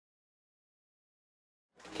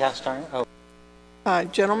cast iron? Oh.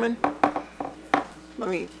 Gentlemen,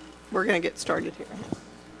 we're going to get started here.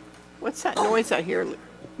 What's that noise I hear,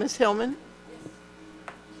 Miss Hillman?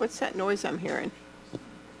 What's that noise I'm hearing?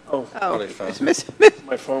 Oh, it's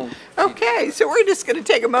my phone. Okay, so we're just going to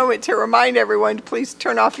take a moment to remind everyone to please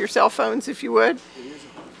turn off your cell phones if you would.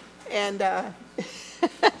 And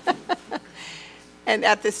and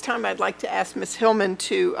at this time, I'd like to ask Miss Hillman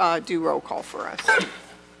to do roll call for us.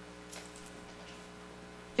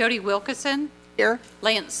 Jody Wilkeson. Here.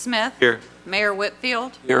 Lance Smith. Here. Mayor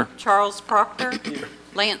Whitfield. Here. Charles Proctor. Here.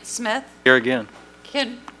 Lance Smith. Here again.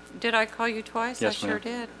 Did I call you twice? Yes, I sure ma'am.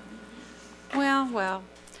 did. Well.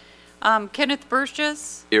 Kenneth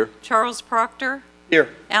Burgess. Here. Charles Proctor. Here.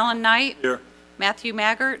 Alan Knight. Here. Matthew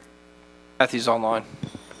Maggart. Matthew's online.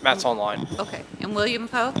 Matt's online. Okay. And William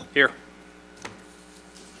Poe. Here.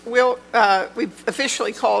 We've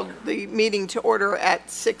officially called the meeting to order at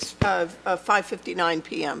 5:59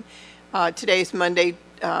 p.m. Today's Monday,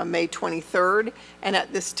 May 23rd, and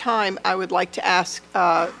at this time, I would like to ask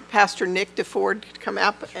Pastor Nick DeFord to come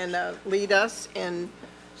up and lead us in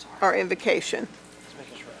our invocation.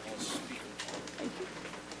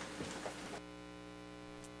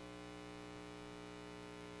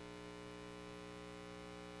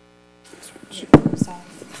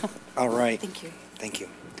 All right. Thank you. Thank you.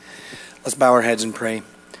 Let's bow our heads and pray.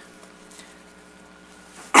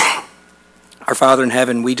 Our Father in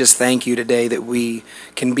heaven, we just thank you today that we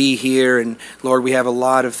can be here. And Lord, we have a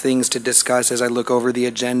lot of things to discuss as I look over the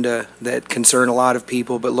agenda that concern a lot of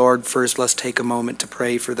people. But Lord, first let's take a moment to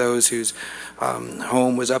pray for those whose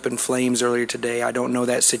home was up in flames earlier today. I don't know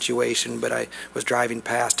that situation, but I was driving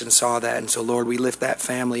past and saw that. And so Lord, we lift that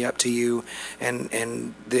family up to you,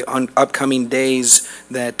 and the upcoming days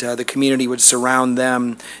that the community would surround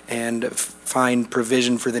them and find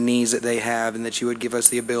provision for the needs that they have, and that you would give us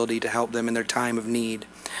the ability to help them in their time of need.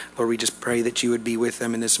 Lord, we just pray that you would be with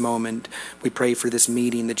them in this moment. We pray for this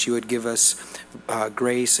meeting, that you would give us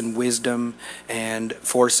grace and wisdom and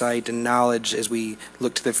foresight and knowledge as we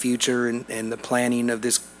look to the future and the planning of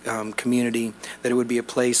this community, that it would be a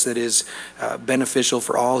place that is beneficial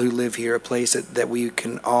for all who live here, a place that we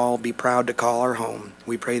can all be proud to call our home.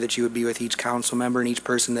 We pray that you would be with each council member and each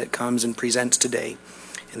person that comes and presents today.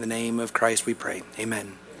 In the name of Christ we pray.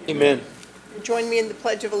 Amen. Amen. Join me in the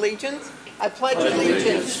Pledge of Allegiance. I pledge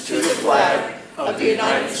allegiance to the flag of the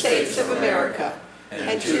United States of America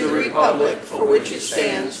and to the republic for which it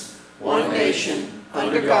stands, one nation,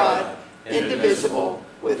 under God, indivisible,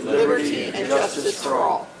 with liberty and justice for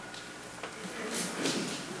all.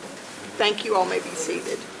 Thank you. All may be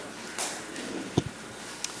seated.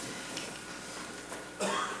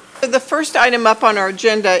 The first item up on our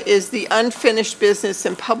agenda is the unfinished business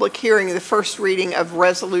and public hearing, the first reading of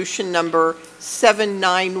resolution number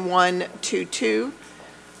 79122.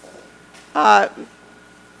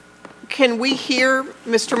 Can we hear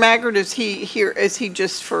Mr. Maggart? Is he here? Is he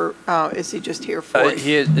just here for it?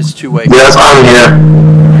 He is two-way. Yes, I'm here.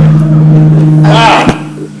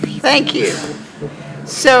 Thank you.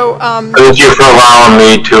 So, thank you for allowing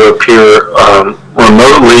me to appear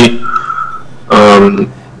remotely.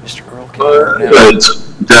 Mr. Earl, It's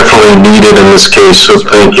definitely needed in this case, so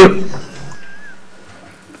thank you.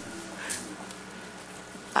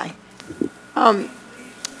 hi.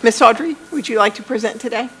 Ms. Audrey, would you like to present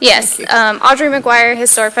today? Yes, Audrey McGuire,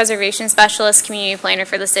 Historic Preservation Specialist, Community Planner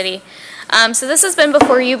for the city. So this has been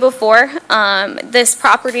before you before. This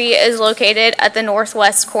property is located at the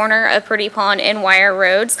northwest corner of Pretty Pond and Wire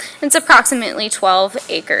Roads. It's approximately 12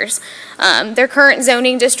 acres. Their current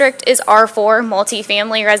zoning district is R4,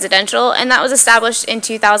 multifamily residential, and that was established in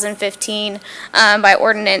 2015 by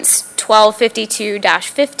Ordinance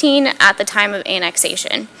 1252-15 at the time of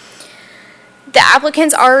annexation. The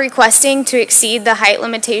applicants are requesting to exceed the height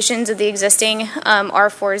limitations of the existing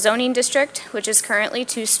R4 zoning district, which is currently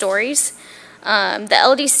 2 stories. The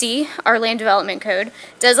LDC, our Land Development Code,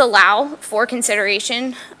 does allow for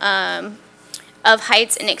consideration of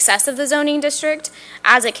heights in excess of the zoning district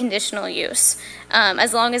as a conditional use,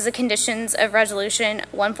 as long as the conditions of Resolution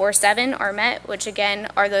 147 are met, which again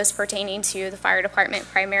are those pertaining to the fire department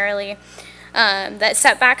primarily. That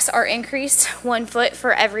setbacks are increased 1 foot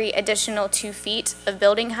for every additional 2 feet of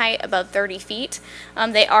building height above 30 feet.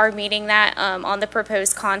 They are meeting that on the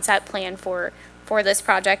proposed concept plan for this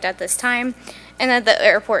project at this time, and that the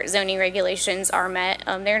airport zoning regulations are met.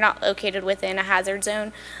 They're not located within a hazard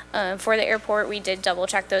zone. For the airport, we did double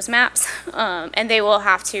check those maps, and they will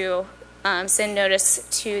have to send notice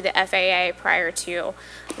to the FAA prior to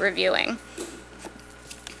reviewing.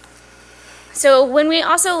 So when we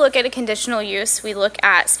also look at a conditional use, we look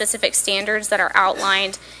at specific standards that are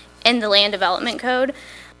outlined in the Land Development Code.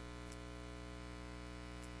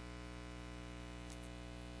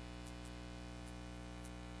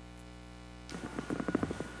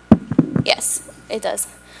 Yes, it does.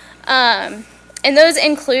 And those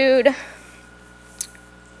include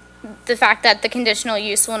the fact that the conditional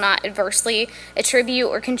use will not adversely attribute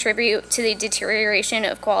or contribute to the deterioration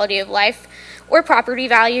of quality of life or property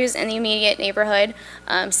values in the immediate neighborhood.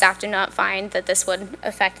 Staff do not find that this would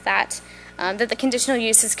affect that. That the conditional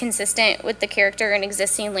use is consistent with the character and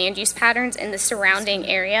existing land use patterns in the surrounding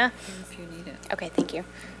area. Okay, thank you.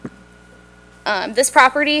 This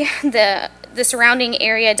property, the surrounding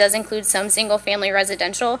area does include some single-family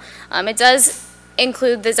residential. It does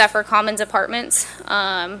include the Zephyr Commons apartments,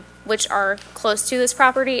 which are close to this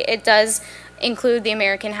property. It does include the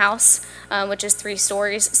American House, which is 3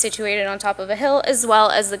 stories situated on top of a hill, as well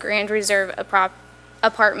as the Grand Reserve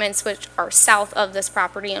apartments, which are south of this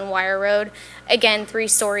property on Wire Road. Again, 3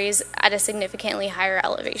 stories at a significantly higher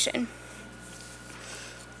elevation.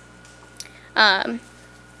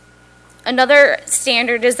 Another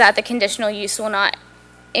standard is that the conditional use will not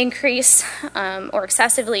increase or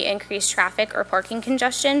excessively increase traffic or parking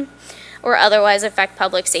congestion or otherwise affect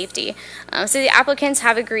public safety. So the applicants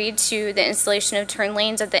have agreed to the installation of turn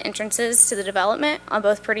lanes at the entrances to the development on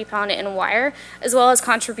both Pretty Pond and Wire, as well as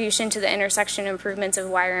contribution to the intersection improvements of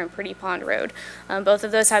Wire and Pretty Pond Road. Both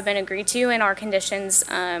of those have been agreed to and are conditions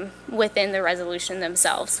within the resolution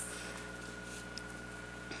themselves.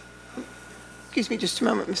 Excuse me just a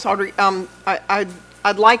moment, Ms. Audrey.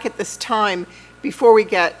 I'd like at this time, before we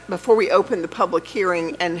open the public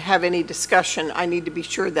hearing and have any discussion, I need to be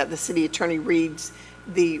sure that the city attorney reads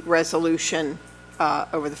the resolution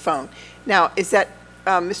over the phone. Now, is that,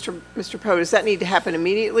 Mr. Poe, does that need to happen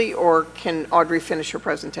immediately, or can Audrey finish her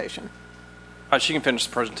presentation? She can finish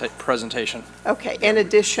the presentation. Okay. In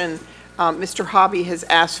addition, Mr. Hobby has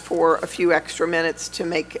asked for a few extra minutes to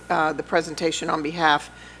make the presentation on behalf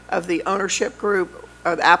of the ownership group,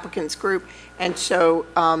 or the applicants group, and so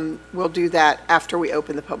we'll do that after we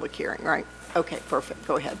open the public hearing, right? Okay, perfect.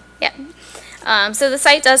 Go ahead. Yeah. So the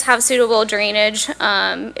site does have suitable drainage.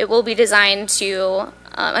 It will be designed to,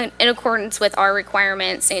 in accordance with our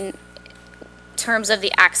requirements in terms of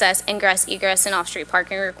the access, ingress, egress, and off-street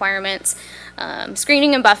parking requirements.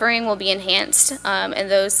 Screening and buffering will be enhanced,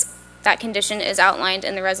 and that condition is outlined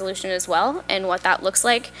in the resolution as well, and what that looks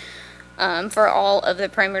like for all of the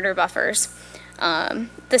perimeter buffers.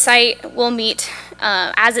 The site will meet,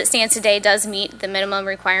 as it stands today, does meet the minimum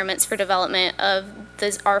requirements for development of the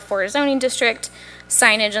R4 zoning district.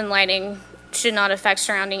 Signage and lighting should not affect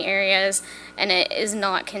surrounding areas, and it is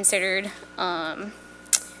not considered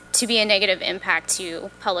to be a negative impact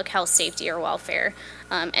to public health, safety, or welfare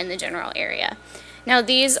in the general area. Now,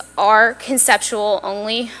 these are conceptual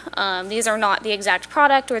only. These are not the exact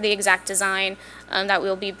product or the exact design that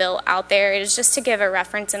will be built out there. It is just to give a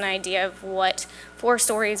reference and idea of what 4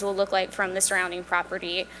 stories will look like from the surrounding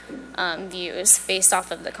property views based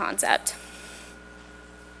off of the concept.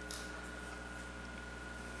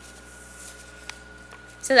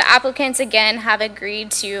 So the applicants, again, have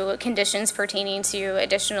agreed to conditions pertaining to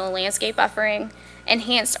additional landscape buffering,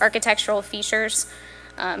 enhanced architectural features,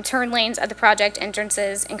 turn lanes at the project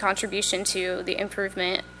entrances, and contribution to the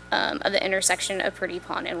improvement of the intersection of Pretty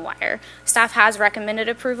Pond and Wire. Staff has recommended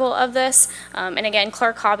approval of this, and again,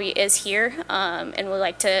 Clerk Hobby is here and would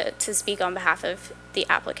like to speak on behalf of the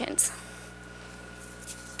applicants.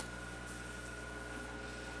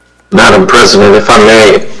 Madam President, if I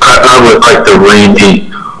may, I would like to read the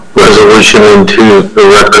resolution into the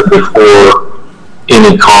record before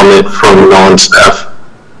any comment from non-staff.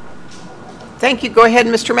 Thank you. Go ahead,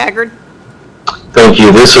 Mr. Maggard. Thank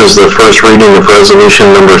you. This is the first reading of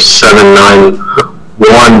resolution number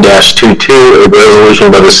 791-22, a resolution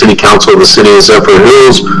by the City Council of the City of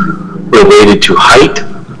Zephyrhills related to height,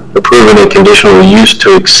 approving a conditional use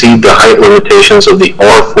to exceed the height limitations of the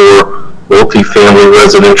R4 multifamily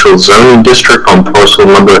residential zoning district on parcel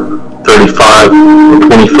number 35,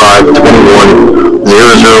 25, 21,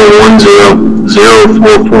 0010,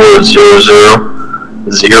 04400,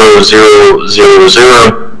 0000,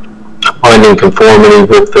 finding conformity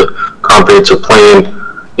with the comprehensive plan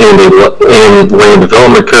and land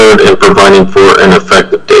development code, and providing for an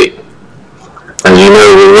effective date. As you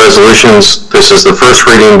know, the resolutions, this is the first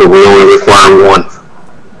reading, but we only require 1.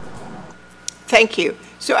 Thank you.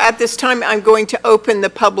 So at this time, I'm going to open the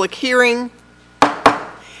public hearing,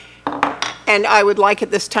 and I would like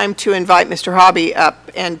at this time to invite Mr. Hobby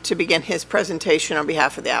up and to begin his presentation on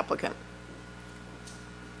behalf of the applicant.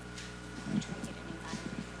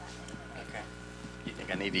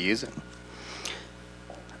 I need to use it.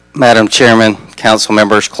 Madam Chairman, council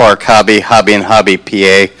members, Clark Hobby, Hobby and Hobby,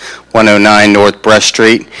 PA, 109 North Brush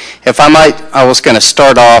Street. If I might, I was going to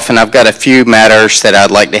start off, and I've got a few matters that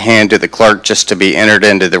I'd like to hand to the clerk just to be entered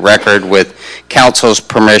into the record with council's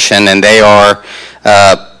permission, and they are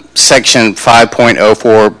Section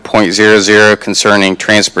 5.04.00 concerning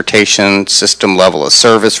transportation system level of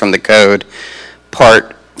service from the code,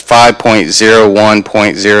 Part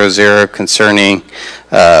 5.01.00 concerning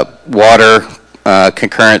water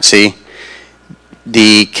concurrency,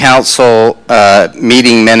 the council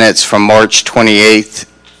meeting minutes from March 28th,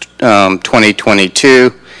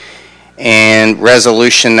 2022, and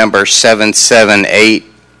resolution number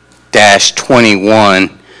 778-21,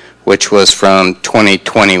 which was from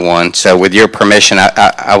 2021. So with your permission,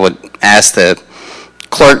 I would ask the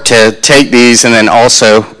clerk to take these, and then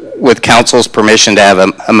also with council's permission to have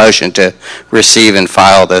a motion to receive and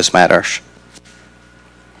file those matters.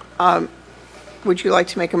 Would you like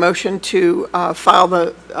to make a motion to file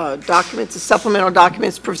the documents, the supplemental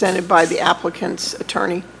documents presented by the applicant's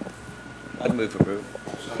attorney? I'd move approve.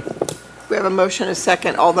 We have a motion, a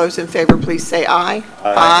second. All those in favor, please say aye.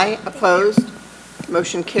 Aye. Opposed?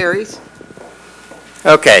 Motion carries.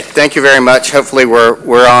 Okay, thank you very much. Hopefully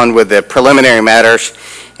we're on with the preliminary matters,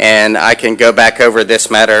 and I can go back over this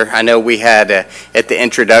matter. I know we had at the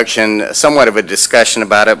introduction somewhat of a discussion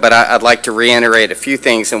about it, but I'd like to reiterate a few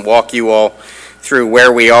things and walk you all through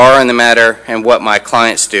where we are in the matter and what my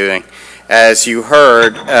client's doing. As you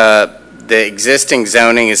heard, the existing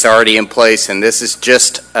zoning is already in place, and this is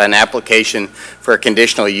just an application for a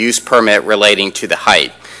conditional use permit relating to the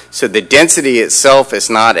height. So the density itself is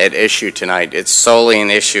not at issue tonight. It's solely an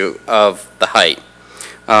issue of the height.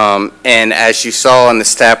 And as you saw in the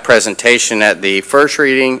staff presentation at the first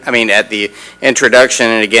reading, at the introduction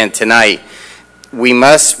and again tonight, we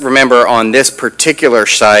must remember on this particular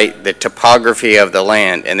site the topography of the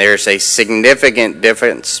land, and there's a significant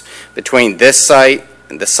difference between this site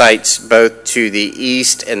and the sites both to the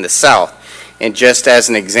east and the south. And just as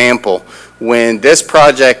an example, when this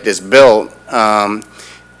project is built, and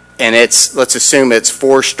let's assume it's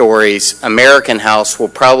 4 stories, American House will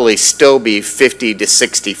probably still be 50 to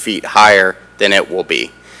 60 feet higher than it will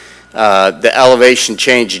be. The elevation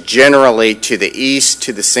change generally to the east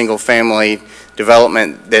to the single family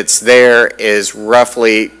development that's there is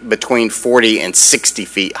roughly between 40 and 60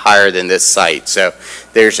 feet higher than this site. So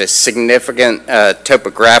there's a significant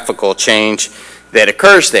topographical change that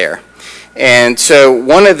occurs there. And so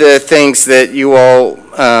one of the things that you all,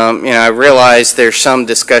 I realize there's some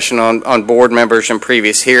discussion on board members in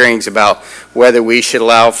previous hearings about whether we should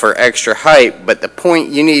allow for extra height, but the point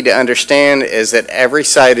you need to understand is that every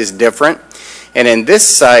site is different. And in this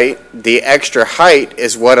site, the extra height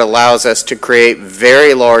is what allows us to create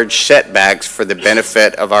very large setbacks for the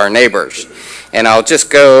benefit of our neighbors. And I'll just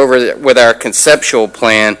go over with our conceptual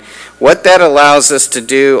plan. What that allows us to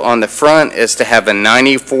do on the front is to have a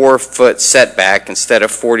 94-foot setback instead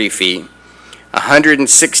of 40 feet,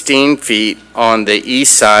 116 feet on the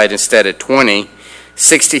east side instead of 20,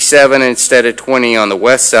 67 instead of 20 on the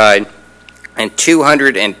west side, and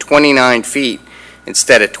 229 feet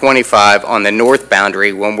instead of 25 on the north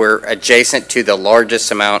boundary when we're adjacent to the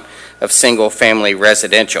largest amount of single-family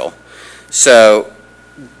residential. So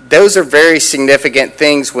those are very significant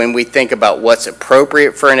things when we think about what's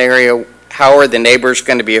appropriate for an area, how are the neighbors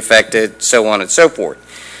going to be affected, so on and so forth.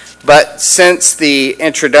 But since the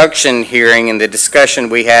introduction hearing and the discussion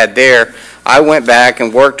we had there, I went back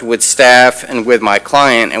and worked with staff and with my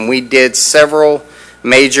client, and we did several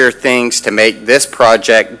major things to make this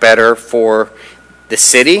project better for the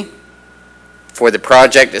city, for the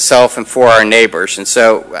project itself, and for our neighbors. And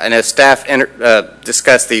so I know staff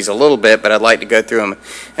discussed these a little bit, but I'd like to go through them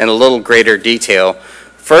in a little greater detail.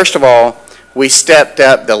 First of all, we stepped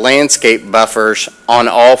up the landscape buffers on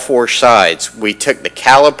all 4 sides. We took the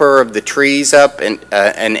caliper of the trees up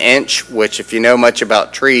an inch, which if you know much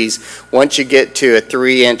about trees, once you get to a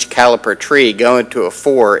 3-inch caliper tree, going to a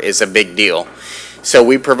 4 is a big deal. So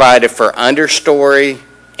we provided for understory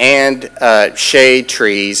and shade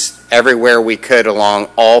trees everywhere we could along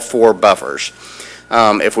all 4 buffers.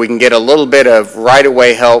 If we can get a little bit of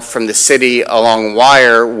right-of-way help from the city along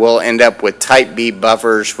wire, we'll end up with type B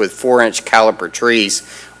buffers with 4-inch caliper trees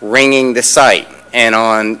ringing the site. And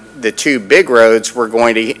on the 2 big roads, we're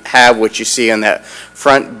going to have what you see on that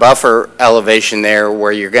front buffer elevation there,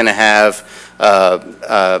 where you're going to have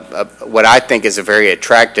what I think is a very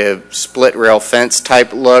attractive split rail fence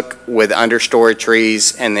type look with understory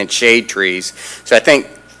trees and then shade trees. So I think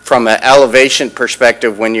from an elevation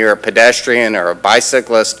perspective, when you're a pedestrian or a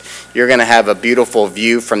bicyclist, you're going to have a beautiful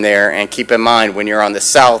view from there. And keep in mind, when you're on the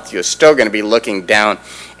south, you're still going to be looking down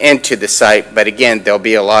into the site, but again, there'll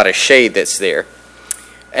be a lot of shade that's there.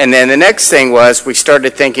 And then the next thing was we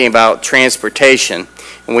started thinking about transportation.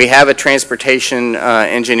 And we have a transportation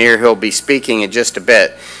engineer who'll be speaking in just a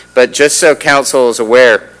bit. But just so council is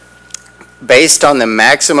aware, based on the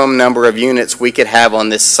maximum number of units we could have on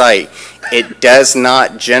this site, it does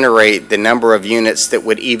not generate the number of units that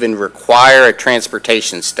would even require a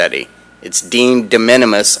transportation study. It's deemed de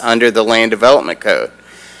minimis under the Land Development Code.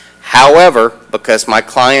 However, because my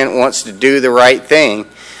client wants to do the right thing,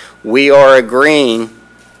 we are agreeing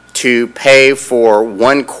to pay for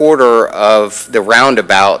 1/4 of the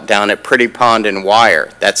roundabout down at Pretty Pond and Wire.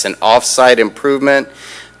 That's an off-site improvement.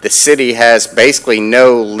 The city has basically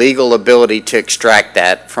no legal ability to extract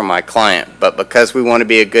that from my client. But because we want to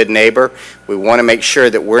be a good neighbor, we want to make sure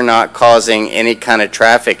that we're not causing any kind of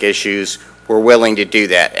traffic issues, we're willing to do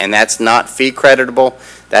that. And that's not fee creditable.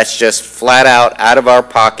 That's just flat out of our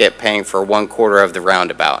pocket paying for 1/4 of the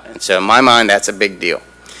roundabout. And so in my mind, that's a big deal.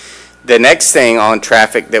 The next thing on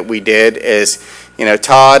traffic that we did is,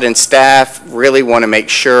 Todd and staff really want to make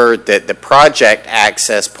sure that the project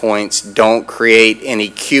access points don't create any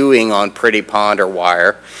queuing on Pretty Pond or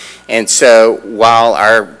Wire. And so while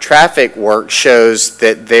our traffic work shows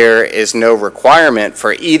that there is no requirement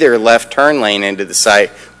for either left turn lane into the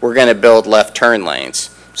site, we're going to build left turn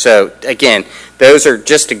lanes. So again, those are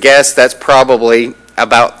just a guess. That's probably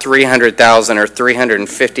about $300,000 or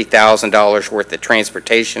 $350,000 worth of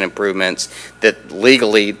transportation improvements that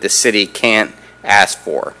legally the city can't ask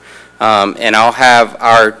for. And I'll have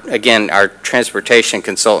our transportation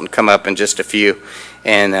consultant come up in just a few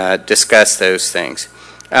and discuss those things.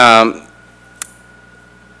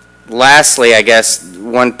 Lastly, I guess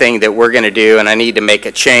one thing that we're going to do, and I need to make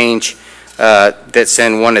a change that's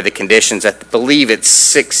in one of the conditions. I believe it's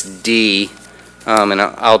 6D. And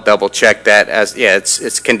I'll double check that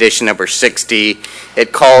it's condition number 6D.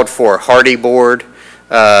 It called for hardy board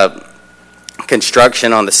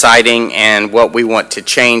construction on the siding, and what we want to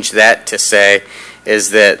change that to say is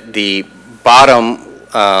that the bottom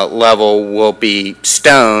level will be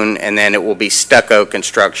stone, and then it will be stucco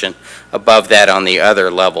construction above that on the other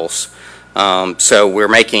levels. So we're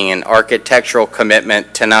making an architectural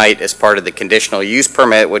commitment tonight as part of the conditional use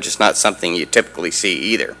permit, which is not something you typically see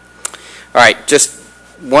either. All right, just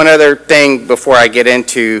one other thing before I get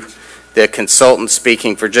into the consultant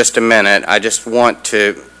speaking for just a minute. I just want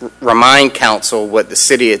to remind council what the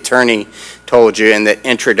city attorney told you in the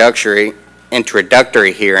introductory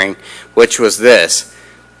hearing, which was this.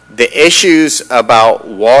 The issues about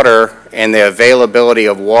water and the availability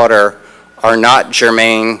of water are not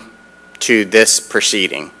germane to this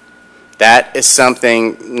proceeding. That is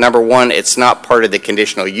something, number one, it's not part of the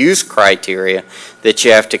conditional use criteria that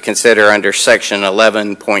you have to consider under section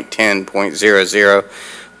 11.10.00,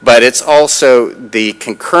 but it's also the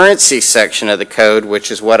concurrency section of the code,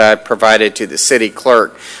 which is what I provided to the city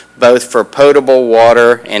clerk, both for potable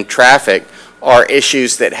water and traffic, are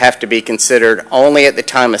issues that have to be considered only at the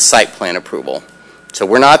time of site plan approval. So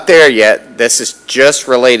we're not there yet. This is just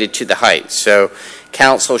related to the height. So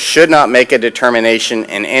council should not make a determination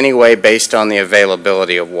in any way based on the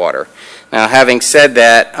availability of water. Now, having said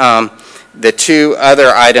that, the two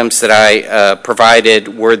other items that I provided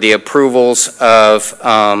were the approvals of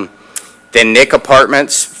the Nick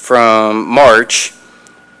apartments from March,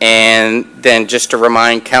 and then just to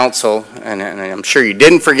remind council, and I'm sure you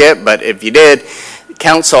didn't forget, but if you did,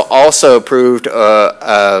 council also approved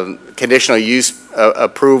a conditional use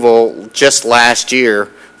approval just last year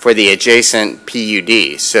for the adjacent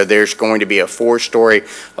PUD. So there's going to be a 4-story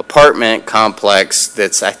apartment complex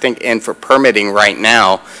that's, I think, in for permitting right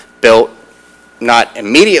now, built not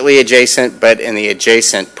immediately adjacent, but in the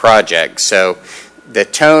adjacent project. So the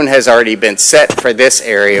tone has already been set for this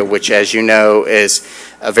area, which, as you know, is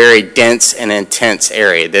a very dense and intense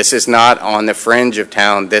area. This is not on the fringe of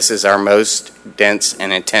town. This is our most dense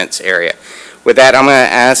and intense area. With that, I'm going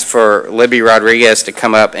to ask for Libby Rodriguez to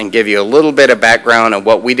come up and give you a little bit of background on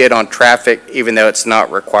what we did on traffic, even though it's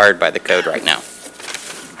not required by the code right now.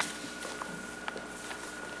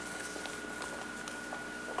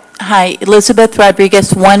 Hi, Elizabeth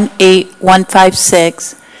Rodriguez,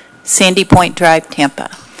 18156 Sandy Point Drive,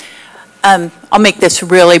 Tampa. I'll make this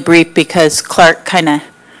really brief because Clark kind of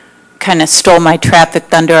stole my traffic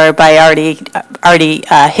thunder by already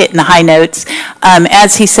hitting the high notes.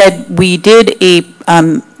 As he said, we did a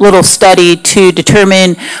little study to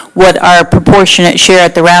determine what our proportionate share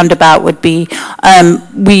at the roundabout would be.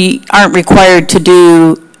 We aren't required to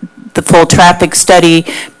do the full traffic study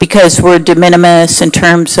because we're de minimis in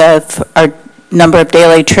terms of our number of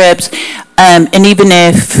daily trips. And even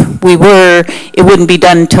if we were, it wouldn't be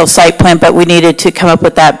done until site plan, but we needed to come up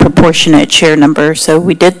with that proportionate share number, so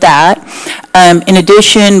we did that. In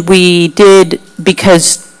addition, we did,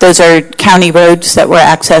 because those are county roads that we're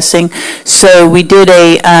accessing, so we did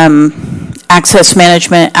a access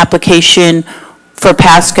management application for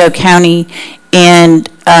Pasco County, and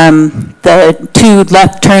the 2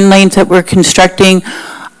 left turn lanes that we're constructing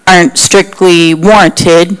aren't strictly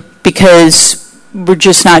warranted because we're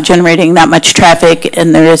just not generating that much traffic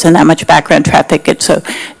and there isn't that much background traffic. It's a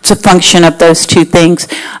function of those 2 things,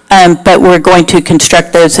 but we're going to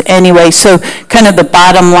construct those anyway. So kind of the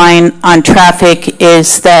bottom line on traffic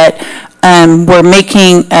is that we're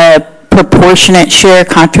making a proportionate share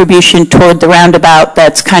contribution toward the roundabout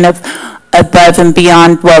that's kind of above and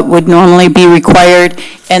beyond what would normally be required,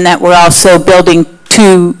 and that we're also building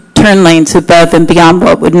 2 turn lanes above and beyond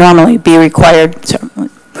what would normally be required. So,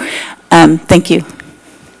 thank you.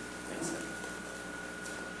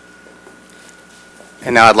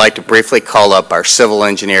 And now I'd like to briefly call up our civil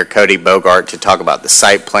engineer, Cody Bogart, to talk about the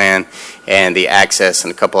site plan and the access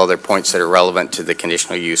and a couple other points that are relevant to the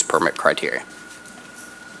conditional use permit criteria.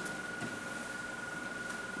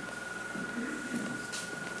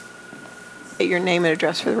 State your name and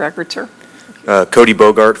address for the record, sir. Cody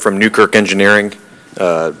Bogart from Newkirk Engineering,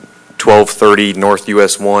 1230 North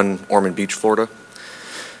US 1, Ormond Beach, Florida.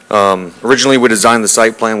 Originally, we designed the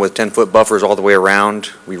site plan with 10-foot buffers all the way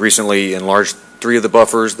around. We recently enlarged 3 of the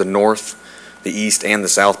buffers, the north, the east, and the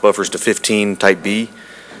south buffers to 15 type B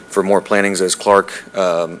for more plantings, as Clark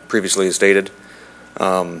previously has stated.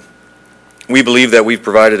 We believe that we've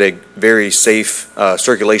provided a very safe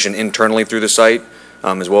circulation internally through the site,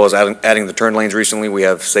 as well as adding the turn lanes recently. We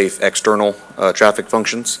have safe external traffic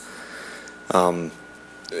functions.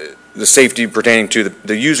 The safety pertaining to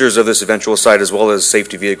the users of this eventual site, as well as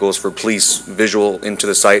safety vehicles for police visual into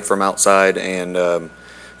the site from outside, and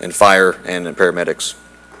fire and paramedics.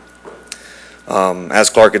 As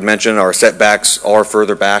Clark had mentioned, our setbacks are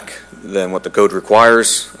further back than what the code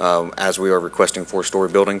requires, as we are requesting 4-story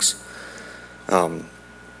buildings.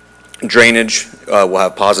 Drainage will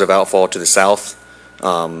have positive outfall to the south,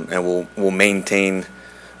 and will maintain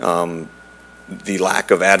the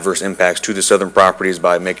lack of adverse impacts to the southern properties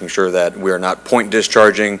by making sure that we are not point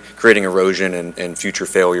discharging, creating erosion and future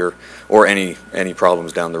failure or any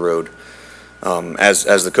problems down the road,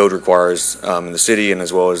 as the code requires in the city and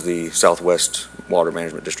as well as the Southwest Water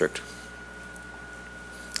Management District.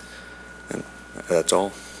 And that's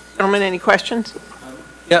all. Gentlemen, any questions?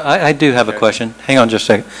 Yeah, I do have a question. Hang on just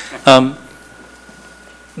a second.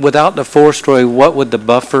 Without the 4-story, what would the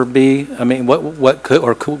buffer be? I mean, what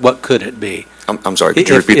could it be? I'm sorry, could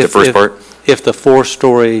you repeat the first part? If the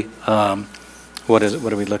 4-story, what is it?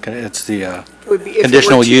 What are we looking at? It's the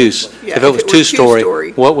conditional use. Yeah, if it was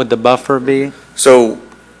 2-story, what would the buffer be? So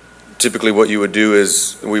typically what you would do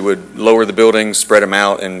is we would lower the buildings, spread them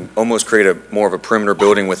out, and almost create more of a perimeter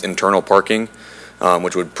building with internal parking,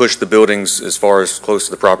 which would push the buildings as far as close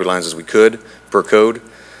to the property lines as we could per code.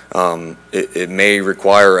 It may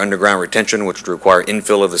require underground retention, which would require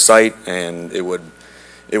infill of the site, and it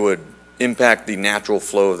would impact the natural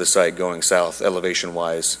flow of the site going south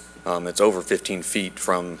elevation-wise. It's over 15 feet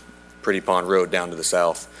from Pretty Pond Road down to the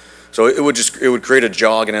south. So it would create a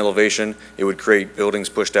jog in elevation. It would create buildings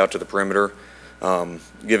pushed out to the perimeter,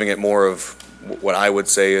 giving it more of what I would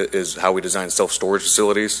say is how we design self-storage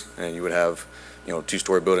facilities, and you would have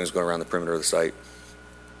 2-story buildings going around the perimeter of the site.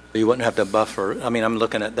 You wouldn't have to buffer. I mean, I'm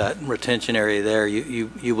looking at that retention area there.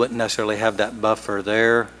 You wouldn't necessarily have that buffer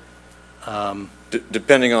there.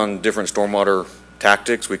 Depending on different stormwater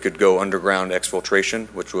tactics, we could go underground exfiltration,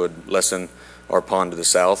 which would lessen our pond to the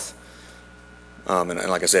south, and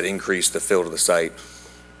like I said, increase the fill to the site.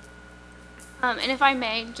 And if I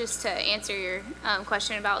may, just to answer your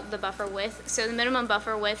question about the buffer width. So the minimum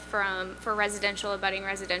buffer width for residential, abutting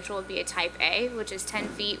residential, would be a type A, which is 10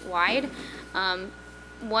 feet wide.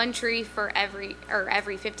 1 tree for every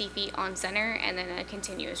 50 feet on center, and then a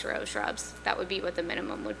continuous row of shrubs. That would be what the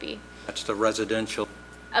minimum would be. That's the residential.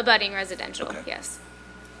 Abutting residential, okay. Yes.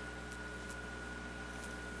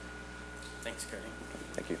 Thanks, Cody.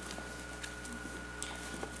 Thank you.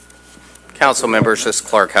 Council members, this is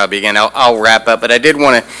Clark Hubby again. I'll wrap up, but I did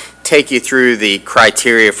want to take you through the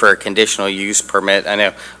criteria for a conditional use permit. I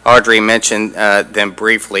know Audrey mentioned them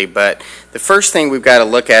briefly, but the first thing we've got to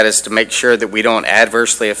look at is to make sure that we don't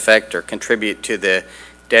adversely affect or contribute to the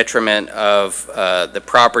detriment of the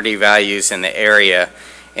property values in the area.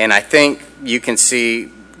 And I think you can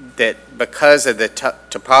see that because of the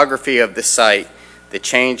topography of the site, the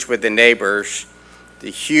change with the neighbors, the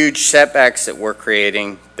huge setbacks that we're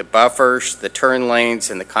creating, the buffers, the turn lanes,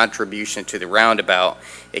 and the contribution to the roundabout,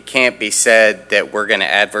 it can't be said that we're going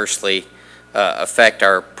to adversely affect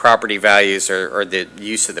our property values or the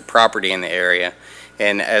use of the property in the area.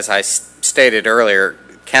 And as I stated earlier,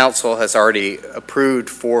 council has already approved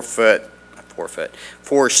four-story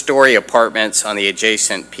apartments on the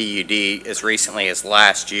adjacent PUD as recently as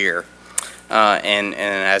last year. And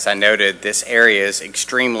as I noted, this area is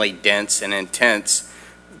extremely dense and intense,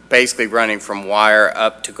 basically running from Wire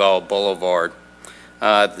up to Gall Boulevard.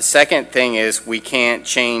 The second thing is we can't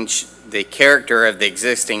change the character of the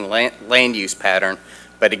existing land use pattern,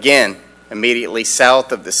 but again, immediately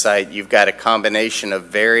south of the site, you've got a combination of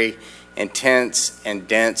very intense and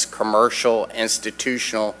dense commercial,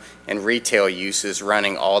 institutional, and retail uses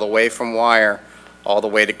running all the way from Wire all the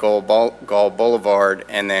way to Gall Boulevard,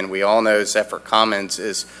 and then we all know Zephyr Commons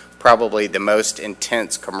is probably the most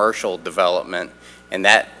intense commercial development, and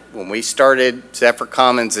that when we started Zephyr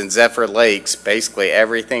Commons and Zephyr Lakes, basically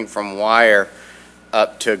everything from Wire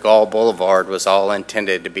up to Gall Boulevard was all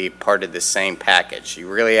intended to be part of the same package. You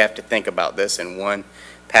really have to think about this in one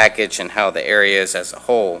package and how the area is as a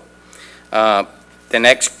whole. The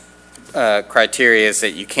next criteria is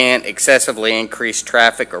that you can't excessively increase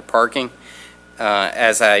traffic or parking.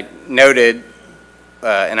 As I noted,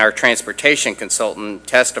 and our transportation consultant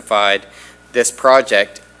testified, this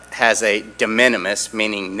project has a de minimis,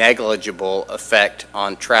 meaning negligible, effect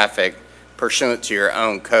on traffic pursuant to your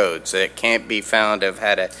own code. So it can't be found to have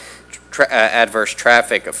had a adverse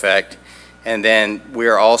traffic effect. And then we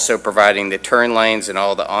are also providing the turn lanes and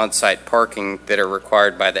all the on-site parking that are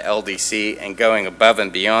required by the LDC and going above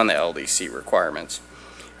and beyond the LDC requirements.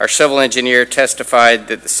 Our civil engineer testified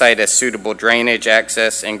that the site has suitable drainage,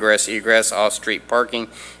 access, ingress, egress, off-street parking,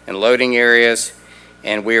 and loading areas,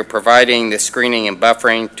 and we are providing the screening and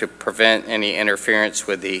buffering to prevent any interference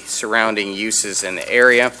with the surrounding uses in the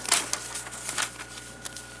area.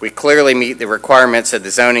 We clearly meet the requirements of the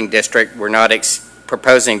zoning district. We're not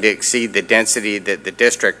proposing to exceed the density that the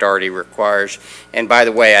district already requires. And by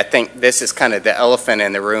the way, I think this is kind of the elephant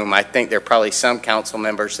in the room. I think there are probably some council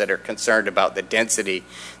members that are concerned about the density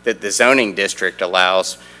that the zoning district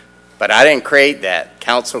allows, but I didn't create that.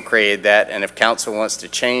 Council created that, and if council wants to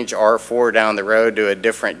change R4 down the road to a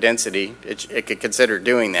different density, it could consider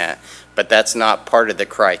doing that, but that's not part of the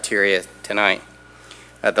criteria tonight.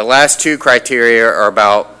 The last two criteria are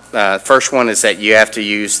about first one is that you have to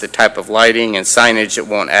use the type of lighting and signage that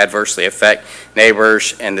won't adversely affect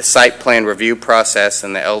neighbors, and the site plan review process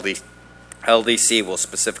and the LDC will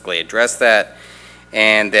specifically address that.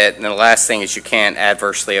 And the last thing is you can't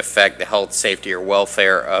adversely affect the health, safety, or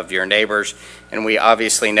welfare of your neighbors. And we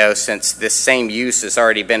obviously know, since this same use has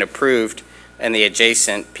already been approved in the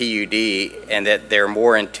adjacent PUD, and that there are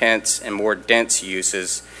more intense and more dense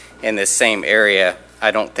uses in this same area,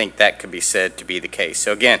 I don't think that could be said to be the case.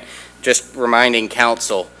 So again, just reminding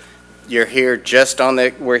council, we're here just on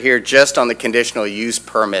the conditional use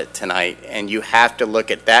permit tonight, and you have to look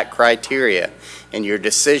at that criteria, and your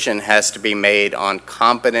decision has to be made on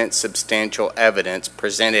competent, substantial evidence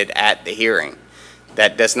presented at the hearing.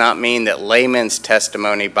 That does not mean that layman's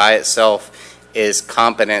testimony by itself is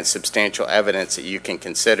competent, substantial evidence that you can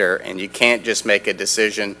consider, and you can't just make a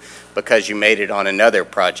decision because you made it on another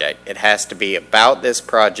project. It has to be about this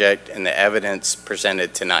project and the evidence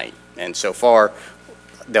presented tonight. And so far,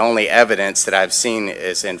 the only evidence that I've seen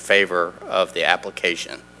is in favor of the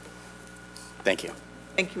application. Thank you.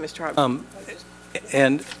 Thank you, Mr. Harper.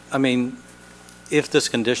 And, I mean, if this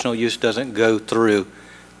conditional use doesn't go through,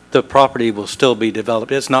 the property will still be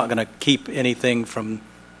developed. It's not going to keep anything from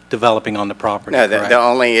developing on the property. No, the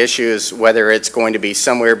only issue is whether it's going to be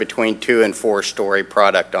somewhere between 2- and 4-story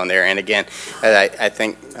product on there. And again, I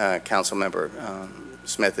think Councilmember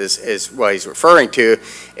Smith is what he's referring to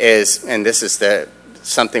is, and this is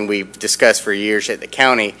something we've discussed for years at the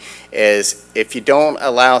county, is if you don't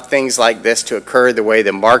allow things like this to occur the way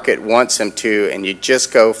the market wants them to, and you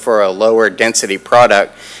just go for a lower density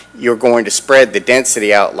product, you're going to spread the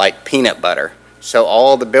density out like peanut butter. So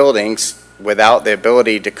all the buildings, without the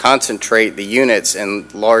ability to concentrate the units in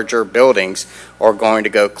larger buildings, are going to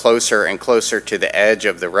go closer and closer to the edge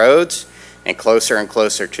of the roads and closer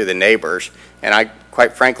to the neighbors. And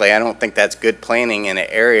quite frankly, I don't think that's good planning in an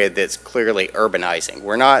area that's clearly urbanizing.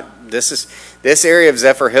 This area of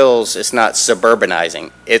Zephyrhills is not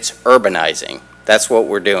suburbanizing, it's urbanizing. That's what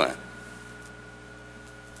we're doing.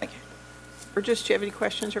 Thank you. Burgess, do you have any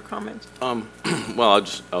questions or comments? Well,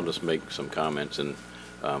 I'll just make some comments, and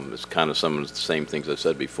it's kind of some of the same things I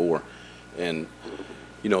said before. And,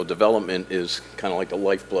 you know, development is kind of like the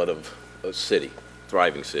lifeblood of a city.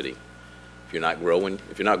 thriving city. If you're not growing,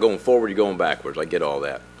 if you're not going forward, you're going backwards. I get all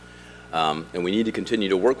that. And we need to continue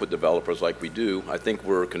to work with developers like we do. I think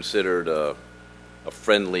we're considered a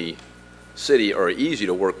friendly city, or easy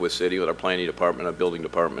to work with city, with our planning department, our building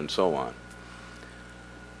department, and so on.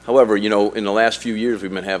 However, in the last few years,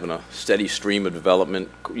 we've been having a steady stream of development,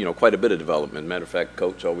 quite a bit of development. Matter of fact,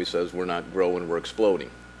 Coach always says we're not growing, we're exploding.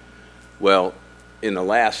 Well, in the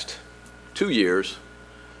last 2 years,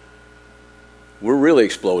 we're really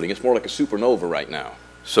exploding. It's more like a supernova right now.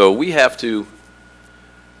 So we have to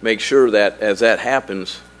make sure that as that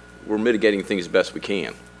happens, we're mitigating things as best we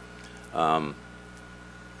can.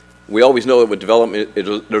 We always know that with development,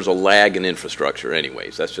 there's a lag in infrastructure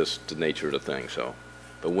anyways. That's just the nature of the thing.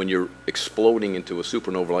 But when you're exploding into a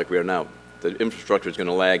supernova like we are now, the infrastructure is going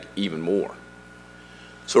to lag even more.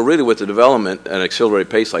 So really with the development at an accelerated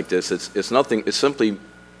pace like this, it's simply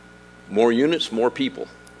more units, more people.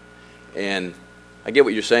 And I get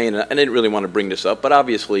what you're saying, and I didn't really want to bring this up, but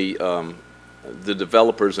obviously the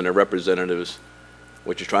developers and their representatives,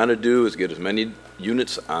 what you're trying to do is get as many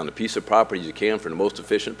units on a piece of property as you can for the most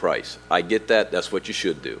efficient price. I get that. That's what you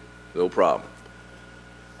should do. No problem.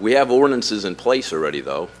 We have ordinances in place already,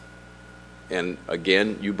 though. And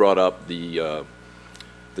again, you brought up the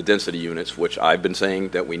density units, which I've been saying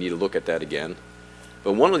that we need to look at that again.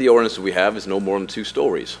 But one of the ordinances we have is no more than 2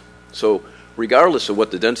 stories. So regardless of what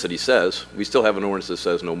the density says, we still have an ordinance that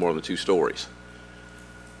says no more than 2 stories.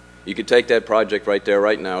 You could take that project right there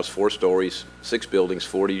right now. It's 4 stories, 6 buildings,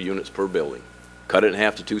 40 units per building. Cut it in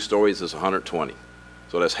half to 2 stories is 120.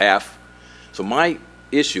 So that's half. So my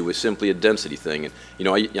issue is simply a density thing. And,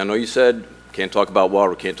 I know you said can't talk about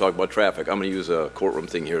water, can't talk about traffic. I'm going to use a courtroom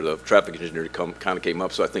thing here. The traffic engineer kind of came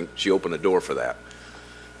up, so I think she opened the door for that.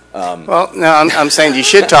 Well, no, I'm saying you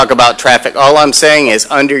should talk about traffic. All I'm saying is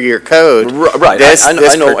under your code, right. this I know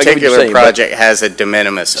what you're particular saying, project has a de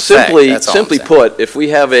minimis effect. Simply put, if we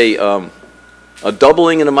have a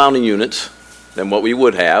doubling in amount of units than what we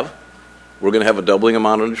would have, we're going to have a doubling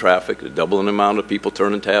amount of the traffic, a doubling amount of people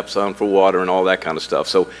turning taps on for water and all that kind of stuff.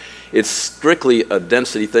 So it's strictly a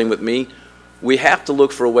density thing with me. We have to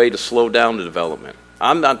look for a way to slow down the development.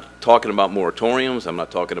 I'm not talking about moratoriums. I'm not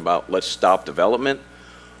talking about let's stop development.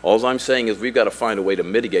 All I'm saying is we've got to find a way to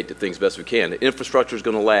mitigate the things best we can. The infrastructure is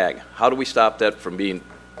going to lag. How do we stop that from being,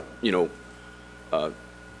 a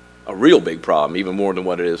real big problem, even more than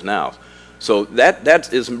what it is now? So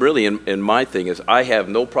that is really in my thing is I have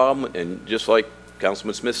no problem, and just like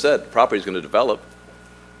Councilman Smith said, the property is going to develop.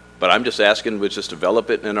 But I'm just asking we just develop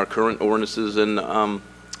it in our current ordinances and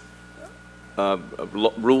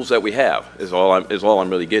rules that we have is all I'm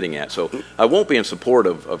really getting at. So I won't be in support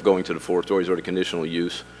of going to the 4 stories or the conditional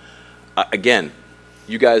use. Again,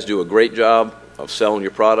 you guys do a great job of selling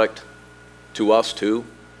your product to us too.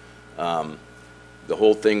 The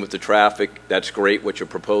whole thing with the traffic, that's great what you're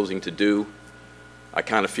proposing to do. I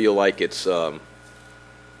kind of feel like it's, I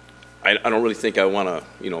don't really think I want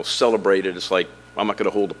to, celebrate it. It's like I'm not going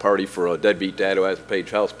to hold a party for a deadbeat dad who hasn't paid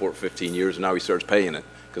child support 15 years and now he starts paying it,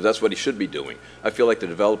 because that's what he should be doing. I feel like the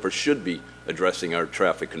developers should be addressing our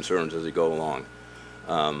traffic concerns as they go along.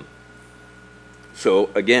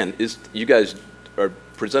 So again, you guys are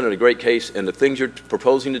presented a great case, and the things you're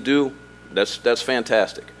proposing to do, that's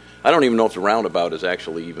fantastic. I don't even know if the roundabout is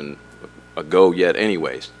actually even a go yet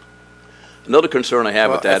anyways. Another concern I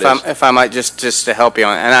have with that is... If I might, just to help you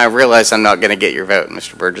on, and I realize I'm not going to get your vote,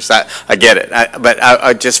 Mr. Burgess. I get it.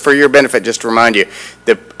 But just for your benefit, just to remind you,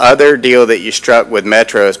 the other deal that you struck with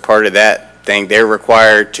Metro as part of that thing, they're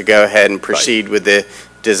required to go ahead and proceed with the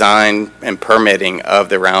design and permitting of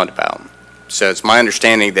the roundabout. So it's my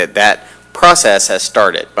understanding that that process has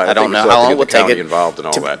started. I don't know how long it will take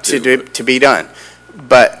it to be done.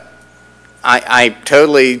 But I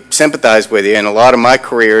totally sympathize with you, and a lot of my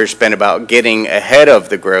career has been about getting ahead of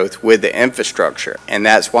the growth with the infrastructure, and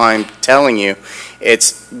that's why I'm telling you,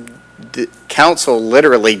 the council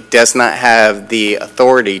literally does not have the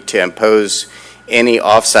authority to impose any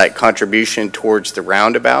off-site contribution towards the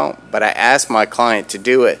roundabout, but I asked my client to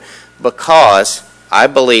do it because I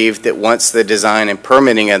believe that once the design and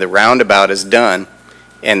permitting of the roundabout is done,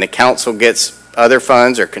 and the council gets other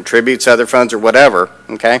funds or contributes other funds or whatever,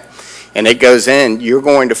 okay, and it goes in, you're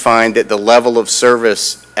going to find that the level of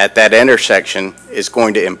service at that intersection is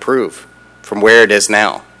going to improve from where it is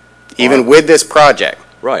now, even with this project.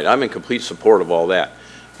 Right, I'm in complete support of all that.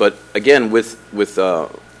 But again, we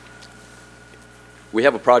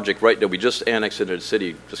have a project right there. We just annexed into the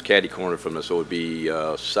city, just catty corner from us, so it would be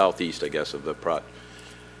southeast, I guess, of the project.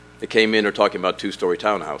 They came in, they're talking about 2-story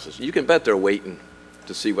townhouses. You can bet they're waiting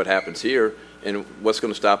to see what happens here and what's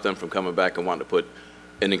going to stop them from coming back and wanting to put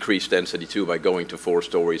an increased density too by going to 4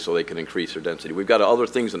 stories so they can increase their density. We've got other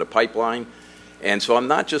things in the pipeline, and so I'm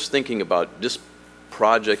not just thinking about this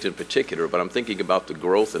project in particular, but I'm thinking about the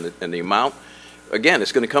growth and the amount. Again,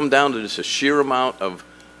 it's going to come down to just a sheer amount of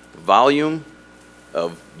volume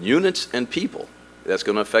of units and people that's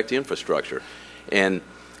going to affect the infrastructure. And,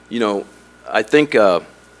 you know, I think,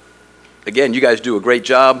 again, you guys do a great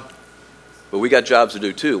job, but we got jobs to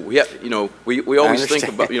do too. We have, you know, we always think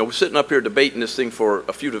about, you know, we're sitting up here debating this thing for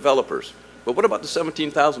a few developers. But what about the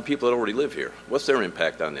 17,000 people that already live here? What's their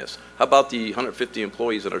impact on this? How about the 150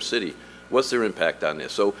 employees in our city? What's their impact on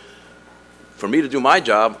this? So for me to do my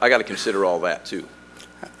job, I got to consider all that too.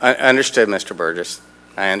 I understood, Mr. Burgess.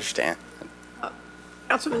 I understand.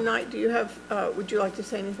 Councilman Knight, do you have, would you like to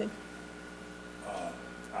say anything?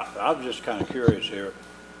 I'm just kind of curious here,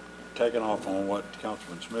 taking off on what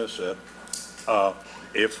Councilman Smith said.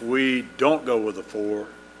 If we don't go with the 4,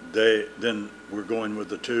 then we're going with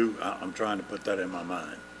the 2. I'm trying to put that in my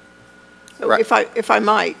mind. So right. If I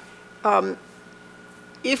might,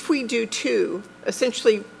 if we do 2,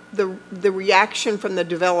 essentially the reaction from the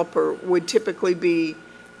developer would typically be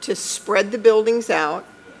to spread the buildings out,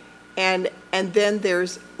 and then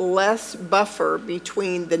there's less buffer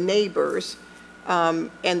between the neighbors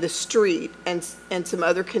and the street and some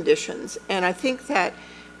other conditions. And I think that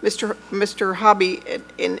Mr. Hobby,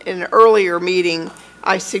 in an earlier meeting,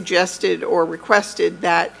 I suggested or requested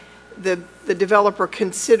that the developer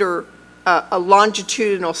consider a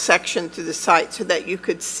longitudinal section through the site so that you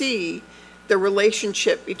could see the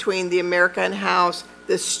relationship between the American house,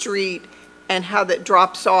 the street, and how that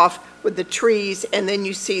drops off with the trees, and then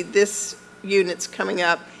you see this units coming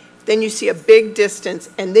up, then you see a big distance,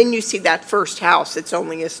 and then you see that first house that's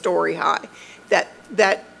only a story high. That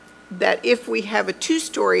if we have a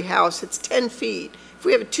 2-story house, it's 10 feet. If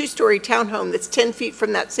we have a 2-story townhome that's 10 feet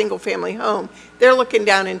from that single-family home, they're looking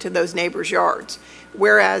down into those neighbors' yards.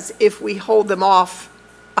 Whereas if we hold them off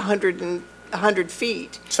 100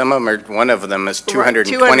 feet. Some of them are, one of them is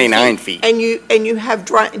 229 feet. And you have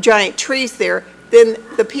giant trees there, then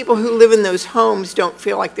the people who live in those homes don't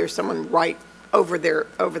feel like there's someone right over their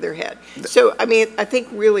head. So, I mean, I think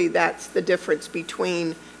really that's the difference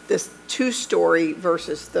between this 2-story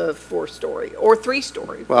versus the 4-story or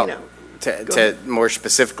 3-story. Well, you know. to more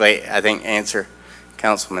specifically, I think, answer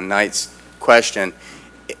Councilman Knight's question,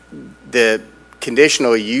 the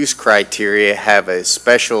conditional use criteria have a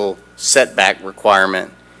special setback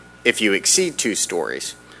requirement if you exceed 2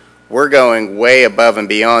 stories. We're going way above and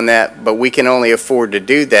beyond that, but we can only afford to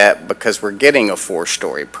do that because we're getting a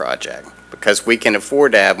 4-story project, because we can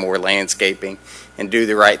afford to have more landscaping and do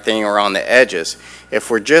the right thing around the edges. If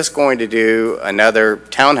we're just going to do another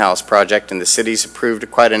townhouse project, and the city's approved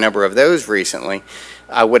quite a number of those recently,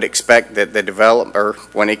 I would expect that the developer,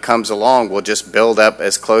 when he comes along, will just build up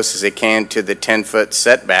as close as he can to the 10-foot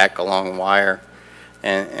setback along Wire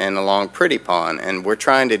and along Pretty Pond. And we're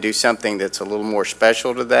trying to do something that's a little more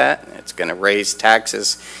special to that. It's going to raise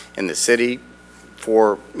taxes in the city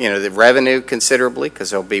for, you know, the revenue considerably, because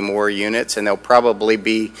there'll be more units, and they'll probably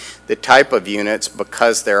be the type of units,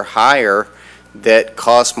 because they're higher, that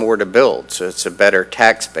cost more to build. So it's a better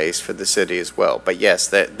tax base for the city as well. But yes,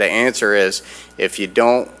 the answer is, if you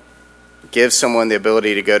don't give someone the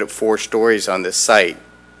ability to go to 4 stories on this site,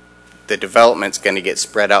 the development's going to get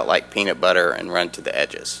spread out like peanut butter and run to the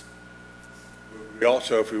edges. We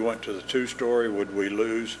also, if we went to the 2-story, would we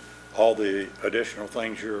lose all the additional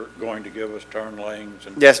things you're going to give us, turn lanes?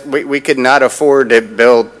 And yes, we could not afford to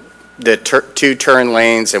build the 2 turn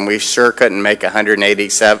lanes, and we sure couldn't make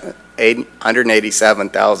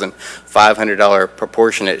 $187,500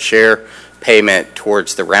 proportionate share payment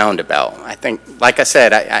towards the roundabout. I think, like I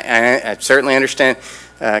said, I certainly understand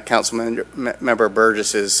Councilmember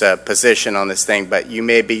Burgess's position on this thing, but you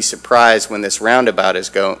may be surprised when this roundabout is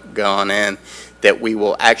gone in that we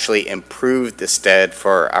will actually improve the stead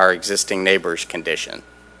for our existing neighbors' condition.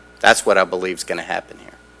 That's what I believe is going to happen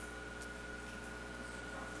here.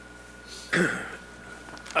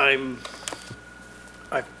 I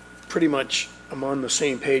pretty much am on the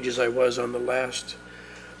same page as I was on the last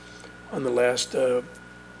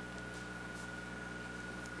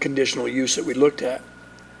conditional use that we looked at.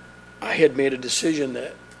 I had made a decision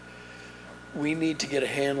that we need to get a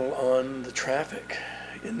handle on the traffic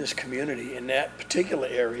in this community, in that particular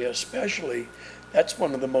area especially. That's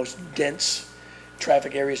one of the most dense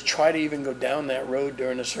traffic areas. Try to even go down that road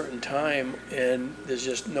during a certain time, and there's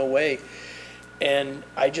just no way. And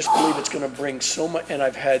I just believe it's going to bring so much, and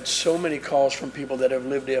I've had so many calls from people that have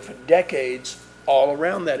lived there for decades all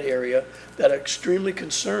around that area that are extremely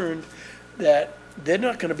concerned that they're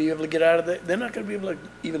not going to be able to get out of they're not going to be able to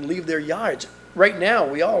even leave their yards. right now,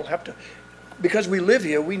 we all have to, because we live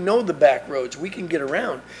here, we know the back roads, we can get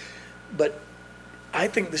around. But I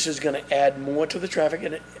think this is going to add more to the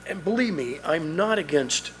traffic, and believe me, I'm not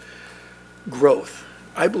against growth.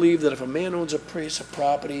 I believe that if a man owns a piece of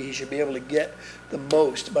property, he should be able to get the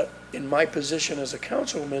most. But in my position as a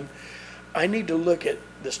councilman, I need to look at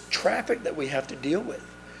this traffic that we have to deal with.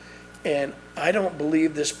 And I don't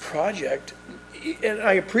believe this project, and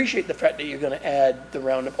I appreciate the fact that you're going to add the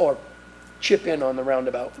roundabout, or chip in on the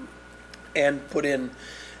roundabout and put in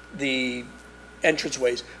the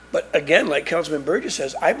entranceways. But again, like Councilman Burgess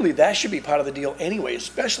says, I believe that should be part of the deal anyway,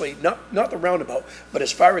 especially not the roundabout, but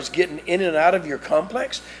as far as getting in and out of your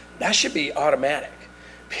complex, that should be automatic.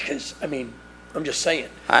 Because, I mean, I'm just saying,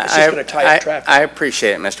 it's just going to tie up traffic. I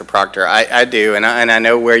appreciate it, Mr. Proctor. I do, and I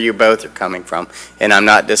know where you both are coming from, and I'm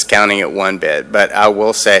not discounting it one bit. But I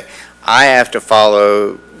will say, I have to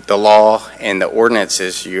follow the law and the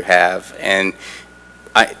ordinances you have, and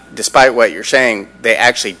despite what you're saying, they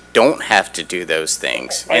actually don't have to do those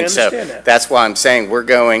things. I and understand so that. that's why I'm saying we're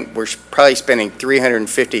probably spending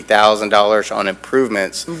 $350,000 on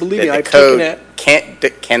improvements And believe that me, the I've taken code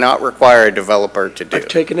that. cannot require a developer to do. I've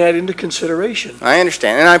taken that into consideration. I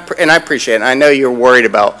understand, and I appreciate it. I know you're worried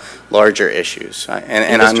about larger issues,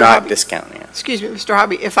 and I'm Mr. not Hobby. discounting it. Excuse me, Mr.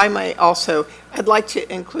 Hobby, if I may also, I'd like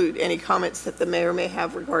to include any comments that the mayor may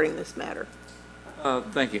have regarding this matter.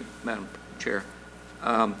 Thank you, Madam Chair.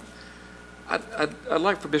 I'd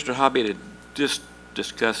like for Mr. Hobby to just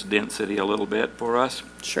discuss density a little bit for us.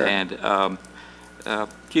 Sure. And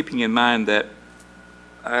keeping in mind that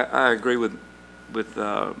I agree with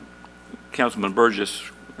Councilman Burgess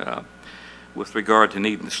with regard to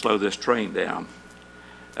needing to slow this train down.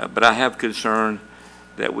 But I have concern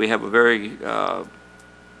that we have a very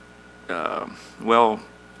well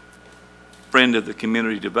friend of the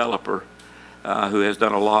community developer who has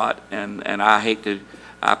done a lot, and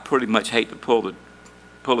I pretty much hate to pull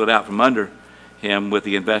it out from under him with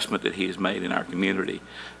the investment that he has made in our community.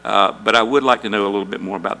 But I would like to know a little bit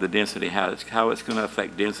more about the density, how it's going to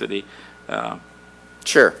affect density.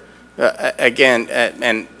 Sure. Again,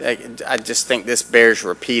 and I just think this bears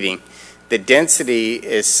repeating. The density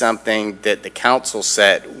is something that the council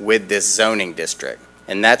set with this zoning district,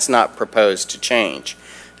 and that's not proposed to change.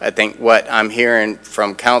 I think what I'm hearing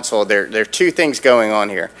from council, there are two things going on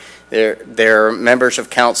here. There are members of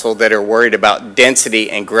council that are worried about density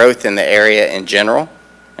and growth in the area in general,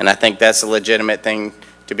 and I think that's a legitimate thing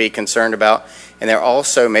to be concerned about. And they're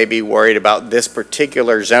also maybe worried about this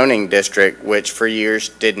particular zoning district, which for years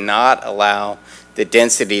did not allow the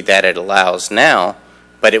density that it allows now,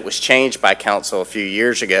 but it was changed by council a few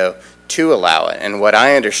years ago to allow it. And what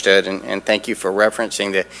I understood, and thank you for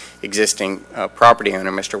referencing the existing property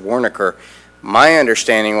owner, Mr. Warnaker, my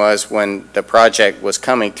understanding was when the project was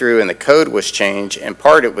coming through and the code was changed, in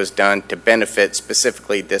part it was done to benefit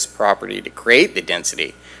specifically this property to create the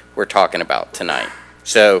density we're talking about tonight.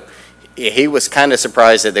 So he was kind of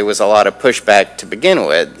surprised that there was a lot of pushback to begin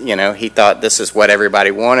with. You know, he thought this is what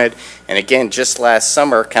everybody wanted. And again, just last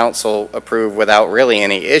summer, council approved without really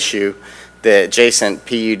any issue the adjacent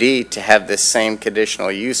PUD to have this same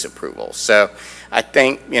conditional use approval. So I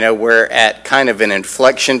think, you know, we're at kind of an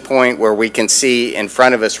inflection point where we can see in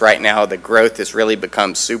front of us right now the growth has really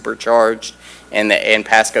become supercharged in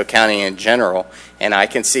Pasco County in general. And I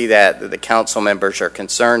can see that the council members are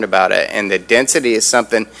concerned about it. And the density is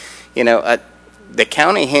something, you know, the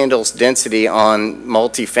county handles density on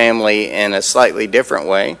multifamily in a slightly different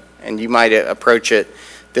way. And you might approach it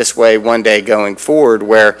this way one day going forward,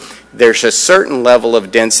 where there's a certain level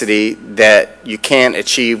of density that you can't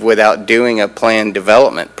achieve without doing a planned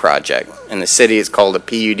development project. In the city, it's called a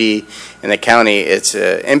PUD. In the county, it's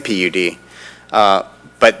a MPUD.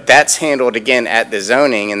 But that's handled, again, at the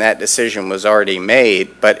zoning, and that decision was already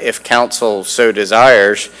made. But if council so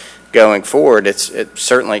desires going forward, it's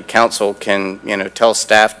certainly council can, you know, tell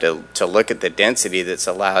staff to look at the density that's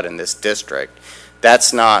allowed in this district.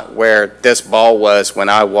 That's not where this ball was when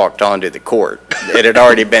I walked onto the court. It had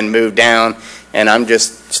already been moved down, and I'm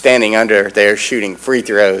just standing under there shooting free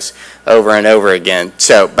throws over and over again.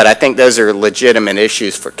 So, but I think those are legitimate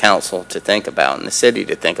issues for council to think about and the city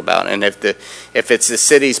to think about. And if it's the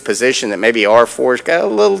city's position that maybe R4's got a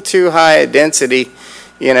little too high a density,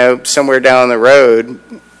 you know, somewhere down the road,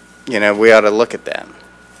 you know, we ought to look at that.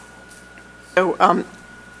 So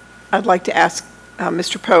I'd like to ask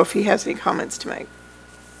Mr. Poe if he has any comments to make.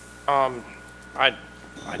 I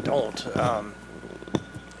don't.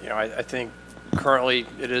 You know, I think currently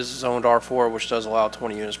it is zoned R4, which does allow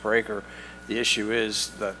 20 units per acre. The issue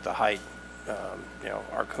is that the height. You know,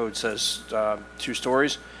 our code says 2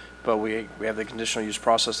 stories, but we have the conditional use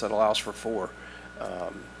process that allows for 4.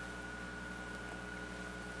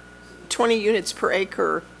 20 units per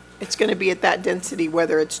acre, it's going to be at that density,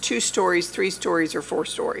 whether it's 2 stories, 3 stories, or 4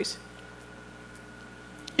 stories.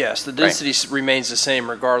 Yes, the density remains the same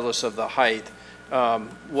regardless of the height.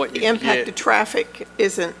 What The you impact get, of traffic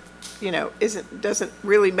doesn't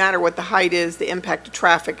really matter what the height is. The impact of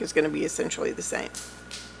traffic is going to be essentially the same.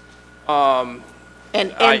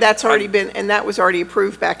 And that was already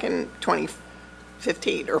approved back in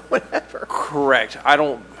 2015 or whatever. correct.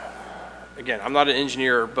 Again, I'm not an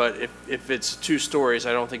engineer, but if it's 2 stories,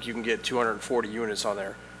 I don't think you can get 240 units on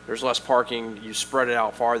there. There's less parking, you spread it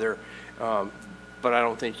out farther, but I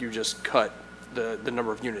don't think you just cut the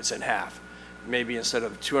number of units in half. Maybe instead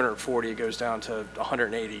of 240, it goes down to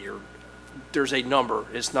 180, or there's a number,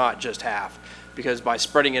 it's not just half. Because by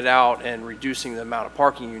spreading it out and reducing the amount of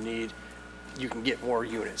parking you need, you can get more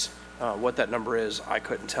units. What that number is, I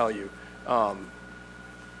couldn't tell you. But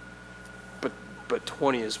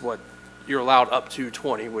 20 is what you're allowed, up to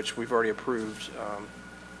 20, which we've already approved.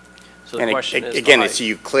 So the question is, again, it's a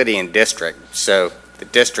Euclidean district, so the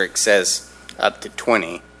district says up to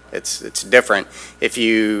 20. It's different. If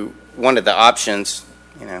you, one of the options,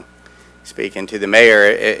 speaking to the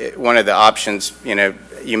mayor, one of the options,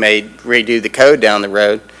 you may redo the code down the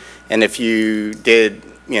road, and if you did,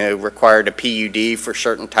 required a PUD for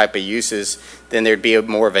certain type of uses, then there'd be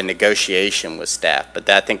more of a negotiation with staff. But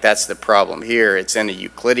I think that's the problem here. It's in a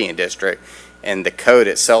Euclidean district, and the code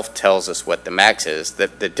itself tells us what the max is. The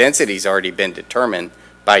density's already been determined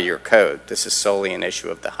by your code. This is solely an issue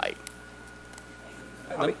of the height.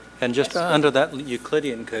 And just under that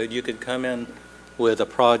Euclidean code, you could come in with a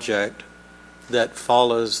project that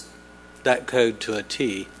follows that code to a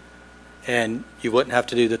T, and you wouldn't have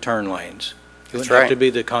to do the turn lanes. You wouldn't have to be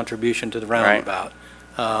the contribution to the roundabout.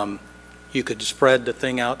 You could spread the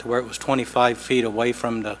thing out to where it was 25 feet away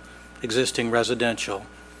from the existing residential.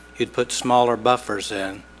 You'd put smaller buffers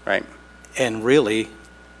in. Right. And really,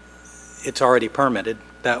 it's already permitted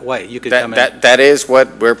that way. You could come in. That is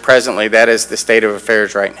what we're presently, that is the state of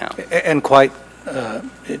affairs right now. And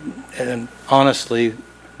and honestly,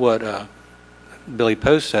 what Billy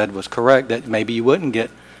Post said was correct, that maybe you wouldn't get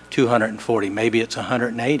 240, maybe it's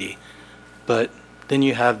 180. But then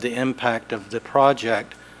you have the impact of the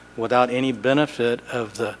project without any benefit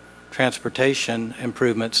of the transportation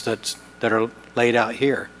improvements that are laid out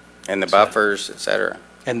here. And the buffers, et cetera.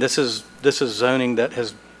 And this is zoning that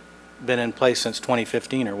has been in place since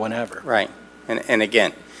 2015 or whenever. Right. And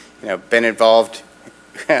again, been involved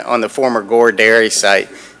on the former Gore Dairy site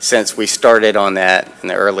since we started on that in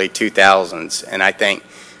the early 2000s. And I think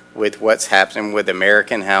with what's happening with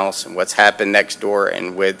American House and what's happened next door,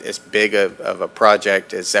 and with as big of a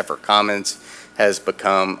project as Zephyr Commons has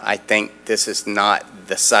become, I think this is not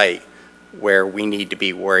the site where we need to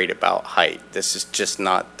be worried about height. This is just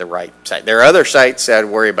not the right site. There are other sites that I'd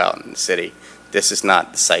worry about in the city. This is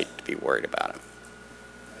not the site to be worried about it.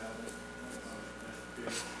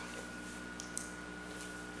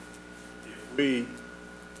 If we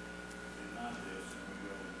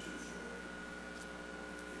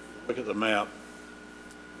look at the map,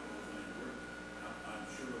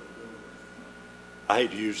 I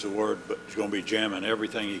hate to use the word, but it's going to be jamming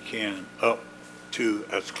everything you can up to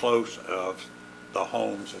as close of the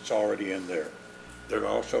homes that's already in there. They're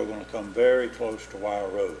also going to come very close to Wire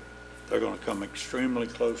Road. They're going to come extremely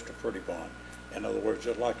close to Pretty Pond. In other words,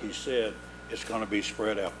 just like he said, it's going to be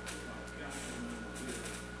spread out.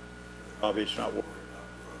 Probably it's not worried about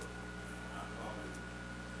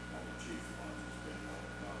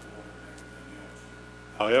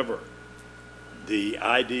the road. However, the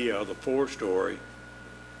idea of the 4-story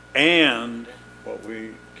and what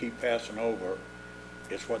we keep passing over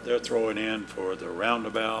is what they're throwing in for the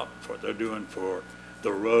roundabout, what they're doing for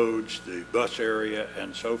the roads, the bus area,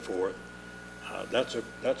 and so forth. That's a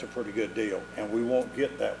pretty good deal, and we won't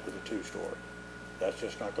get that with a 2-story. That's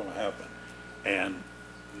just not going to happen. And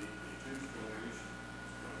the 2 stories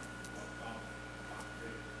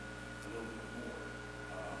a little bit more.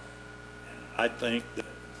 And I think that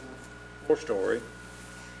 4-story would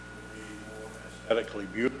be more aesthetically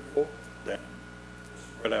beautiful than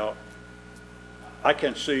spread out. I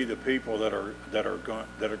can see the people that are going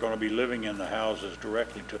to be living in the houses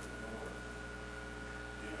directly to the north.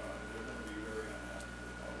 They're going to be very unhappy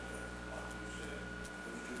because, like you said,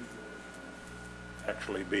 those 2 stories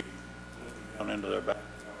actually be looking down into their backyard,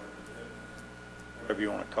 whatever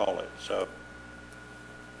you want to call it. So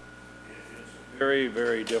it's a very,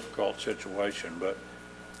 very difficult situation, but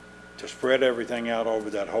to spread everything out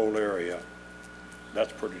over that whole area,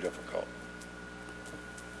 that's pretty difficult.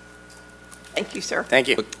 Thank you, sir. Thank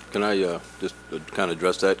you. Can I just kind of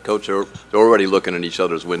address that? Coach, they're already looking in each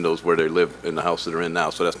other's windows where they live in the house that they're in now,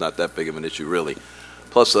 so that's not that big of an issue, really.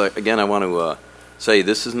 Plus, again, I want to say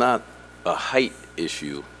this is not a height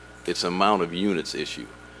issue. It's amount of units issue.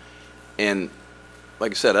 And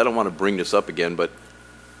like I said, I don't want to bring this up again, but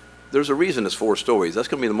there's a reason it's 4 stories. That's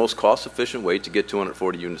going to be the most cost-efficient way to get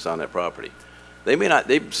 240 units on that property. They may not,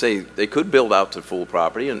 they say they could build out to full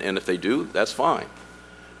property, and if they do, that's fine.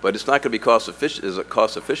 But it's not going to be cost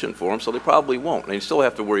efficient for them, so they probably won't. And you still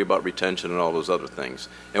have to worry about retention and all those other things.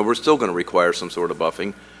 And we're still going to require some sort of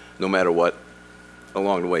buffing, no matter what,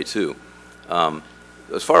 along the way too.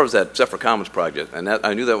 As far as that Zephyr Commons project, and that,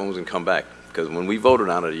 I knew that one was going to come back, because when we voted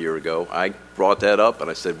on it a year ago, I brought that up and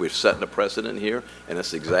I said we're setting a precedent here, and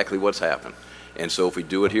that's exactly what's happened. And so if we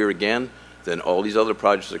do it here again, then all these other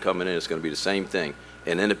projects are coming in, it's going to be the same thing.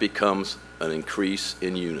 And then it becomes an increase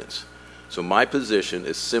in units. So my position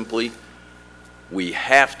is simply we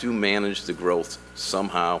have to manage the growth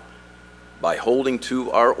somehow by holding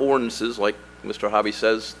to our ordinances, like Mr. Hobby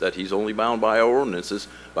says that he's only bound by our ordinances.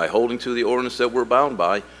 By holding to the ordinance that we're bound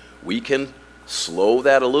by, we can slow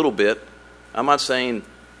that a little bit. I'm not saying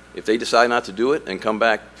if they decide not to do it and come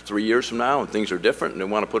back 3 years from now and things are different and they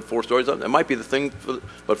want to put 4 stories up, that might be the thing,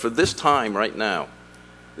 but for this time right now,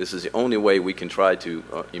 this is the only way we can try to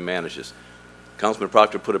manage this. Councilman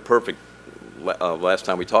Proctor put it perfect last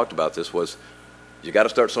time we talked about this, was you got to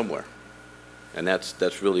start somewhere. And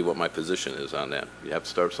that's really what my position is on that. You have to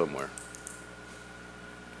start somewhere.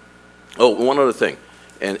 Oh, one other thing,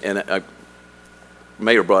 and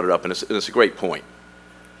Mayor brought it up, and it's a great point.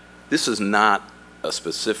 This is not a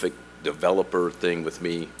specific developer thing with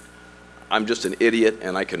me. I'm just an idiot,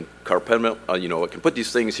 and I can I can put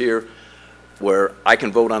these things here where I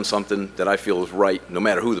can vote on something that I feel is right, no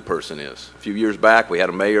matter who the person is. A few years back, we had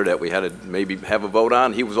a mayor that we had to maybe have a vote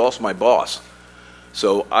on. He was also my boss.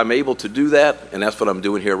 So I'm able to do that, and that's what I'm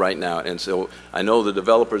doing here right now. And so I know the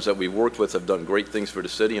developers that we've worked with have done great things for the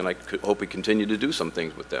city, and I hope we continue to do some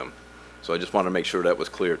things with them. So I just want to make sure that was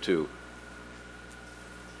clear, too.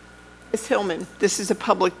 Ms. Hillman, this is a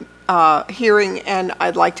public hearing, and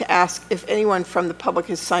I'd like to ask if anyone from the public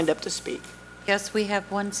has signed up to speak. Yes, we have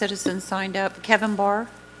one citizen signed up. Kevin Barr.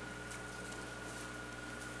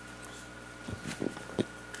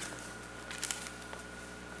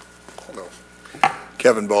 Hello.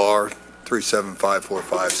 Kevin Barr,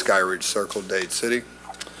 37545 Skyridge Circle, Dade City.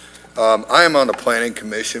 I am on the Planning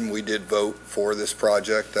Commission. We did vote for this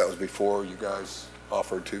project. That was before you guys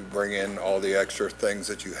offered to bring in all the extra things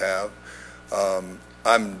that you have.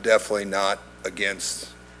 I'm definitely not against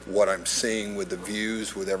what I'm seeing with the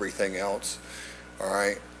views, with everything else. All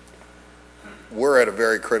right. We're at a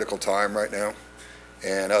very critical time right now,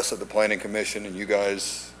 and us at the Planning Commission and you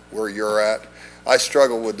guys where you're at, I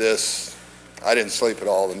struggle with this. I didn't sleep at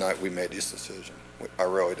all the night we made this decision. I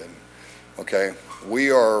really didn't. Okay.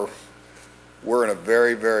 We're in a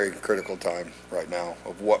very, very critical time right now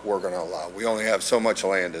of what we're going to allow. We only have so much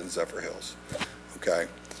land in Zephyrhills. Okay.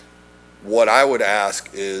 What I would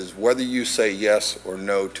ask is whether you say yes or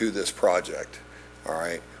no to this project, all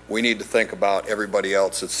right, we need to think about everybody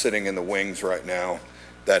else that's sitting in the wings right now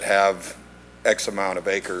that have X amount of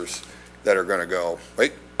acres that are going to go,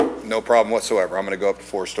 wait, no problem whatsoever. I'm going to go up to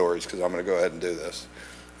 4 stories because I'm going to go ahead and do this.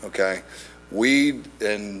 Okay.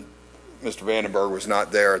 And Mr. Vandenberg was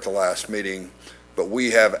not there at the last meeting, but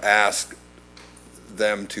we have asked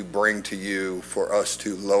them to bring to you for us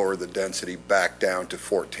to lower the density back down to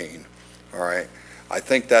 14. All right. I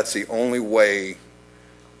think that's the only way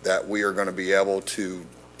that we are going to be able to,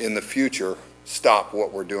 in the future, stop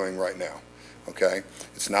what we're doing right now. Okay.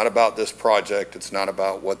 It's not about this project. It's not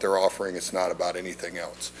about what they're offering. It's not about anything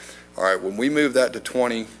else. All right. When we moved that to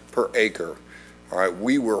 20 per acre, all right,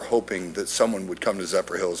 we were hoping that someone would come to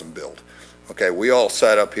Zephyrhills and build. Okay. We all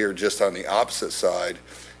sat up here just on the opposite side,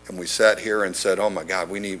 and we sat here and said, oh my God,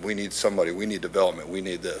 we need somebody. We need development. We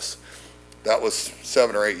need this. That was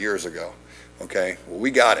 7 or 8 years ago. Okay, well,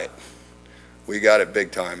 we got it. We got it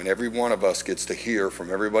big time, and every one of us gets to hear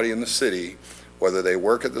from everybody in the city, whether they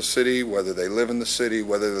work at the city, whether they live in the city,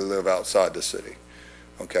 whether they live outside the city.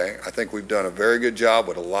 Okay, I think we've done a very good job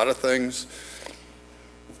with a lot of things.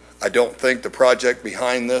 I don't think the project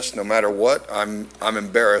behind this, no matter what, I'm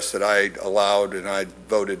embarrassed that I allowed and I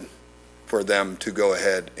voted for them to go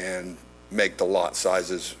ahead and make the lot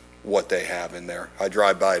sizes what they have in there. I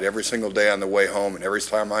drive by it every single day on the way home, and every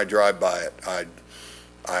time I drive by it, I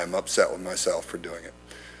am upset with myself for doing it.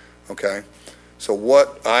 Okay? So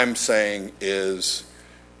what I'm saying is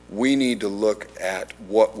we need to look at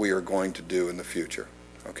what we are going to do in the future.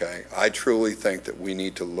 Okay? I truly think that we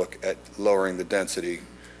need to look at lowering the density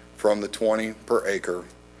from the 20 per acre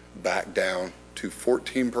back down to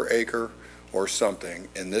 14 per acre or something,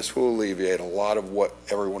 and this will alleviate a lot of what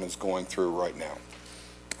everyone is going through right now.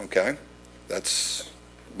 Okay? That's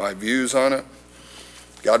my views on it.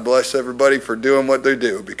 God bless everybody for doing what they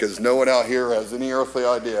do, because no one out here has any earthly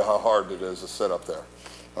idea how hard it is to sit up there.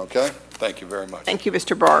 Okay? Thank you very much. Thank you,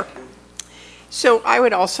 Mr. Barr. So I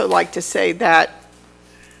would also like to say that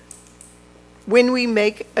when we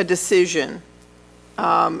make a decision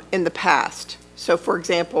in the past, so for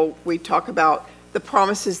example, we talk about the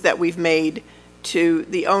promises that we've made to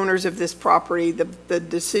the owners of this property, the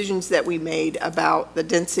decisions that we made about the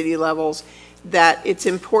density levels, that it's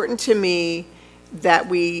important to me that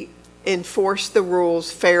we enforce the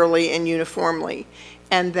rules fairly and uniformly,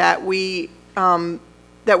 and that we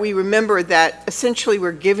remember that essentially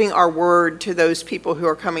we're giving our word to those people who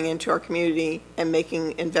are coming into our community and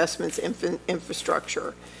making investments in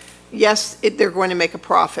infrastructure. Yes, they're going to make a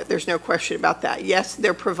profit. There's no question about that. Yes,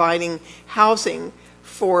 they're providing housing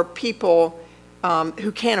for people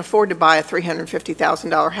who can't afford to buy a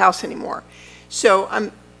 $350,000 house anymore. So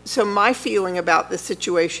my feeling about this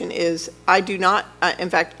situation is I do not, in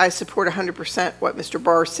fact, I support 100% what Mr.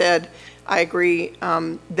 Barr said. I agree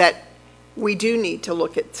that we do need to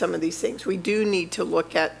look at some of these things. We do need to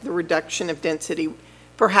look at the reduction of density.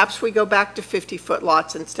 Perhaps we go back to 50-foot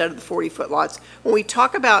lots instead of the 40-foot lots. When we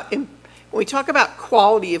talk about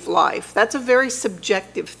quality of life, that's a very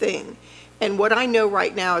subjective thing. And what I know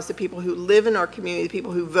right now is the people who live in our community, the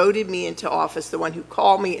people who voted me into office, the one who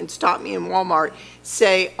called me and stopped me in Walmart,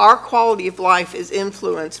 say our quality of life is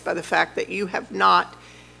influenced by the fact that you have not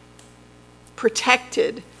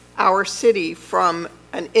protected our city from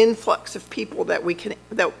an influx of people that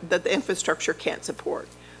the infrastructure can't support.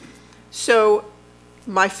 So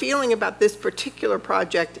my feeling about this particular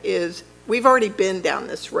project is we've already been down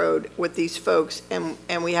this road with these folks,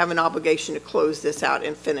 and we have an obligation to close this out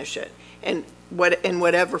and finish it, and in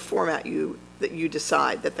whatever format that you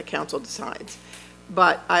decide, that the council decides.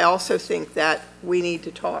 But I also think that we need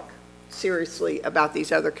to talk seriously about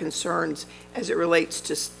these other concerns as it relates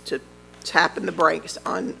to tapping the brakes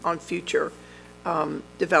on future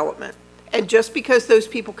development. And just because those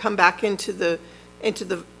people come back into the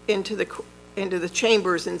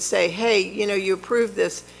chambers and say, hey, you approved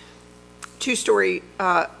this two-story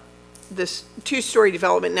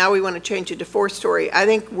development, now we want to change it to 4-story. I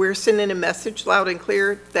think we're sending a message loud and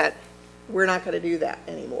clear that we're not going to do that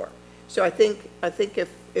anymore. So I think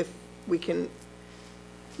if we can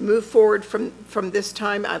move forward from this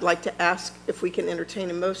time, I'd like to ask if we can entertain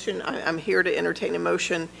a motion. I'm here to entertain a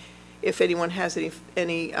motion if anyone has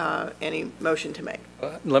any motion to make.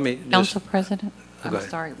 Let me Council President, Go ahead.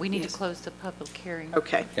 sorry, we need to close the public hearing.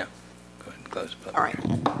 Okay. Yeah. Go ahead and close the public. All right.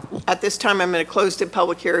 At this time, I'm going to close the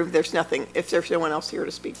public hearing if there's no one else here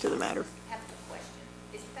to speak to the matter. I have a question.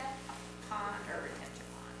 Is that a pond or a retention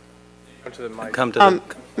pond? Come to the mic. Come to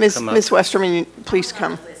the, Ms. Westerman, please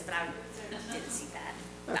come. But I didn't see that.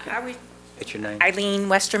 Okay. I was What's your name? Eileen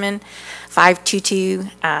Westerman, 522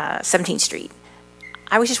 17th Street.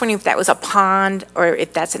 I was just wondering if that was a pond or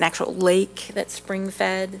if that's an actual lake that's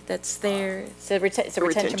spring-fed that's there. It's a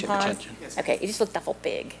retention pond? Retention. Okay, it just looked awful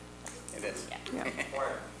big. It is. Yeah.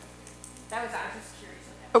 I was just curious.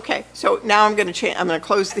 Okay, so now I'm going to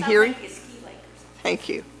close the hearing. It's ski lake or something. Thank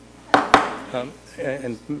you.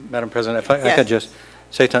 And Madam President, if I Yes. could just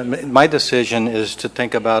say something, my decision is to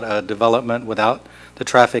think about a development without the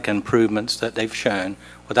traffic improvements that they've shown,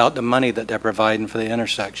 without the money that they're providing for the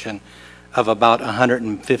intersection, of about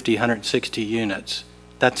 150, 160 units.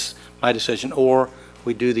 That's my decision. Or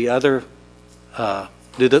we do the other, allow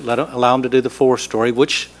them to do the 4-story,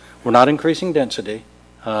 which we're not increasing density,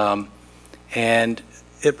 and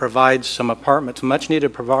it provides some apartments, much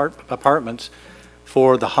needed apartments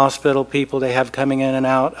for the hospital people they have coming in and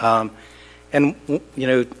out. And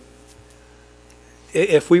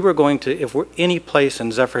if we're any place in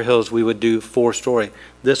Zephyrhills we would do 4-story,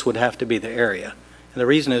 this would have to be the area. And the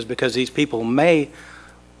reason is because these people may,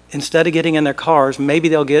 instead of getting in their cars, maybe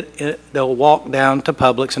they'll walk down to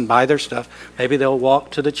Publix and buy their stuff. Maybe they'll walk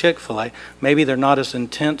to the Chick-fil-A. Maybe they're not as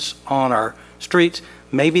intense on our streets.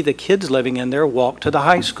 Maybe the kids living in there walk to the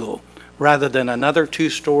high school rather than another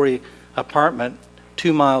 2-story apartment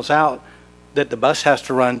 2 miles out that the bus has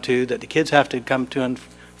to run to, that the kids have to come to and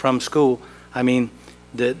from school. I mean,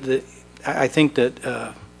 I think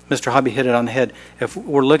that Mr. Hobby hit it on the head. If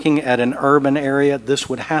we're looking at an urban area, this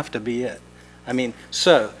would have to be it. I mean,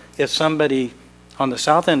 so if somebody on the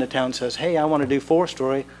south end of town says, hey, I want to do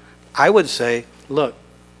 4-story, I would say, look,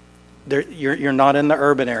 you're not in the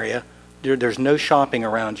urban area. There's no shopping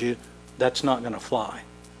around you. That's not going to fly.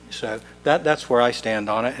 So that's where I stand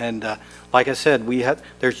on it. And like I said,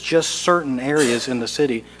 there's just certain areas in the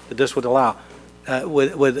city that this would allow.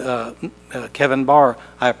 With Kevin Barr,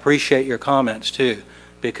 I appreciate your comments too,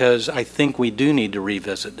 because I think we do need to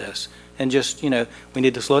revisit this and just, we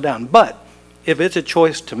need to slow down. But if it's a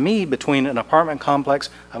choice to me between an apartment complex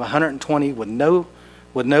of 120 with no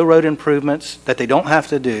road improvements that they don't have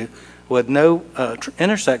to do, with no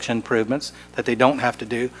intersection improvements that they don't have to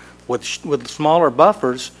do, with smaller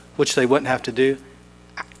buffers, which they wouldn't have to do,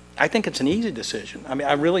 I think it's an easy decision. I mean,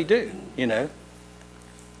 I really do,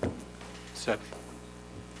 So.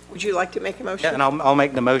 Would you like to make a motion? Yeah, and I'll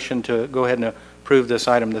make the motion to go ahead and approve this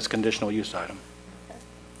item, this conditional use item.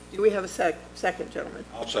 Do we have a second, gentlemen?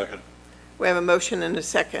 I'll second. We have a motion and a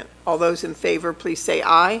second. All those in favor, please say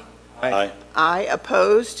aye. Aye. Aye.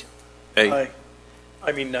 Opposed? Aye.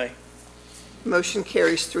 I mean, nay. Motion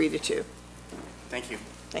carries 3-2. Thank you.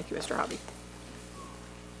 Thank you, Mr. Hobby.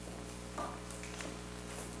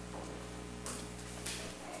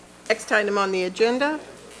 Next item on the agenda.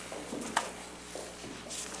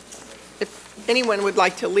 If anyone would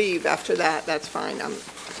like to leave after that, that's fine.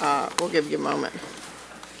 We'll give you a moment.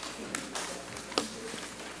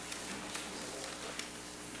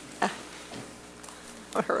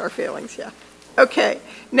 What hurt our feelings, yeah. Okay,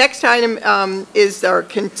 next item is our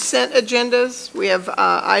consent agendas. We have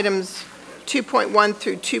items 2.1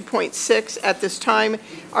 through 2.6 at this time.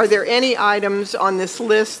 Are there any items on this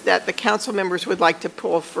list that the council members would like to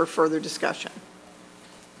pull for further discussion?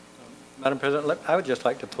 Madam President, I would just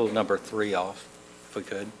like to pull number 3 off, if we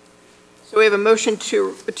could. So we have a motion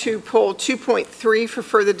to pull 2.3 for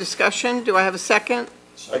further discussion. Do I have a second?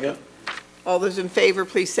 Second. All those in favor,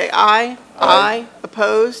 please say aye. Aye.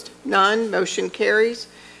 Opposed? None. Motion carries.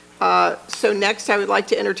 So next, I would like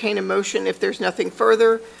to entertain a motion, if there's nothing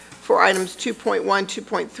further, for items 2.1,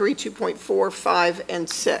 2.3, 2.4, 5, and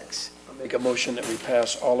 6. I'll make a motion that we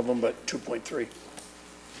pass all of them but 2.3.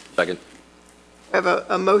 Second. I have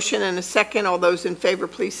a motion and a second. All those in favor,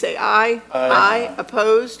 please say aye. Aye.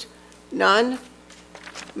 Opposed? None.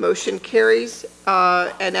 Motion carries.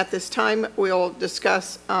 And at this time, we'll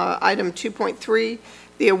discuss item 2.3,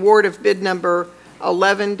 the award of bid number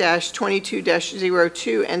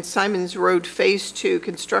 11-22-02 and Simons Road Phase 2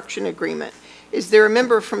 construction agreement. Is there a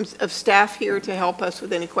member of staff here to help us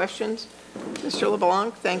with any questions? Mr.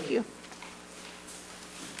 LeBlanc, thank you.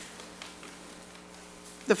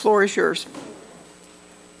 The floor is yours.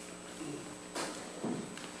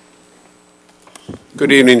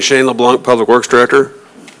 Good evening, Shane LeBlanc, Public Works Director.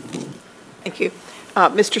 Thank you.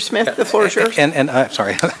 Mr. Smith, the floor is yours. And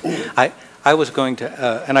sorry, I was going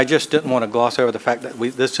to, and I just didn't want to gloss over the fact that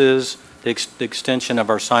this is the extension of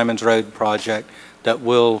our Simons Road project that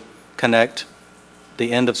will connect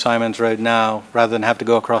the end of Simons Road now, rather than have to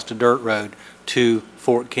go across the dirt road, to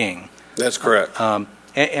Fort King. That's correct.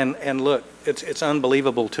 And look, it's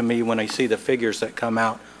unbelievable to me when I see the figures that come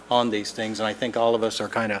out on these things, and I think all of us are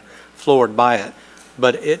kind of floored by it.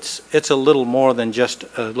 But it's a little more than just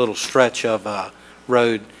a little stretch of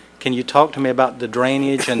road. Can you talk to me about the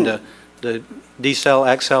drainage and the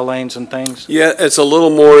decel, XL lanes and things? Yeah, it's a little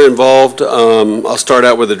more involved. I'll start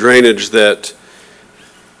out with the drainage that,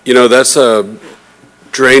 that's a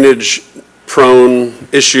drainage-prone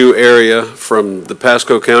issue area from the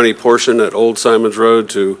Pasco County portion at Old Simons Road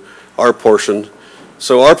to our portion.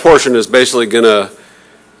 So our portion is basically going to,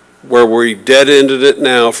 where we dead-ended it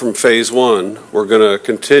now from Phase 1, we're going to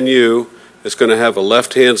continue. It's going to have a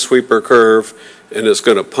left-hand sweeper curve, and it's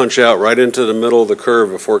going to punch out right into the middle of the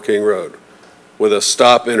curve of Fort King Road with a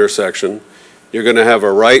stop intersection. You're going to have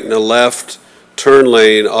a right and a left turn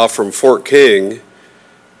lane off from Fort King.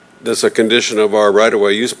 That's a condition of our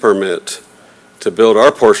right-of-way use permit to build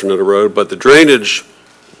our portion of the road, but the drainage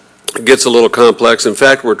gets a little complex. In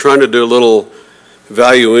fact, we're trying to do a little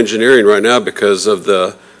value engineering right now because of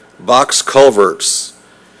the box culverts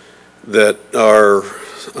that are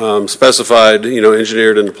specified,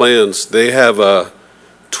 engineered in the plans. They have a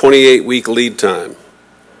 28-week lead time.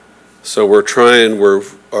 So our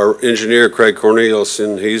engineer, Craig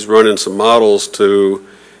Corneliuson, he's running some models to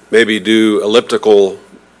maybe do elliptical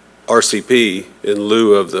RCP in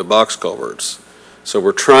lieu of the box culverts. So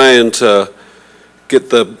we're trying to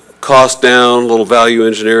get the cost down, a little value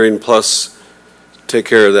engineering, plus take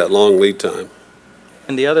care of that long lead time.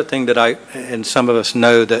 And the other thing that and some of us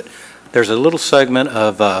know, that there's a little segment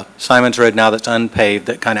of Simons Road now that's unpaved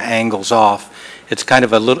that kind of angles off. It's kind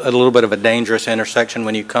of a little bit of a dangerous intersection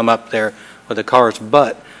when you come up there with the cars.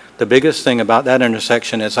 But the biggest thing about that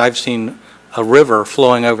intersection is I've seen a river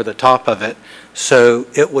flowing over the top of it. So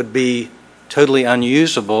it would be totally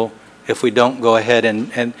unusable if we don't go ahead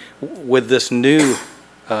and with this new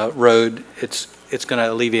road, it's going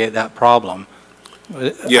to alleviate that problem.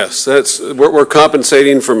 Yes, we're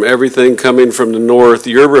compensating from everything coming from the north.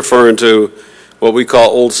 You're referring to what we call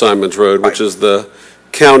Old Simons Road, which is the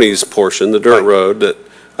county's portion, the dirt road, that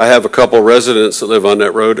I have a couple residents that live on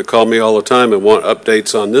that road that call me all the time and want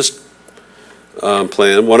updates on this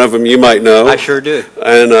plan. One of them you might know. I sure do.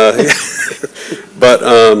 And but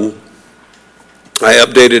I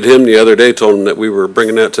updated him the other day, told him that we were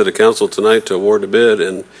bringing that to the council tonight to award the bid,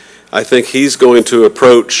 and I think he's going to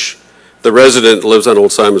approach the resident that lives on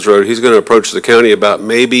Old Simons Road. He's going to approach the county about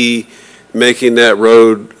maybe making that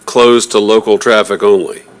road closed to local traffic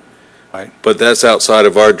only. Right. But that's outside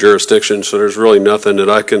of our jurisdiction, so there's really nothing that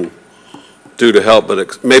I can do to help,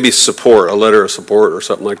 but maybe support, a letter of support or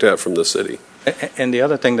something like that from the city. And the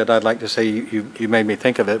other thing that I'd like to say, you made me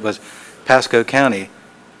think of it, was Pasco County.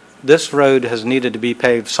 This road has needed to be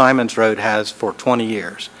paved, Simons Road has, for 20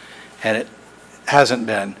 years, and it hasn't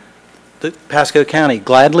been. The Pasco County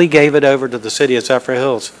gladly gave it over to the city of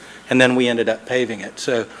Zephyrhills, and then we ended up paving it.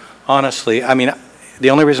 So honestly, I mean,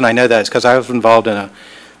 the only reason I know that is because I was involved in a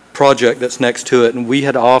project that's next to it, and we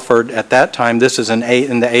had offered at that time, this is in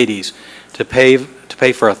the 80s, to pay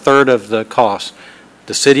for a third of the cost.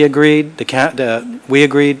 The city agreed, we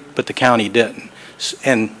agreed, but the county didn't.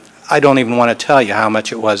 And I don't even want to tell you how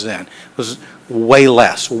much it was then. It was way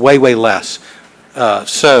less, way less.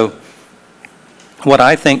 So what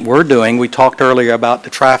I think we're doing, we talked earlier about the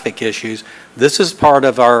traffic issues. This is part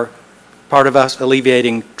of us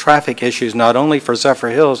alleviating traffic issues, not only for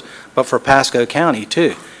Zephyrhills, but for Pasco County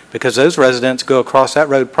too, because those residents go across that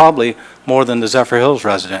road probably more than the Zephyrhills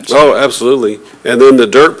residents. Oh, absolutely. And then the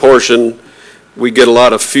dirt portion, we get a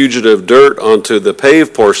lot of fugitive dirt onto the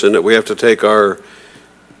paved portion that we have to take our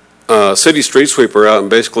city street sweeper out and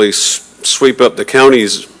basically sweep up the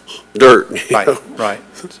county's dirt. Right.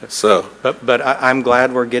 So, but I'm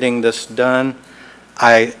glad we're getting this done.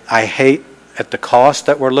 I hate at the cost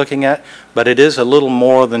that we're looking at, but it is a little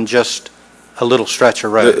more than just a little stretch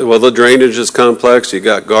of road. Well, the drainage is complex. You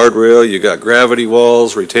got guardrail, you got gravity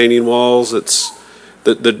walls, retaining walls. It's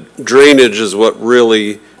the drainage is what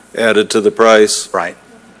really added to the price. Right.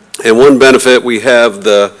 And one benefit, we have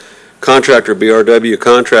the contractor, BRW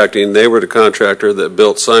Contracting. They were the contractor that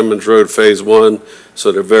built Simons Road Phase 1,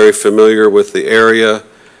 so they're very familiar with the area,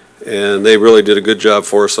 and they really did a good job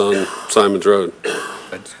for us on Simons Road.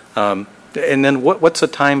 And then what's the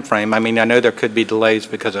time frame? I mean, I know there could be delays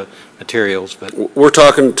because of materials, but we're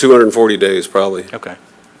talking 240 days probably. Okay.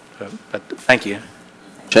 But thank you.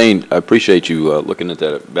 Shane, I appreciate you looking at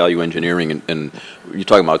that value engineering, and you're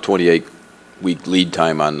talking about 28-week lead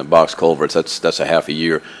time on the box culverts. That's a half a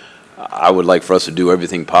year. I would like for us to do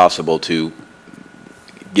everything possible to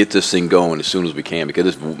get this thing going as soon as we can, because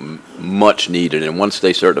it's much needed. And once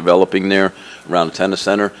they start developing there around the tennis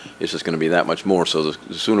center, it's just going to be that much more. So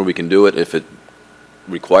the sooner we can do it, if it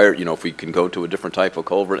required, if we can go to a different type of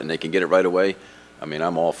culvert and they can get it right away, I mean,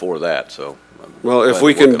 I'm all for that. So, well, if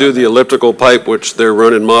we can do the elliptical pipe, which they're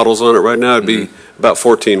running models on it right now, it'd be about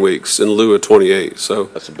 14 weeks in lieu of 28. So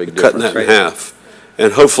that's a big cutting difference. that in half,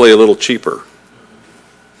 and hopefully a little cheaper.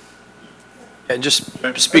 And just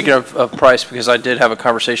speaking of price, because I did have a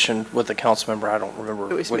conversation with the council member, I don't remember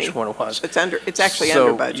which one it was. It's actually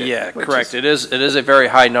under budget. Yeah, correct. It is a very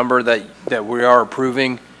high number that we are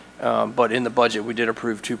approving, but in the budget we did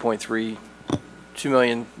approve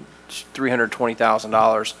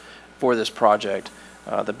 $2,320,000 for this project.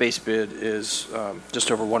 The base bid is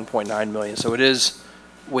just over 1.9 million, so it is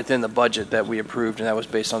within the budget that we approved, and that was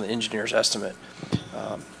based on the engineer's estimate.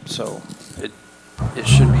 So it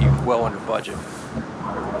should be well under budget.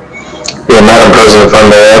 Yeah, Madam President, if I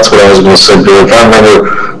may, that's what I was going to say, Bill. If I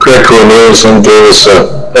remember correctly, Nielsen gave us an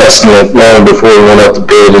estimate long before we went out to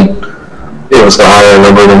bid, and it was the higher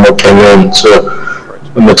number than what came in. So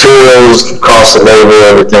the materials, cost of labor,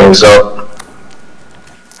 everything's up.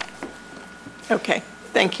 Okay,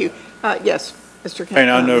 thank you. Yes, Mr.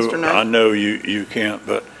 And I know you can't,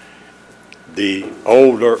 but the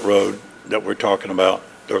old dirt road that we're talking about,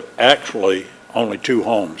 there's actually only 2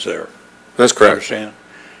 homes there. That's correct. Understand?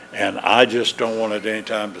 And I just don't want at any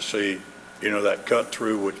time to see, that cut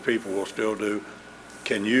through, which people will still do.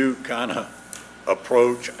 Can you kind of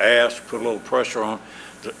approach, ask, put a little pressure on?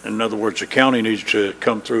 In other words, the county needs to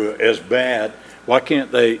come through as bad. Why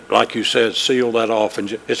can't they, like you said, seal that off?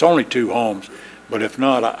 And it's only 2 homes, but if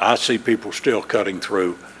not, I see people still cutting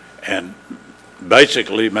through, and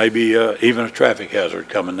basically maybe even a traffic hazard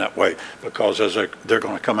coming that way, because they're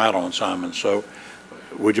going to come out on Simon. So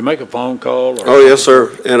would you make a phone call? Or yes,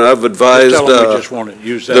 sir. And I've advised just want to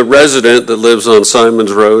use that the resident that lives on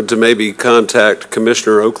Simons Road to maybe contact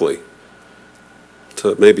Commissioner Oakley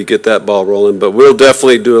to maybe get that ball rolling. But we'll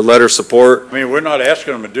definitely do a letter of support. I mean, we're not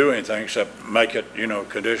asking them to do anything except make it,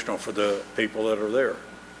 conditional for the people that are there.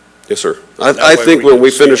 Yes, sir. That I way think we when can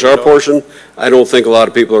we see finish it our all. portion, I don't think a lot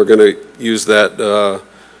of people are going to use that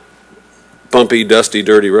bumpy, dusty,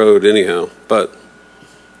 dirty road anyhow. But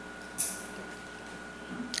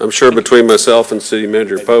I'm sure between myself and City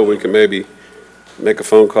Manager Poe, we can maybe make a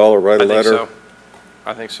phone call or write a letter.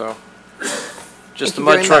 I think so. Just Thank the you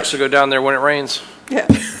mud very trucks much. will go down there when it rains. Yeah.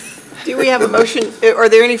 Do we have a motion? Are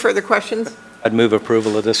there any further questions? I'd move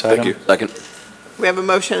approval of this item. Thank you. Second. We have a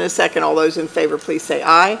motion and a second. All those in favor, please say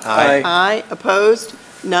aye. Aye. Aye. Opposed?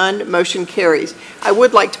 None. Motion carries. I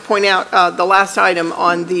would like to point out the last item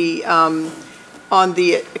on the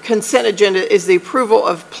consent agenda is the approval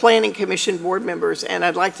of Planning Commission board members, and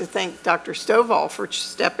I'd like to thank Dr. Stovall for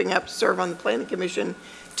stepping up to serve on the Planning Commission,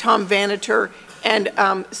 Tom Vaniter, and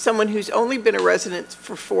someone who's only been a resident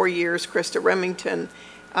for 4 years, Krista Remington,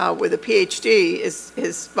 with a PhD,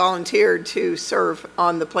 has volunteered to serve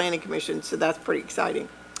on the Planning Commission, so that's pretty exciting.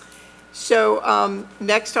 So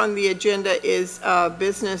next on the agenda is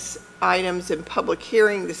business items and public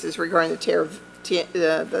hearing. This is regarding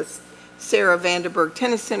the Sarah Vandenberg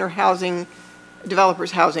Tennis Center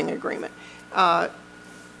developers housing agreement.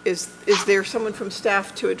 Is there someone from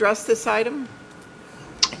staff to address this item?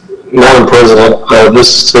 Madam President,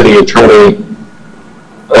 this city attorney,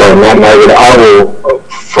 Matt Magid, I will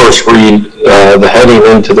first read the heading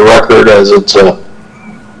into the record as it's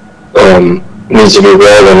needs to be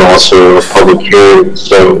read, and also a public hearing,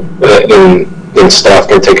 so and staff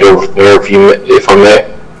can take it over from there if I may.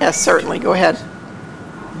 Yes, certainly. Go ahead.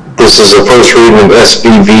 This is a first reading of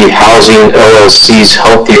SVV Housing LLC's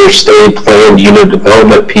Healthier State Planned Unit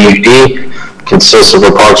Development PUD. Consists of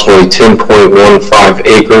approximately 10.15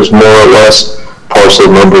 acres, more or less. Parcel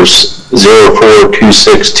numbers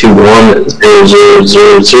 042621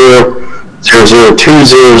 0000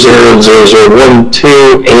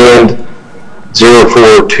 0020000012 and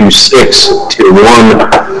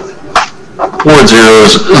 042621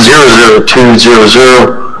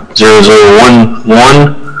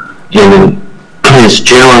 0020000011 and is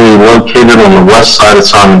generally located on the west side of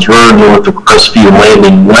Simons Road, north of Crestview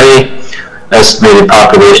Landing Way. Estimated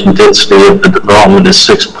population density of the development is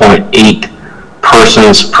 6.8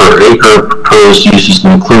 persons per acre. Proposed uses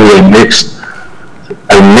include a mixed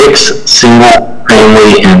single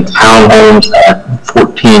family and townhomes at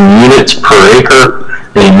 14 units per acre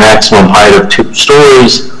and a maximum height of 2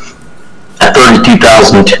 stories at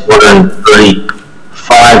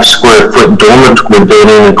 32,235 square foot dormitory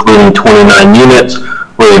building, including 29 units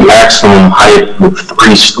with a maximum height of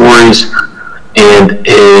 3 stories and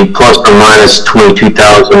a plus or minus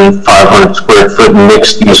 22,500 square foot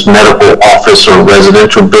mixed-use medical office or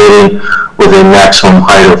residential building with a maximum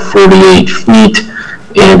height of 48 feet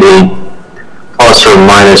and a plus or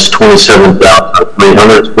minus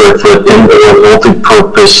 27,300 square foot indoor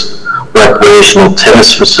multi-purpose recreational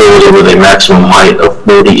tennis facility with a maximum height of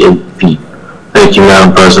 48 feet. Thank you,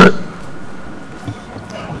 Madam President.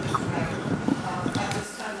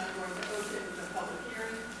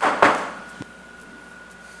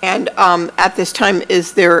 And at this time,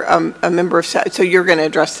 is there a member of staff? So you're going to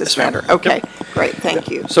address this matter? Okay, great, thank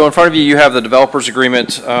you. So in front of you, you have the developers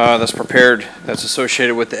agreement that's prepared, that's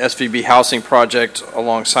associated with the SVB housing project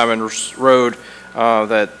along Simons Road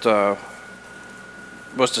that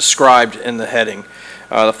was described in the heading.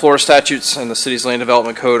 The Florida statutes and the city's land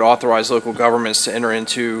development code authorize local governments to enter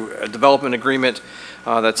into a development agreement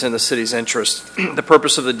that's in the city's interest. The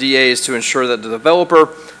purpose of the DA is to ensure that the developer,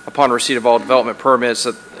 upon receipt of all development permits,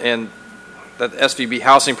 and that the SVB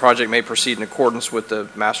housing project may proceed in accordance with the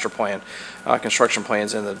master plan, construction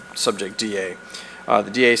plans, and the subject DA. The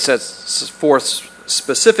DA sets forth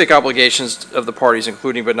specific obligations of the parties,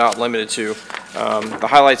 including but not limited to the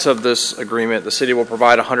highlights of this agreement. The city will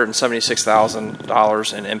provide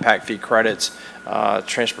 $176,000 in impact fee credits,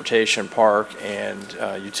 transportation, park, and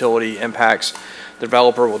utility impacts. The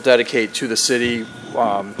developer will dedicate to the city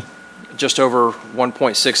just over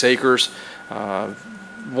 1.6 acres.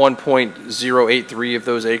 1.083 of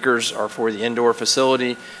those acres are for the indoor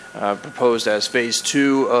facility, proposed as phase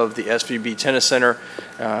 2 of the SVB Tennis Center.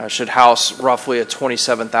 Should house roughly a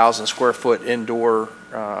 27,000 square foot indoor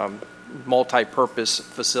multi-purpose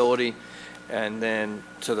facility. And then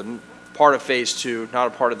to the part of phase 2, not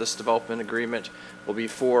a part of this development agreement, will be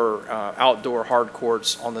 4 outdoor hard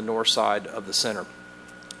courts on the north side of the center.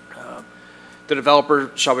 The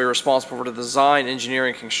developer shall be responsible for the design,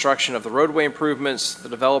 engineering, and construction of the roadway improvements. The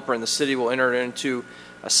developer and the city will enter into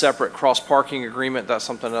a separate cross-parking agreement. That's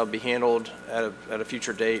something that will be handled at a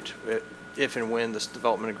future date if and when this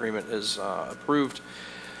development agreement is approved.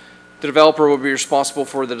 The developer will be responsible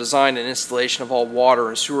for the design and installation of all water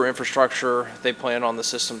and sewer infrastructure. They plan on the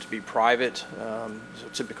system to be private. So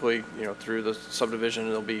typically, through the subdivision,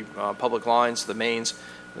 there'll be public lines, the mains.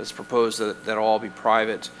 It's proposed that that'll all be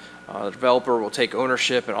private. The developer will take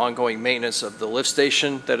ownership and ongoing maintenance of the lift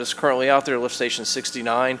station that is currently out there, lift station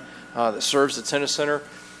 69, that serves the tennis center.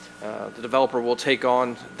 The developer will take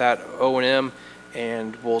on that O&M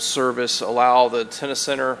and will allow the tennis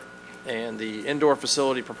center and the indoor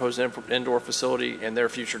facility, proposed indoor facility, and their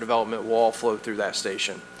future development will all flow through that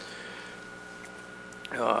station.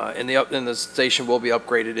 And the station will be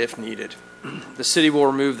upgraded if needed. The city will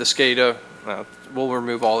remove the SCADA, will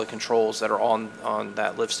remove all the controls that are on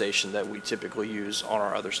that lift station that we typically use on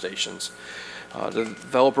our other stations. The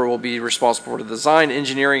developer will be responsible for the design,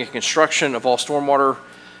 engineering, and construction of all stormwater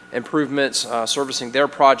improvements servicing their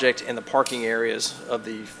project and the parking areas of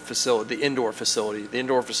the facility, the indoor facility. The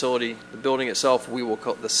indoor facility, the building itself,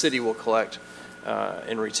 the city will collect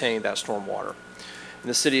and retain that stormwater. And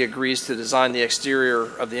the city agrees to design the exterior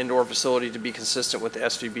of the indoor facility to be consistent with the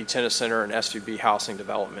SVB Tennis Center and SVB housing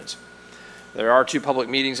developments. There are 2 public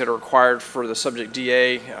meetings that are required for the subject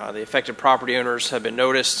DA. The affected property owners have been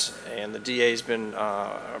noticed, and the DA has been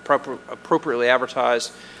appropriately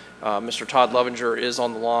advertised. Mr. Todd Lovinger is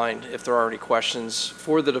on the line if there are any questions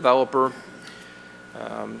for the developer.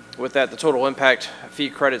 With that, the total impact fee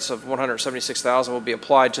credits of $176,000 will be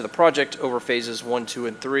applied to the project over phases 1, 2,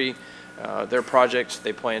 and 3. Their project,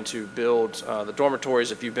 they plan to build the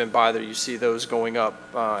dormitories. If you've been by there, you see those going up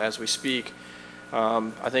as we speak.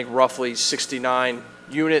 I think roughly 69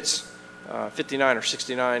 units, 59 or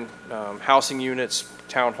 69 housing units,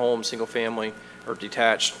 townhomes, single family, or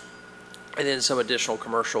detached, and then some additional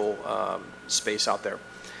commercial space out there.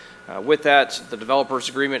 With that, the developer's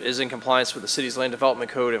agreement is in compliance with the city's land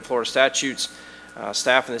development code and Florida statutes.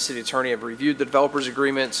 Staff and the city attorney have reviewed the developer's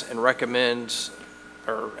agreement and recommend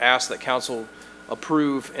or ask that council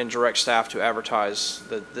approve and direct staff to advertise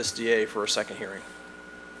this DA for a second hearing.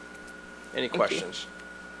 Any questions?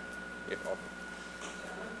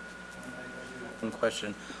 One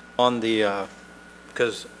question on the,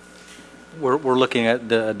 because we're looking at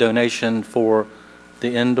the donation for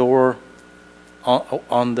the indoor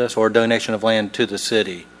on this, or donation of land to the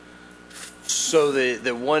city. So the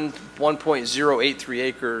 1.083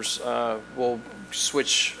 acres will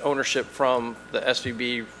switch ownership from the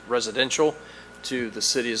SVB residential to the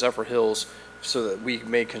city of Zephyrhills, so that we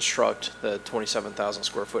may construct the 27,000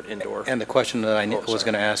 square foot indoor. And the question that I was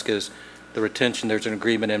going to ask is the retention. There's an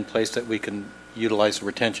agreement in place that we can utilize the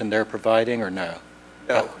retention they're providing, or no?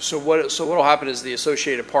 No. So what will happen is the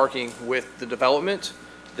associated parking with the development.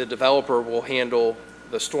 The developer will handle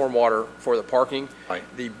the stormwater for the parking. Right.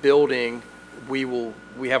 The building, we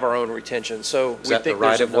have our own retention. So is that the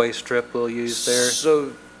right-of-way strip we'll use there?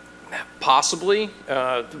 So possibly,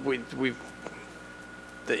 the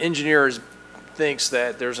engineers thinks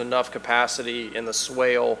that there's enough capacity in the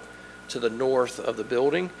swale to the north of the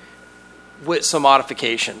building with some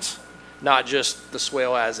modifications, not just the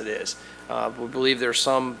swale as it is. We believe there's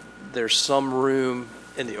some room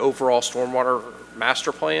in the overall stormwater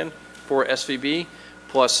master plan for SVB,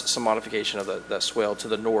 plus some modification of that swale to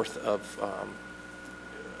the north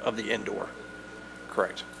of the indoor.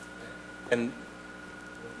 Correct. And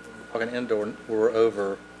talking indoor, we're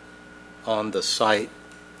over on the site,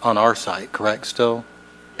 on our site, correct, still?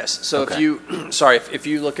 Yes. So okay. if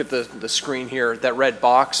you look at the screen here, that red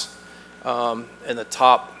box in the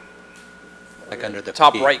top, like under the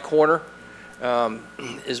top P. right corner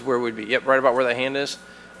is where we'd be. Yep, right about where the hand is.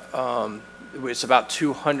 It's about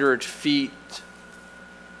 200 feet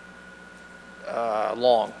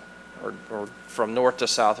long, or from north to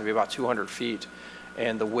south, it'd be about 200 feet,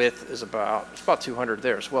 and the width is about 200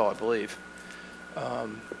 there as well, I believe.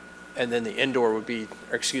 And then the indoor would be,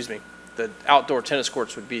 or excuse me, the outdoor tennis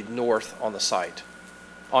courts would be north on the site,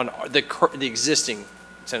 on the existing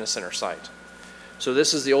tennis center site. So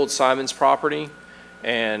this is the old Simons property,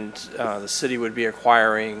 and the city would be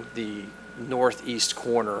acquiring the northeast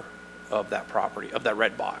corner of that property, of that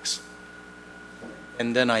red box.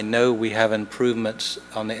 And then I know we have improvements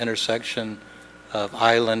on the intersection of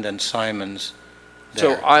Island and Simons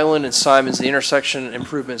there. So Island and Simons, the intersection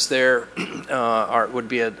improvements there would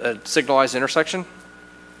be a signalized intersection,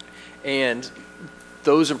 and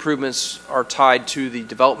those improvements are tied to the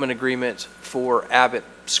development agreement for Abbott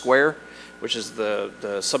Square, which is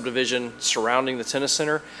the subdivision surrounding the tennis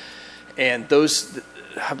center. And those,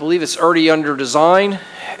 I believe it's already under design,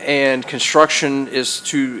 and construction is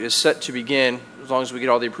set to begin, as long as we get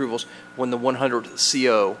all the approvals, when the 100th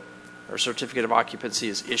CO, or certificate of occupancy,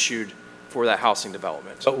 is issued for that housing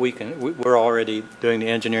development. But we're already doing the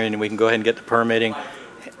engineering, and we can go ahead and get the permitting.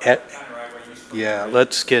 Yeah,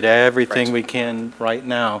 let's get everything we can right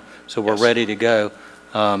now, so we're ready to go.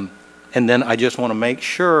 And then I just want to make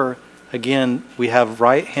sure, again, we have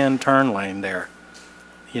right-hand turn lane there.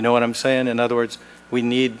 You know what I'm saying? In other words, we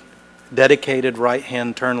need dedicated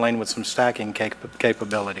right-hand turn lane with some stacking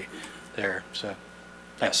capability there. So,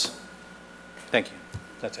 yes. Thank you.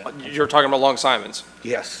 That's it. You're talking about along Simons?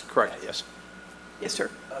 Yes. Correct, yes. Yes, sir.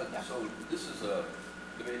 So this is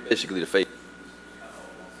basically the phase.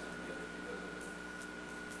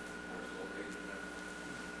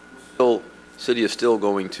 City is still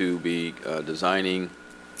going to be designing,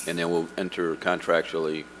 and then we'll enter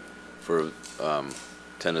contractually for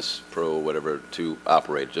Tennis Pro, whatever, to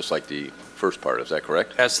operate, just like the first part. Is that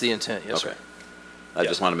correct? That's the intent, yes, okay. sir. I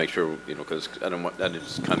just want to make sure, because I don't want that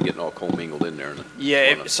is kind of getting all commingled in there.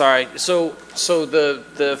 Yeah, sorry. So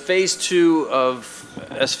the phase 2 of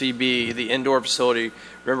SVB, the indoor facility,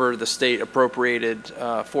 remember the state appropriated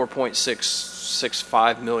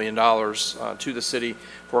 $4.665 million to the city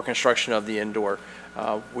for construction of the indoor.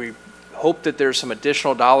 We hope that there's some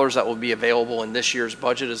additional dollars that will be available in this year's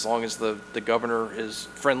budget, as long as the governor is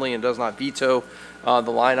friendly and does not veto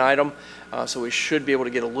the line item. So we should be able to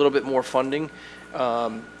get a little bit more funding.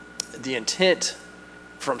 The intent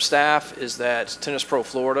from staff is that Tennis Pro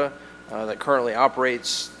Florida, that currently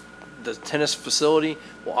operates the tennis facility,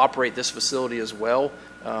 will operate this facility as well.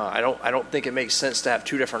 I don't think it makes sense to have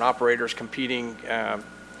two different operators competing, for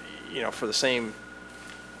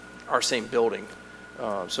our same building.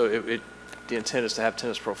 So the intent is to have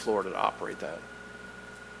Tennis Pro Florida to operate that.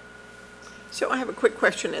 So I have a quick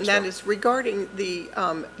question, and that is regarding the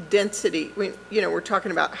density. We're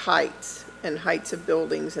talking about heights and heights of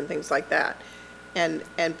buildings and things like that, and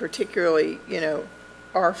particularly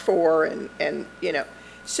R4 and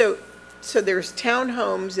so there's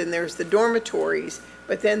townhomes and there's the dormitories,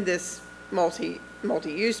 but then this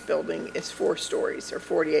multi-use building is 4 stories or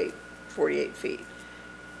 48 feet.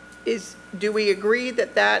 Do we agree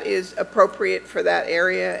that that is appropriate for that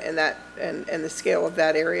area and the scale of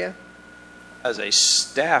that area? As a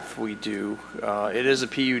staff, we do. It is a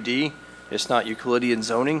PUD. It's not Euclidean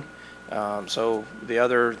zoning. So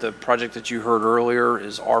the project that you heard earlier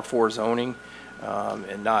is R4 zoning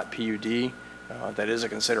and not PUD. That is a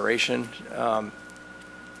consideration. The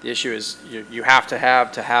issue is you have to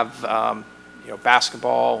have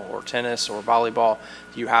basketball or tennis or volleyball.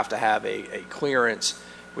 You have to have a clearance,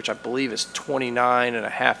 which I believe is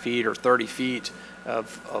 29.5 feet or 30 feet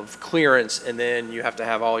of clearance, and then you have to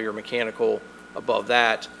have all your mechanical above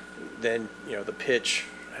that. Then the pitch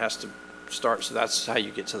has to start, so that's how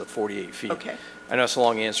you get to the 48 feet. Okay. I know it's a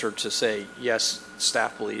long answer to say yes,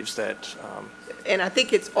 staff believes that. And I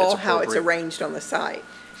think it's all how it's arranged on the site.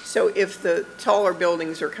 So if the taller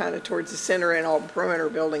buildings are kind of towards the center and all the perimeter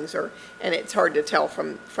buildings are, and it's hard to tell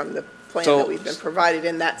from the plan that we've been provided,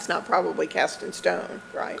 and that's not probably cast in stone,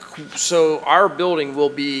 right? So our building will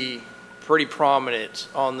be pretty prominent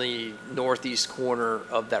on the northeast corner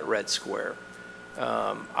of that red square.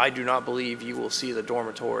 I do not believe you will see the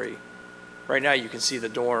dormitory. Right now you can see the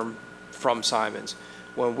dorm from Simons.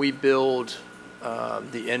 When we build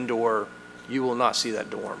the indoor, you will not see that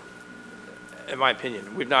dorm, in my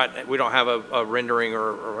opinion. We don't have a rendering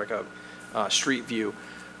or like a street view,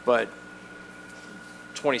 but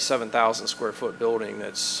 27,000 square foot building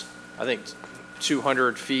that's, I think,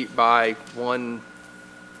 200 feet by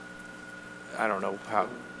I don't know how,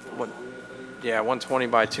 120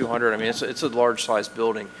 by 200. I mean, it's a large sized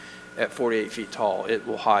building at 48 feet tall. It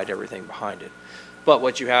will hide everything behind it. But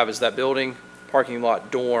what you have is that building, parking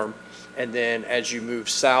lot, dorm, and then as you move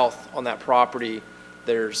south on that property,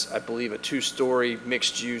 there's, I believe, a 2-story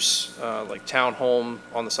mixed use, like townhome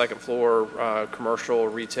on the second floor, commercial,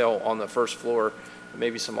 retail on the first floor,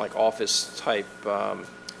 maybe some like office type,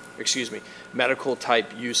 medical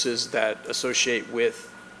type uses that associate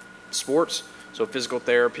with sports, so physical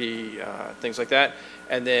therapy, things like that.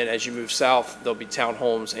 And then as you move south, there'll be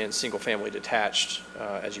townhomes and single family detached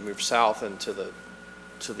as you move south and to the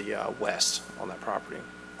west on that property.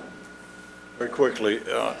 Very quickly,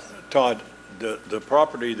 Todd, the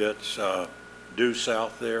property that's due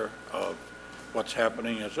south there, what's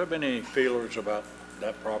happening, has there been any feelers about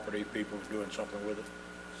that property, people doing something with it?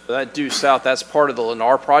 So that due south, that's part of the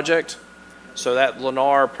Lennar project. So that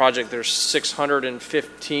Lennar project, there's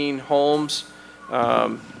 615 homes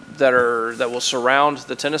that will surround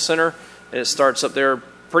the tennis center. And it starts up there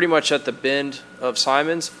pretty much at the bend of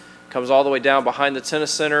Simons, comes all the way down behind the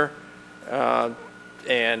tennis center, and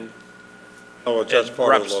that's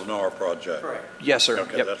part of the Lennar project. Correct. Yes, sir.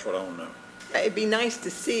 Okay, yep. That's what I want to know. it'd be nice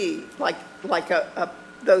to see like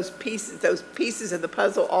those pieces of the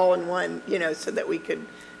puzzle all in one, so that we could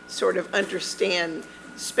sort of understand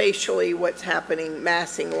spatially what's happening,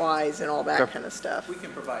 massing wise and all that kind of stuff. We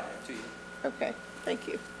can provide that to you. Okay, thank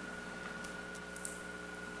you.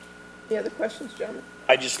 Any other questions, gentlemen?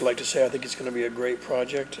 I'd just like to say I think it's going to be a great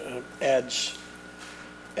project. Adds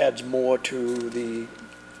more to the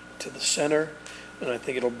center, and I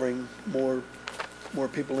think it'll bring more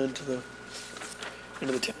people into the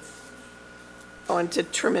town. Oh, and it's a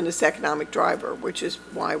tremendous economic driver, which is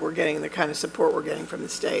why we're getting the kind of support we're getting from the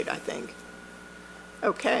state, I think.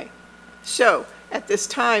 Okay, so at this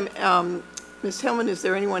time, Ms. Hillman, is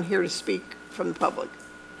there anyone here to speak from the public?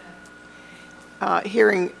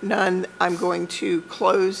 Hearing none, I'm going to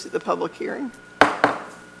close the public hearing.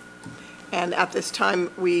 And at this time,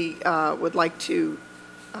 we would like to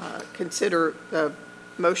consider the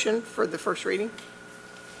motion for the first reading.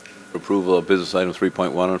 Approval of business item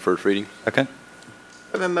 3.1 on first reading. Second.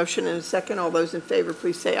 I have a motion and a second. All those in favor,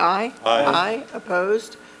 please say aye. Aye. Aye.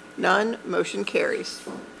 Opposed? None. Motion carries.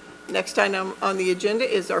 Next item on the agenda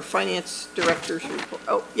is our finance director's report.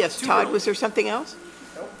 Oh, yes, Todd, was there something else?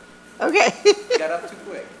 Okay. Got up too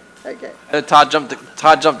quick. Okay. Todd jumped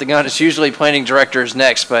the gun. It's usually planning director is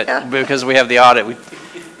next, but because we have the audit,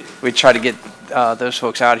 we try to get those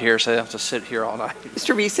folks out here, so they have to sit here all night.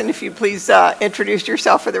 Mr. Beeson, if you please introduce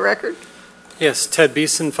yourself for the record. Yes, Ted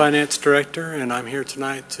Beeson, Finance Director, and I'm here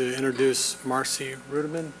tonight to introduce Marcy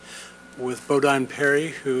Rudeman with Bodine Perry,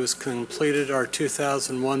 who has completed our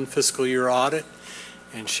 2001 fiscal year audit,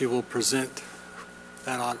 and she will present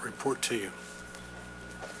that audit report to you.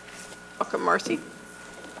 Welcome, Marcy.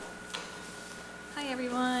 Hi,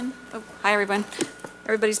 everyone. Oh, hi, everyone.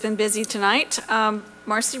 Everybody's been busy tonight.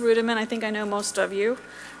 Marcy Rudeman, I think I know most of you.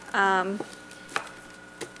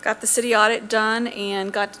 Got the city audit done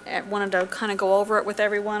and wanted to kind of go over it with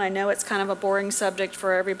everyone. I know it's kind of a boring subject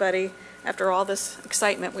for everybody after all this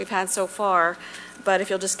excitement we've had so far, but if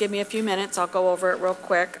you'll just give me a few minutes, I'll go over it real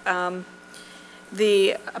quick.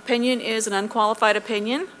 The opinion is an unqualified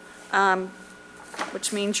opinion,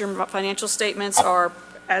 which means your financial statements are,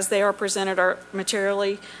 as they are presented, are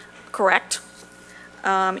materially correct.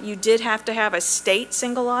 You did have to have a state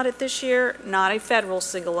single audit this year, not a federal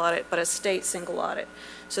single audit, but a state single audit.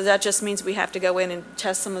 So that just means we have to go in and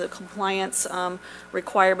test some of the compliance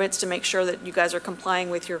requirements to make sure that you guys are complying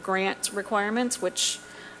with your grant requirements, which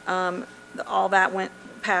all that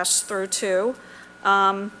passed through too.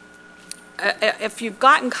 If you've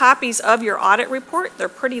gotten copies of your audit report, they're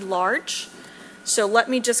pretty large. So let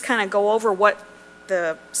me just kind of go over what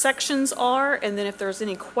the sections are, and then if there's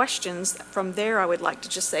any questions from there, I would like to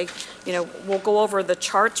just say, we'll go over the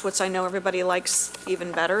charts, which I know everybody likes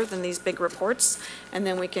even better than these big reports, and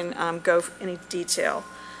then we can go any detail.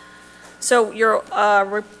 So your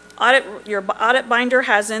audit binder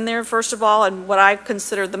has in there, first of all, and what I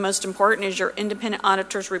consider the most important is your independent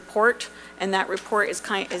auditor's report, and that report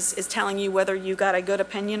is telling you whether you got a good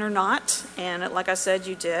opinion or not, and like I said,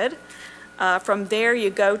 you did. From there, you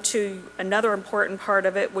go to another important part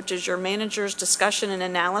of it, which is your manager's discussion and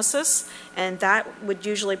analysis, and that would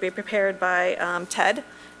usually be prepared by Ted.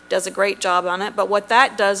 Does a great job on it, but what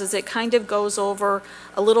that does is it kind of goes over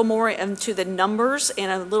a little more into the numbers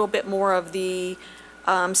and a little bit more of the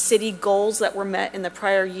city goals that were met in the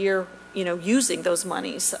prior year, using those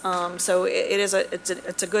monies. So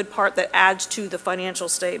it's a good part that adds to the financial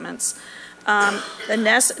statements.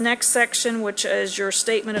 The next section, which is your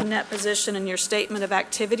statement of net position and your statement of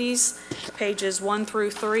activities, pages 1 through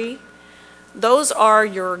 3. Those are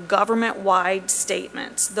your government-wide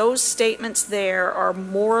statements. Those statements there are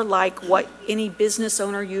more like what any business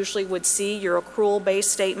owner usually would see, your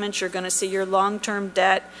accrual-based statements. You're going to see your long-term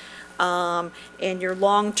debt and your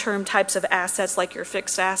long-term types of assets, like your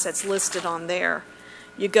fixed assets, listed on there.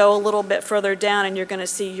 You go a little bit further down and you're going to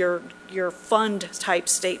see your fund type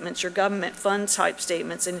statements, your government fund type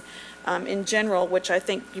statements, and in general, which I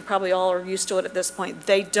think you probably all are used to it at this point,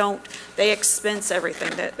 they expense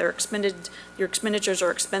everything. Your expenditures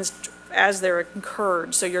are expensed as they're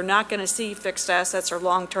incurred, so you're not going to see fixed assets or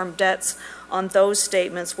long-term debts on those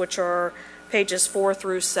statements, which are pages 4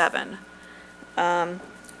 through 7.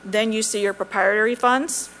 Then you see your proprietary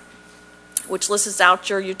funds, which lists out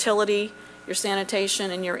your utility, your sanitation,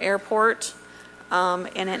 and your airport,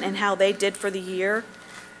 and how they did for the year.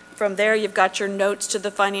 From there, you've got your notes to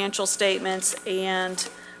the financial statements and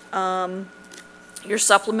your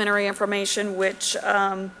supplementary information, which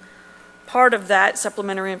part of that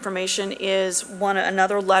supplementary information is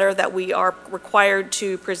another letter that we are required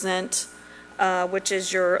to present, which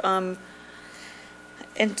is your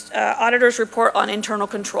Auditor's report on internal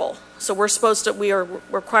control. So we are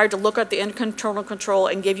required to look at the internal control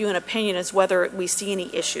and give you an opinion as whether we see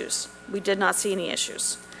any issues. We did not see any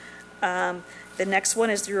issues. The next one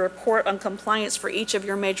is your report on compliance for each of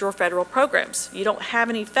your major federal programs. You don't have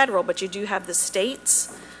any federal, but you do have the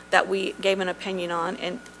states that we gave an opinion on,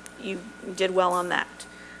 and you did well on that.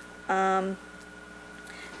 And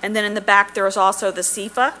then in the back, there is also the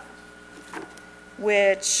CFA,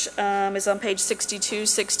 which is on page 62,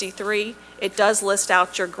 63. It does list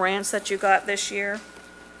out your grants that you got this year.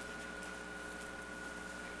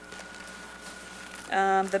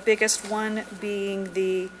 The biggest one being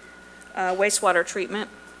the wastewater treatment.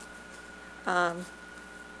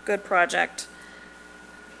 Good project.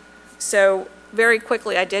 So very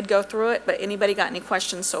quickly, I did go through it, but anybody got any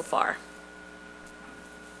questions so far?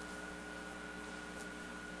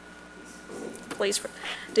 Please.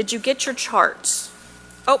 Did you get your charts?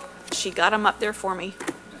 Oh, she got them up there for me.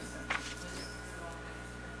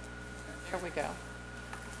 There we go.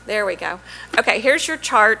 There we go. Okay, here's your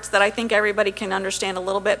charts that I think everybody can understand a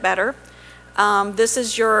little bit better. This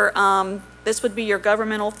is your, this would be your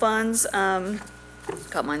governmental funds.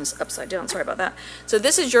 Got mine's upside down, sorry about that. So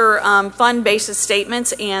this is your fund basis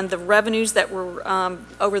statements and the revenues that were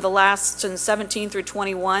over the last since 17 through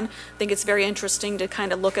 21. I think it's very interesting to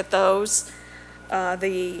kind of look at those.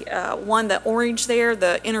 The orange there,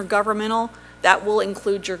 the intergovernmental, that will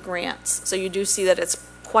include your grants. So you do see that it's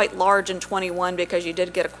quite large in 21 because you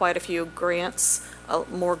did get quite a few grants,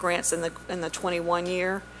 more grants in the 21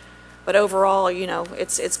 year. But overall, you know,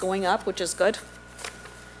 it's going up, which is good.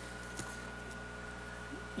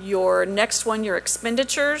 Your next one, your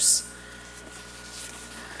expenditures.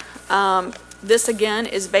 This again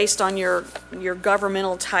is based on your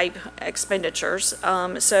governmental type expenditures.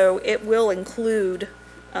 So it will include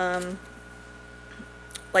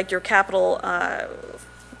like your capital,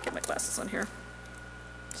 get my glasses on here.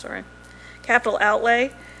 Sorry. Capital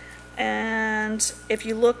outlay. And if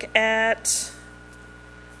you look at,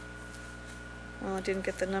 well, I didn't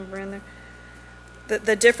get the number in there.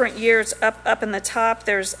 The different years up in the top,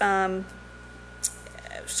 there's for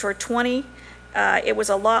 20, it was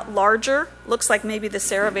a lot larger. Looks like maybe the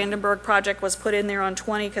Sarah Vandenberg project was put in there on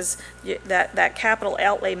 20 because that capital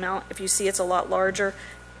outlay amount, if you see, it's a lot larger.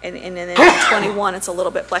 And then in 21, it's a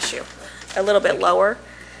little bit, bless you, a little bit lower.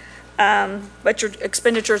 But your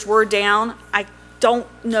expenditures were down. I don't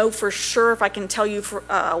know for sure if I can tell you, for,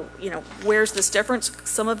 you know, where's this difference.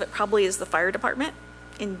 Some of it probably is the fire department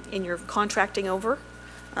in your contracting over.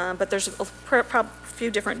 But there's a few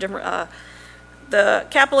different the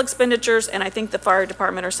capital expenditures and I think the fire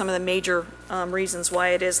department are some of the major reasons why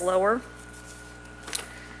it is lower.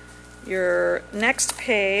 Your next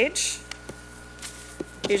page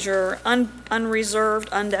is your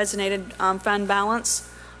unreserved, undesignated fund balance.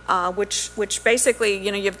 Which basically,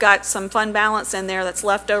 you know, you've got some fund balance in there that's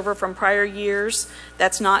left over from prior years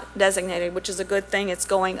that's not designated, which is a good thing. It's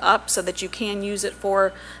going up so that you can use it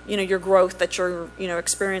for, you know, your growth that you're, you know,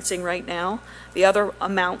 experiencing right now. The other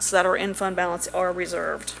amounts that are in fund balance are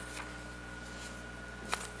reserved.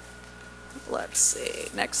 Let's see,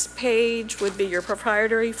 next page would be your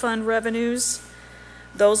proprietary fund revenues.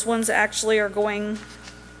 Those ones actually are going,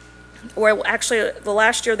 well, actually, the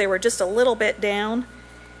last year they were just a little bit down.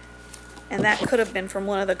 And that could have been from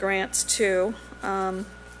one of the grants too.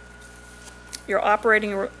 Your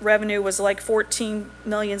operating revenue was like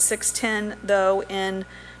 $14,610,000 though in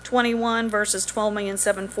 21 versus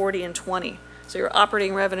 $12,740,000 in 20. So your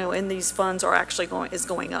operating revenue in these funds are actually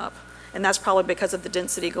going up, and that's probably because of the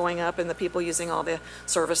density going up and the people using all the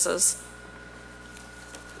services.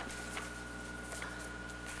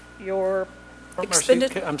 Your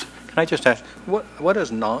expenditure. Can I just ask, what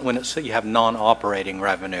is when it's you have non-operating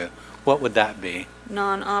revenue? What would that be?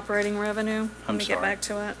 Non-operating revenue. Let me get back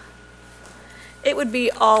to it. It would be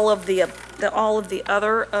all of the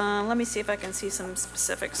other. Let me see if I can see some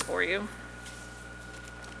specifics for you.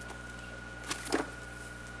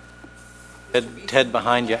 Ted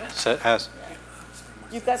behind you has.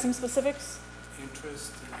 You've got some specifics?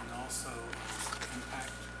 Interest and also impact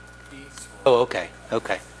fees. Oh, okay,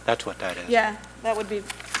 okay, that's what that is. Yeah, that would be.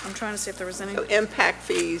 I'm trying to see if there was any. So impact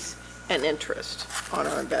fees and interest on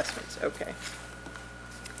our investments. Okay.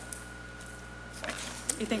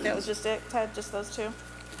 You think that was just it, Ted? Just those two?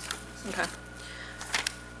 Okay.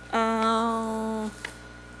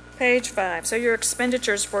 Page 5. So your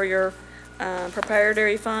expenditures for your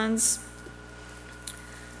proprietary funds.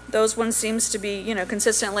 Those ones seems to be, you know,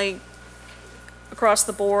 consistently across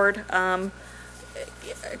the board.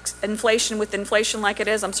 Inflation with inflation like it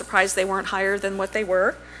is, I'm surprised they weren't higher than what they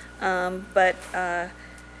were.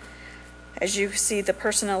 As you see, the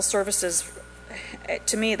personnel services,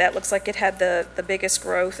 to me, that looks like it had the biggest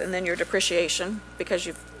growth, and then your depreciation, because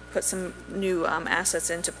you've put some new assets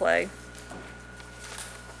into play.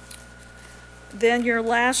 Then your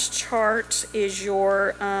last chart is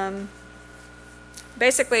your,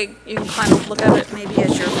 basically, you can kind of look at it maybe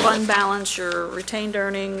as your fund balance, your retained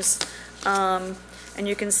earnings, and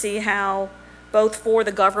you can see how both for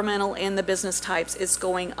the governmental and the business types, it's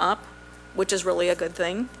going up, which is really a good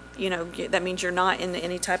thing. You know, that means you're not in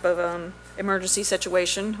any type of emergency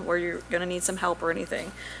situation where you're going to need some help or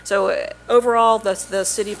anything. So overall, the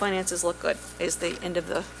city finances look good, is the end of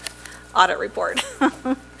the audit report.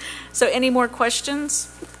 So any more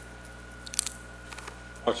questions?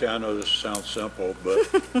 Actually, I know this sounds simple, but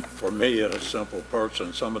for me, as a simple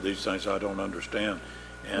person, some of these things I don't understand.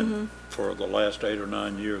 And for the last 8 or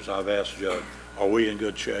 9 years, I've asked Judge, are we in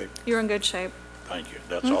good shape? You're in good shape. Thank you.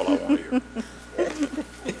 That's all I want to hear.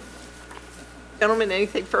 Gentlemen,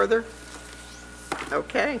 anything further?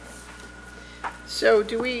 Okay. So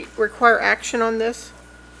do we require action on this?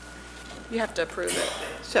 You have to approve it.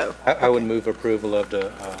 So. I would move approval of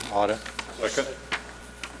the audit. Second.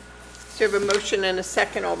 So we have a motion and a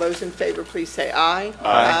second. All those in favor, please say aye.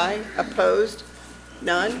 Aye. Opposed?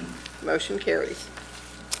 None? Motion carries.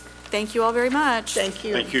 Thank you all very much. Thank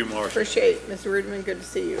you. Thank you, Marcia. Appreciate it. Ms. Ruderman, good to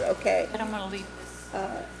see you. Okay. And I'm going to leave this.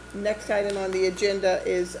 Next item on the agenda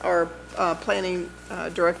is our planning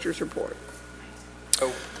director's report.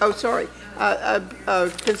 Oh, sorry. A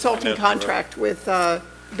consulting contract with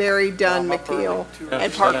Barry, Dunn, McNeil,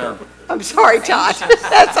 and Parker. I'm sorry, Todd.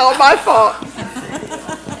 That's all my fault.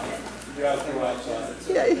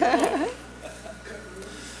 Yeah.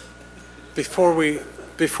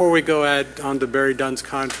 Before we go on to Barry Dunn's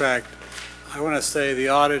contract, I want to say the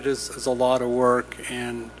audit is a lot of work,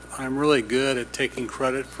 and I'm really good at taking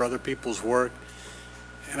credit for other people's work,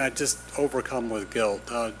 and I just overcome with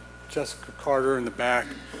guilt. Jessica Carter in the back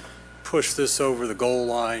pushed this over the goal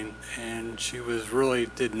line, and she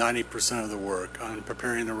did 90% of the work on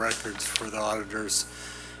preparing the records for the auditors,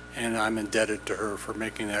 and I'm indebted to her for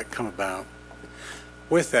making that come about.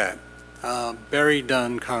 With that, Barry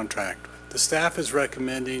Dunn contract. The staff is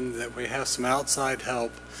recommending that we have some outside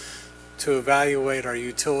help to evaluate our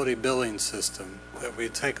utility billing system, that we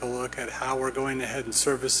take a look at how we're going ahead and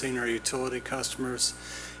servicing our utility customers,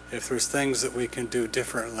 if there's things that we can do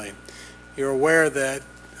differently. You're aware that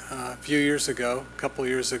a couple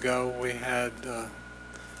years ago, we had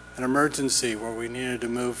an emergency where we needed to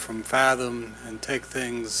move from Fathom and take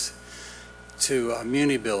things to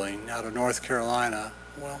Muni billing out of North Carolina.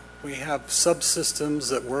 Well, we have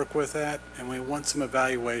subsystems that work with that, and we want some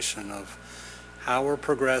evaluation of how we're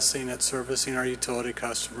progressing at servicing our utility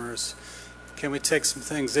customers. Can we take some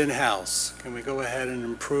things in-house? Can we go ahead and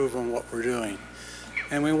improve on what we're doing?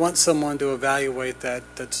 And we want someone to evaluate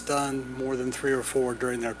that's done more than 3 or 4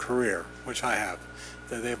 during their career, which I have,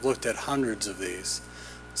 that they've looked at hundreds of these.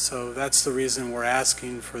 So that's the reason we're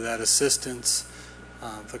asking for that assistance.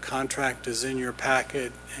 The contract is in your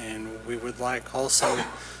packet, and we would like also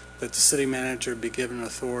that the city manager be given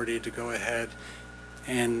authority to go ahead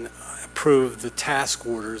and approve the task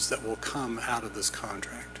orders that will come out of this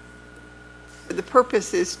contract. The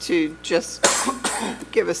purpose is to just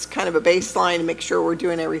give us kind of a baseline and make sure we're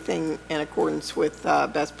doing everything in accordance with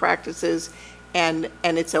best practices, and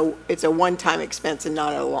it's a one-time expense and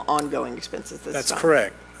not an ongoing expense at this time. That's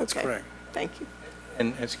correct. That's okay. correct. Thank you.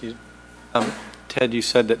 And excuse, Ted, you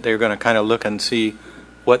said that they're going to kind of look and see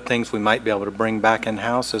what things we might be able to bring back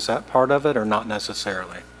in-house. Is that part of it, or not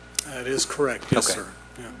necessarily? That is correct. Yes, okay. sir.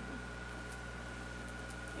 Yeah.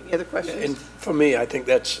 Any other questions? And for me, I think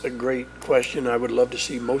that's a great question. I would love to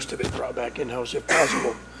see most of it brought back in-house if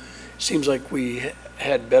possible. Seems like we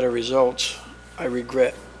had better results. I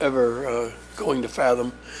regret ever going to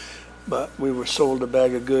Fathom, but we were sold a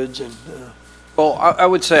bag of goods and Well, I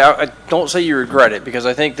would say, I don't say you regret it, because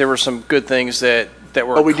I think there were some good things that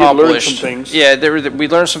were we did accomplished. learn some things. Yeah, we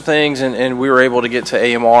learned some things, and we were able to get to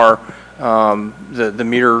AMR,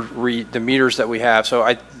 the meters that we have.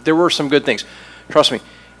 So there were some good things. Trust me,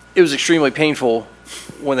 it was extremely painful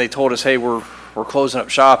when they told us, hey, we're closing up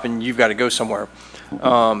shop and you've got to go somewhere.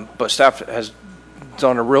 But staff has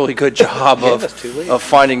done a really good job of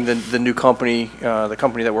finding the new company, the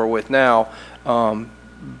company that we're with now.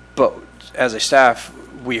 But as a staff,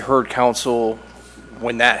 we heard council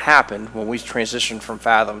when that happened, when we transitioned from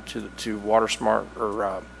Fathom to WaterSmart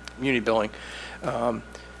or Muni billing,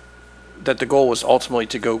 that the goal was ultimately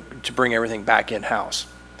to bring everything back in house.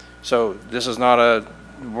 So this is not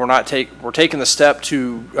we're taking the step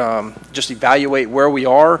to just evaluate where we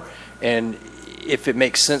are, and if it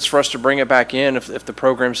makes sense for us to bring it back in, if the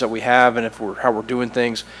programs that we have and how we're doing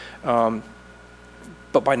things.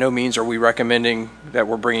 But by no means are we recommending that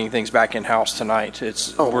we're bringing things back in-house tonight.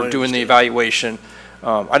 We're doing the evaluation.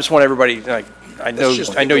 I just want everybody, I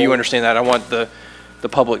know you understand that. I want the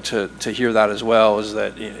public to hear that as well, is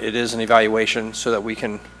that it is an evaluation so that we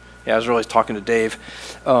can, I was really talking to Dave,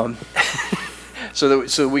 so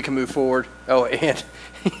that we can move forward. Oh, and,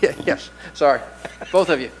 yes, sorry, both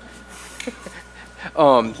of you.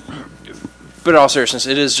 But in all seriousness,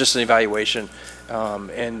 it is just an evaluation.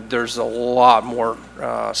 And there's a lot more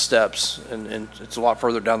steps, and it's a lot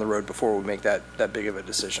further down the road before we make that big of a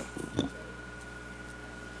decision.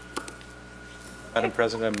 Madam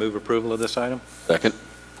President, I move approval of this item. Second.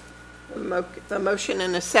 The motion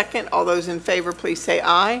and a second. All those in favor, please say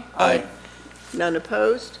aye. Aye. None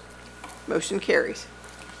opposed. Motion carries.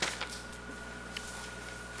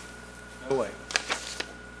 No way.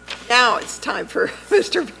 Now it's time for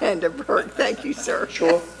Mr. Vandenberg. Thank you, sir.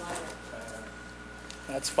 Sure.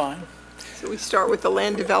 That's fine. So we start with the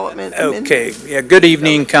land development. Okay. Yeah. Good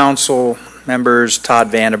evening, council members. Todd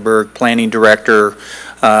Vandenberg, Planning Director.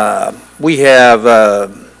 We have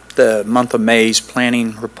the month of May's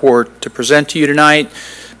planning report to present to you tonight.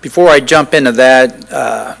 Before I jump into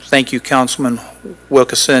that, thank you, Councilman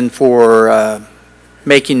Wilkerson, for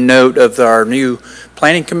making note of our new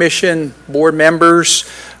Planning Commission board members.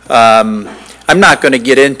 I'm not going to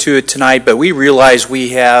get into it tonight, but we realize we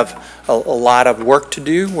have a lot of work to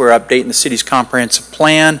do. We're updating the city's comprehensive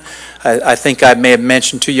plan. I think I may have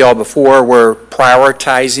mentioned to y'all before, we're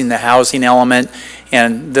prioritizing the housing element,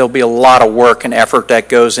 and there'll be a lot of work and effort that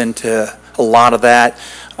goes into a lot of that.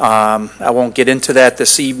 I won't get into that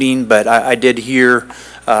this evening, but I did hear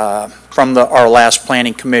from our last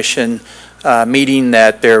Planning Commission meeting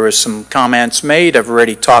that there was some comments made. I've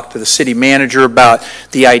already talked to the city manager about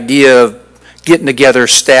the idea of getting together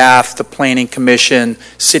staff, the Planning Commission,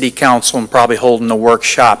 City Council, and probably holding a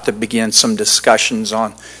workshop to begin some discussions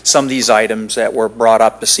on some of these items that were brought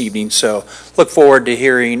up this evening. So look forward to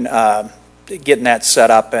hearing, getting that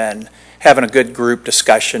set up and having a good group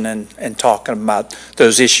discussion and talking about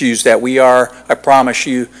those issues that we are, I promise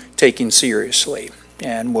you, taking seriously.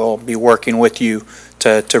 And we'll be working with you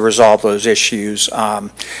to resolve those issues.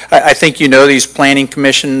 I think you know these Planning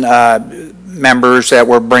Commission members that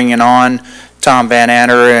we're bringing on, Tom Van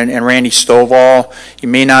Anner and Randy Stovall. You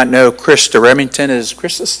may not know Krista Remington. Is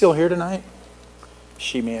Krista still here tonight?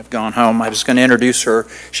 She may have gone home. I was going to introduce her.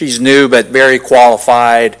 She's new but very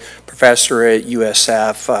qualified, professor at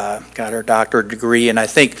USF, got her doctorate degree. And I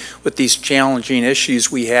think with these challenging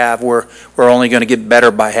issues we have, we're only going to get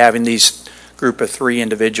better by having these group of three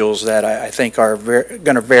individuals that I think are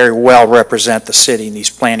going to very well represent the city in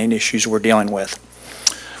these planning issues we're dealing with.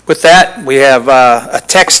 With that, we have a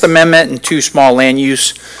text amendment and two small land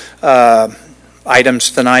use items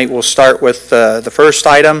tonight. We'll start with the first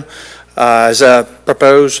item as a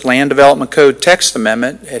proposed land development code text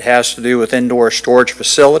amendment. It has to do with indoor storage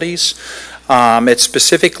facilities. It's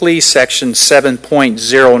specifically section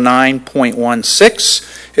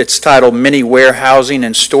 7.09.16. It's titled Mini Warehousing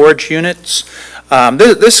and Storage Units.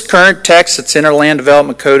 This current text that's in our land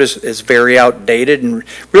development code is very outdated and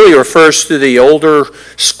really refers to the older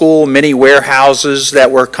school mini warehouses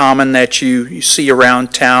that were common that you see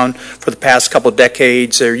around town for the past couple of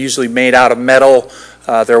decades. They're usually made out of metal.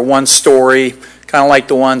 They're one story, kind of like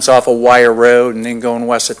the ones off of Wire Road, and then going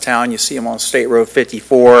west of town you see them on State Road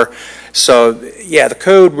 54. So yeah, the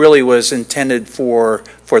code really was intended for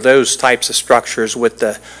those types of structures with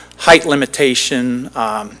the height limitation.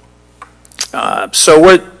 So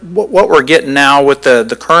what we're getting now with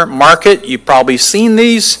the current market, you've probably seen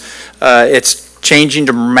these. It's changing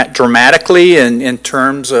dramatically in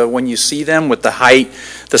terms of when you see them with the height,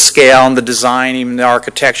 the scale, and the design, even the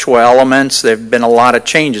architectural elements. There have been a lot of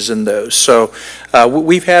changes in those. So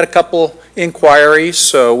we've had a couple inquiries,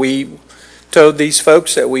 so we told these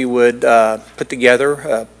folks that we would put together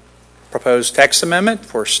a proposed text amendment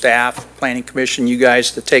for staff, Planning Commission, you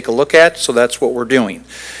guys to take a look at. So that's what we're doing.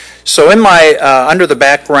 So in my, under the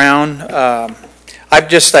background, I've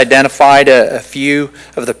just identified a few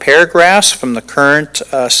of the paragraphs from the current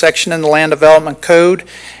section in the Land Development Code.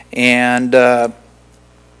 And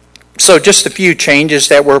so just a few changes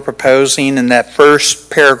that we're proposing. In that first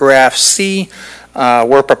paragraph C,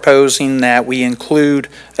 we're proposing that we include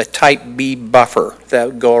a type B buffer that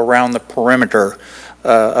would go around the perimeter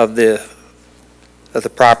of the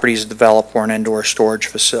properties developed for an indoor storage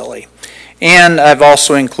facility. And I've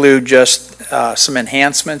also included just some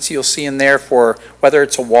enhancements you'll see in there for whether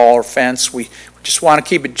it's a wall or fence. We just want to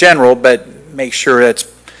keep it general, but make sure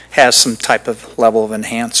it's has some type of level of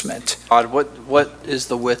enhancement. Todd, what is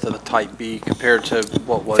the width of the type B compared to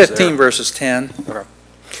what was 15 there? versus 10. Okay.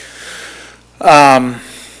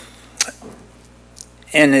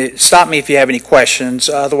 And stop me if you have any questions.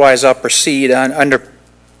 Otherwise, I'll proceed under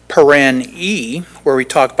paren E, where we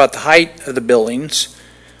talk about the height of the buildings.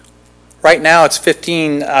 Right now, it's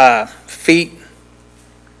 15 feet,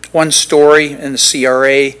 1 story in the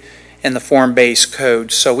CRA and the form-based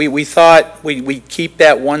code. So we thought we'd keep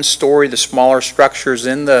that 1 story, the smaller structures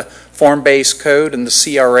in the form-based code and the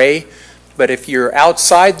CRA. But if you're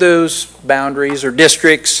outside those boundaries or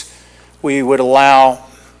districts, we would allow,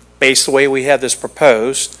 based the way we have this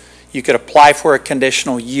proposed, you could apply for a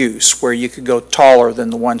conditional use where you could go taller than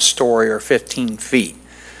the 1 story or 15 feet.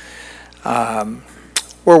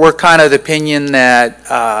 We're kind of the opinion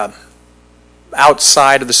that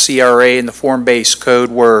outside of the CRA and the form-based code,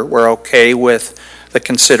 we're okay with the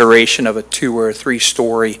consideration of a 2 or 3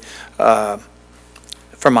 story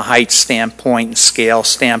from a height standpoint and scale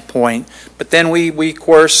standpoint. But then we of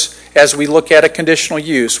course, as we look at a conditional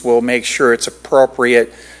use, we'll make sure it's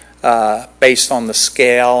appropriate based on the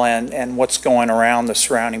scale and what's going around the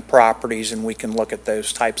surrounding properties, and we can look at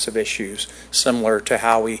those types of issues, similar to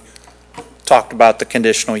how we talked about the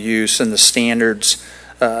conditional use and the standards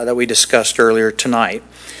that we discussed earlier tonight.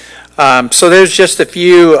 So there's just a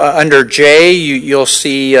few. Under J, you'll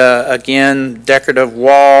see, again, decorative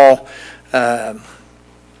wall. We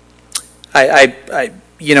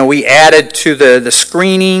added to the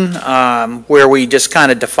screening where we just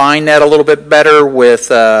kind of defined that a little bit better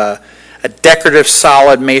with a decorative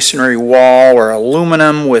solid masonry wall or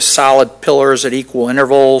aluminum with solid pillars at equal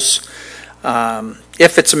intervals.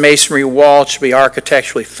 If it's a masonry wall, it should be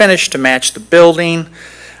architecturally finished to match the building.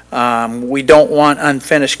 We don't want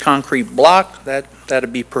unfinished concrete block.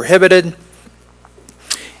 That'd be prohibited.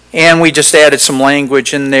 And we just added some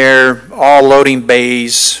language in there, all loading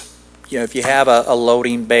bays. If you have a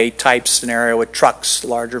loading bay type scenario with trucks,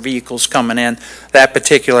 larger vehicles coming in, that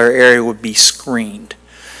particular area would be screened.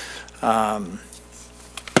 A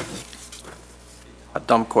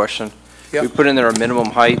dumb question. Yep. We put in there a minimum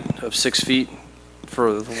height of 6 feet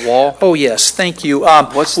for the wall. Oh, yes, thank you.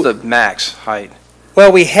 What's the max height?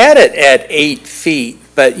 Well, we had it at 8 feet,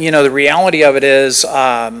 but the reality of it is,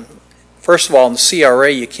 first of all, in the CRA,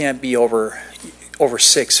 you can't be over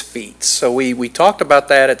 6 feet. So we talked about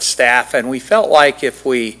that at staff, and we felt like if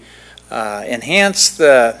we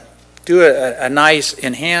do a nice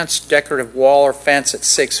enhanced decorative wall or fence at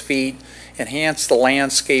 6 feet, enhance the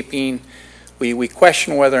landscaping, we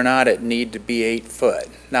question whether or not it need to be 8 foot.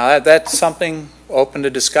 Now that's something open to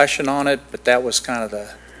discussion on it, but that was kind of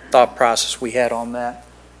the thought process we had on that.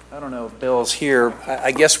 I don't know if Bill's here.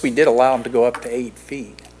 I guess we did allow him to go up to 8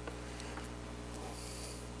 feet.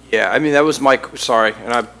 Yeah, I mean, that was my, sorry,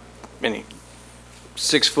 and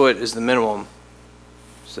 6 foot is the minimum.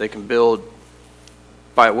 So they can build,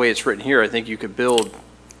 by the way it's written here, I think you could build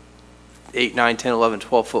 8, 9, 10, 11,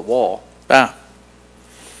 12 foot wall. Ah.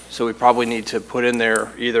 So we probably need to put in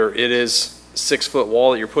there either it is 6 foot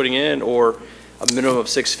wall that you're putting in or a minimum of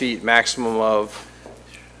 6 feet, maximum of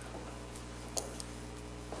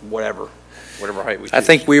whatever height we choose. I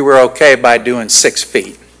think we were okay by doing 6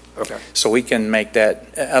 feet. Okay. So we can make that,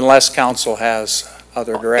 unless council has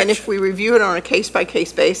other direction. And if we review it on a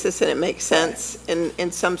case-by-case basis and it makes sense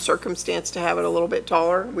in some circumstance to have it a little bit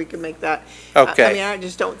taller, we can make that. Okay. I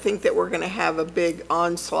just don't think that we're going to have a big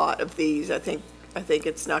onslaught of these. I think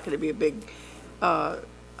it's not going to be a big,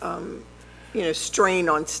 strain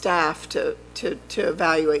on staff to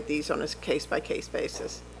evaluate these on a case-by-case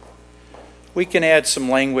basis. We can add some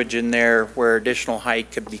language in there where additional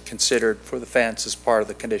height could be considered for the fence as part of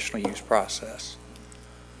the conditional use process.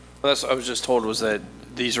 Well, that's what I was just told was that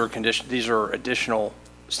these are additional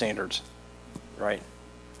standards, right?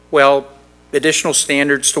 Well, additional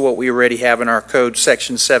standards to what we already have in our code,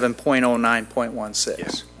 section 7.09.16.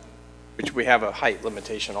 Yeah. Which we have a height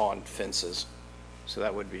limitation on fences, so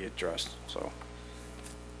that would be addressed. So,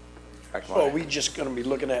 are we just going to be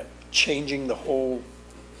looking at changing the whole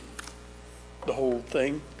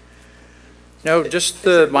thing? No, just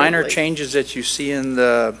the minor changes that you see in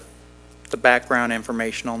the background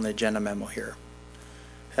information on the agenda memo here.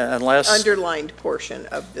 Unless underlined portion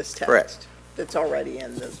of this text. Correct. That's already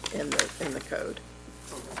in the code.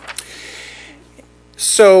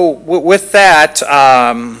 So with that,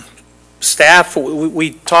 staff,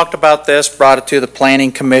 we talked about this, brought it to the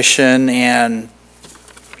Planning Commission, and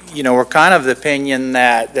we're kind of the opinion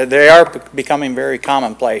that they are becoming very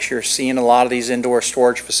commonplace. You're seeing a lot of these indoor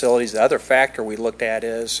storage facilities. The other factor we looked at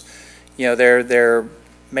is, they're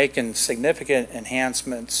making significant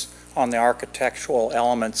enhancements on the architectural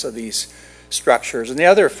elements of these structures. And the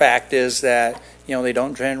other fact is that, they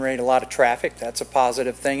don't generate a lot of traffic. That's a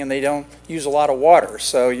positive thing, and they don't use a lot of water.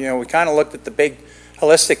 So, we kind of looked at the big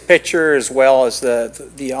holistic picture as well as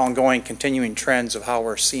the ongoing continuing trends of how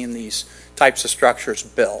we're seeing these types of structures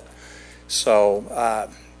built. So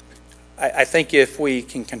I think if we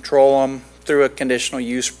can control them through a conditional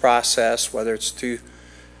use process, whether it's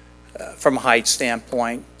from a height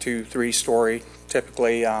standpoint, 2-3-story,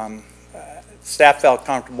 typically, staff felt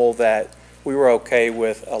comfortable that we were okay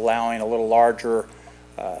with allowing a little larger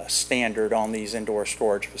standard on these indoor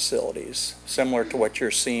storage facilities, similar to what you're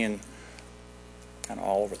seeing kind of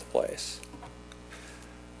all over the place.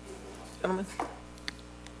 Gentlemen?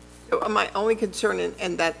 So my only concern,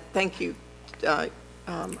 and that, thank you, I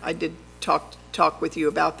did talk with you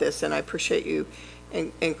about this, and I appreciate you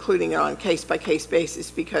including it on case-by-case basis,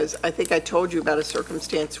 because I think I told you about a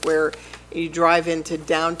circumstance where you drive into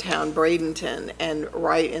downtown Bradenton, and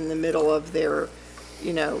right in the middle of their,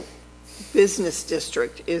 business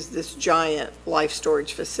district is this giant life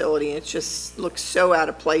storage facility. It just looks so out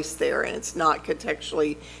of place there, and it's not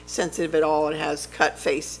contextually sensitive at all. It has cut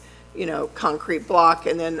face, concrete block,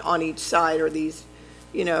 and then on each side are these,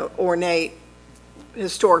 ornate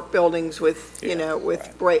historic buildings with,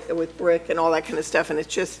 with brick and all that kind of stuff. And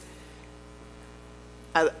it's just,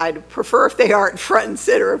 I'd prefer if they aren't front and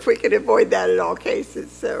center, if we could avoid that in all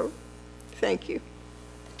cases. So, thank you.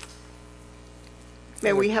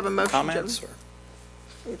 May we have a motion? Comments?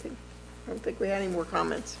 Anything? I don't think we had any more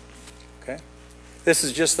comments. Okay. This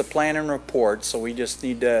is just the plan and report, so we just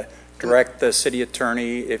need to direct the city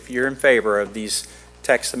attorney, if you're in favor of these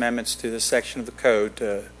text amendments to this section of the code,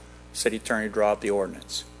 to city attorney draw up the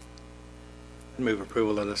ordinance. Move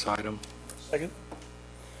approval of this item. Second.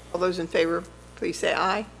 All those in favor, please say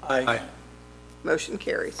aye. Aye. Motion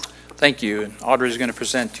carries. Thank you. And Audrey is going to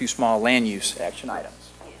present 2 small land use action items.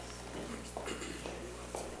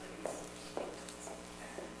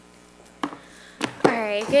 All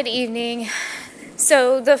right, good evening.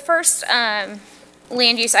 So the first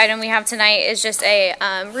land use item we have tonight is just a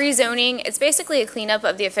rezoning. It's basically a cleanup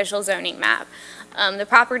of the official zoning map. The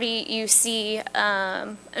property you see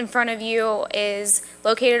in front of you is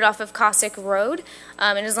located off of Cossack Road.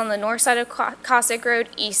 It is on the north side of Cossack Road,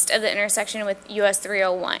 east of the intersection with US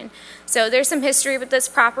 301. So there's some history with this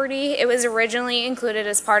property. It was originally included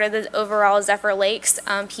as part of the overall Zephyr Lakes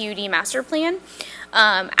PUD master plan.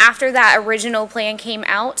 After that original plan came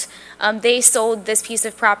out, they sold this piece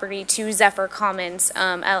of property to Zephyr Commons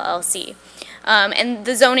LLC. And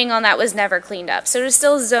the zoning on that was never cleaned up. So it is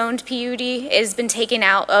still zoned PUD. It has been taken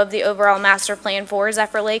out of the overall master plan for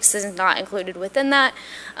Zephyr Lakes. This is not included within that.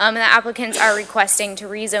 And the applicants are requesting to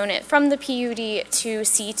rezone it from the PUD to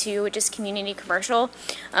C2, which is community commercial.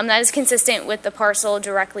 That is consistent with the parcel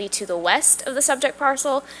directly to the west of the subject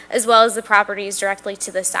parcel, as well as the properties directly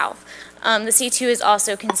to the south. The C2 is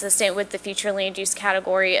also consistent with the future land use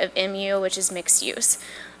category of MU, which is mixed use.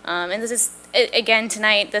 And this is, again,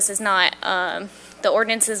 tonight, this is not, the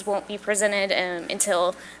ordinances won't be presented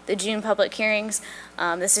until the June public hearings.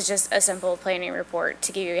 This is just a simple planning report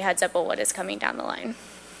to give you a heads up of what is coming down the line.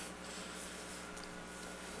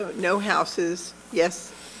 No houses,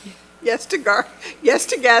 yes to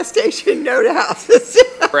gas station, no to houses.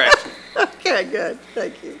 Correct. Okay, good,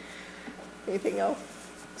 thank you. Anything else?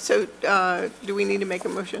 So, do we need to make a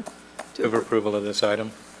motion? Move approval of this item.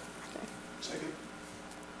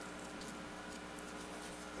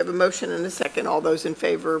 I have a motion and a second. All those in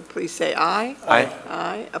favor, please say aye. Aye.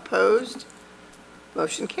 Aye. Opposed?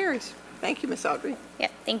 Motion carries. Thank you, Ms. Audrey. Yeah,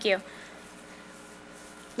 thank you.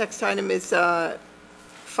 Next item is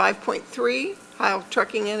 5.3, Heil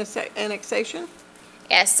Trucking Annexation.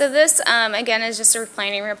 Yes, so this, again, is just a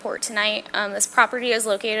planning report tonight. This property is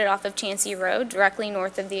located off of Chansey Road, directly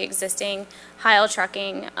north of the existing Heil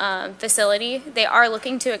Trucking facility. They are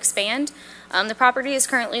looking to expand. The property is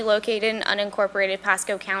currently located in unincorporated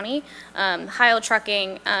Pasco County. Heil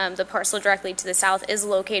Trucking, the parcel directly to the south, is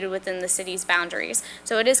located within the city's boundaries.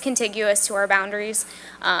 So it is contiguous to our boundaries.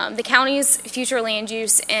 The county's future land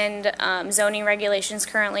use and zoning regulations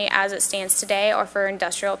currently, as it stands today, are for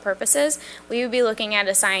industrial purposes. We would be looking at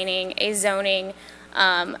assigning a zoning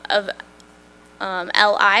of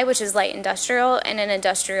LI, which is light industrial, and an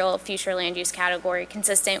industrial future land use category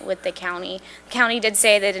consistent with the county. The county did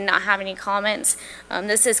say they did not have any comments.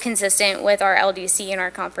 This is consistent with our LDC and our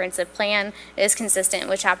comprehensive plan. It is consistent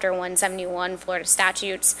with Chapter 171 Florida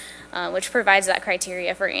statutes, which provides that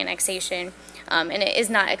criteria for annexation. And it is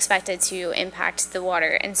not expected to impact the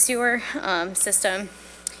water and sewer system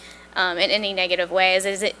in any negative way, as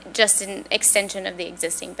it is just an extension of the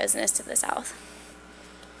existing business to the south.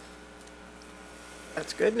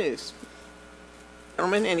 That's good news.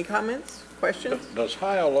 Gentlemen, any comments, questions? Does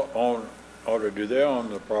Heil own, or do they own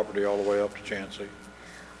the property all the way up to Chansey?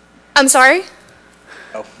 I'm sorry?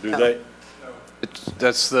 Do they?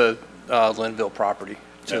 That's the Linville property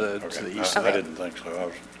to the east. I didn't think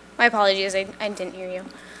so. My apologies, I didn't hear you.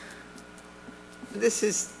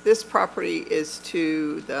 This property is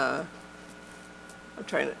to the,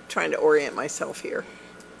 I'm trying to orient myself here.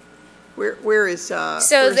 Where is,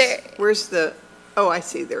 where's the, oh, I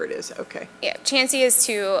see, there it is, okay. Yeah, Chansey is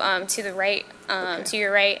to the right, to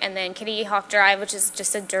your right, and then Kitty Hawk Drive, which is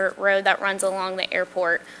just a dirt road that runs along the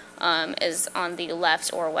airport, is on the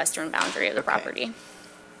left or western boundary of the property.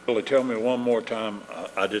 Billy, tell me one more time,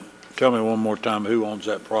 tell me one more time who owns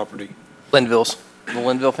that property? Linville's, the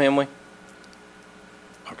Linville family.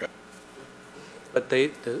 Okay. But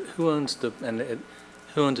who owns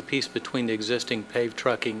a piece between the existing paved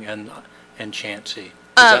trucking and Chansey?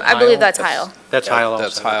 I believe that's Heil. That's Heil also?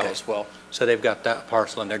 That's Heil okay. as well. So they've got that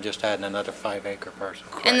parcel and they're just adding another 5-acre parcel.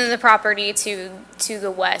 Correct. And then the property to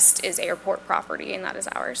the west is airport property, and that is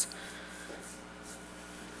ours.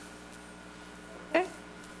 Okay.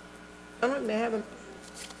 Gentlemen, may I have a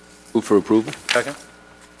Move for approval. Second.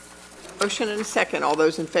 motion and a second? All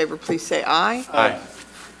those in favor, please say aye. Aye.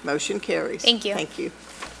 Motion carries. Thank you. Thank you.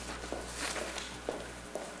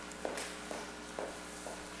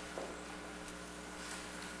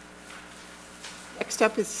 Next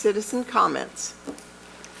up is citizen comments.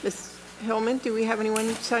 Ms. Hillman, do we have anyone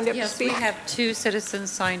signed up to Yes, speak? we have 2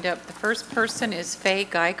 citizens signed up. The first person is Faye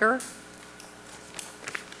Geiger.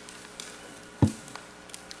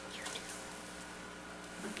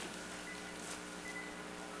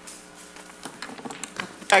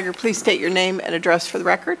 Geiger, please state your name and address for the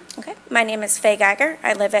record. Okay, my name is Faye Geiger.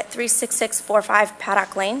 I live at 36645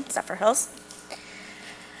 Paddock Lane, Zephyrhills.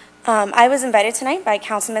 I was invited tonight by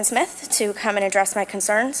Councilman Smith to come and address my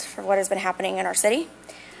concerns for what has been happening in our city.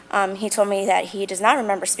 He told me that he does not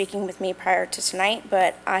remember speaking with me prior to tonight,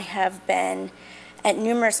 but I have been at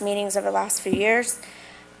numerous meetings over the last few years.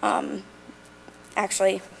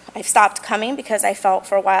 Actually, I stopped coming because I felt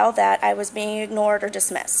for a while that I was being ignored or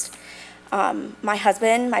dismissed. My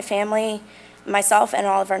husband, my family, myself, and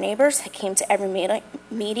all of our neighbors came to every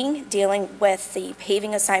meeting dealing with the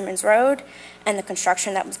paving of Simons Road and the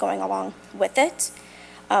construction that was going along with it.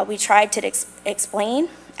 We tried to explain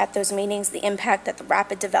at those meetings the impact that the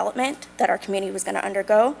rapid development that our community was going to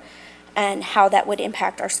undergo and how that would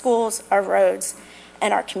impact our schools, our roads,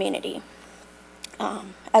 and our community,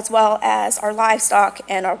 as well as our livestock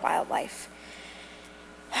and our wildlife.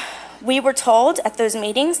 We were told at those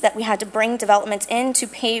meetings that we had to bring developments in to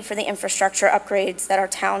pay for the infrastructure upgrades that our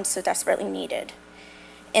town so desperately needed.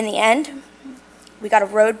 In the end, we got a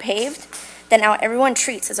road paved that now everyone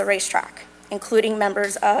treats as a racetrack, including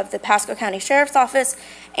members of the Pasco County Sheriff's Office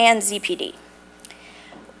and ZPD.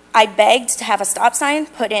 I begged to have a stop sign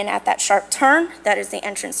put in at that sharp turn that is the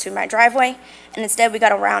entrance to my driveway, and instead we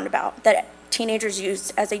got a roundabout that teenagers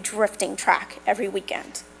used as a drifting track every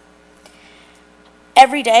weekend.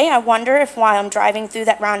 Every day, I wonder if while I'm driving through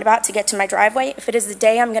that roundabout to get to my driveway, if it is the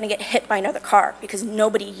day I'm going to get hit by another car because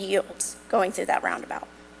nobody yields going through that roundabout.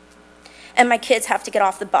 And my kids have to get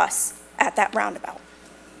off the bus at that roundabout.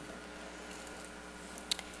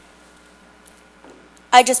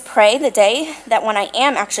 I just pray the day that when I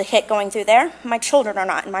am actually hit going through there, my children are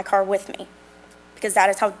not in my car with me, because that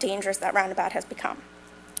is how dangerous that roundabout has become.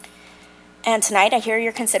 And tonight, I hear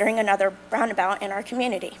you're considering another roundabout in our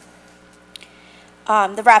community.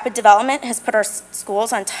 The rapid development has put our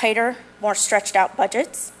schools on tighter, more stretched out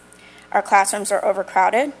budgets. Our classrooms are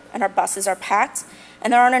overcrowded and our buses are packed,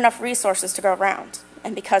 and there aren't enough resources to go around.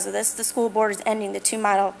 And because of this, the school board is ending the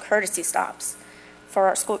 2-mile courtesy stops for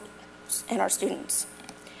our schools and our students.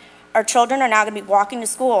 Our children are now going to be walking to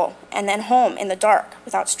school and then home in the dark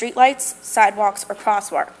without streetlights, sidewalks, or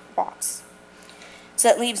crosswalks. So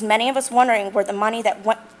it leaves many of us wondering where the money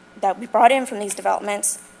that we brought in from these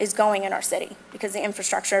developments is going in our city, because the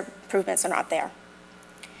infrastructure improvements are not there.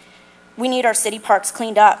 We need our city parks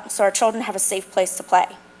cleaned up so our children have a safe place to play.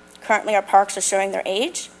 Currently, our parks are showing their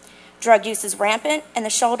age, drug use is rampant, and the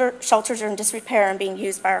shelters are in disrepair and being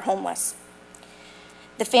used by our homeless.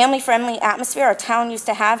 The family-friendly atmosphere our town used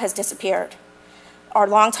to have has disappeared. Our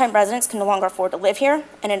longtime residents can no longer afford to live here,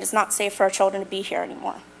 and it is not safe for our children to be here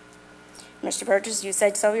anymore. Mr. Burgess, you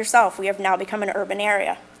said so yourself. We have now become an urban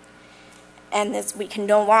area. And we can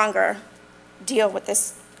no longer deal with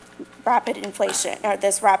this rapid inflation, or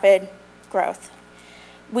this rapid growth.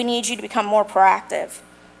 We need you to become more proactive.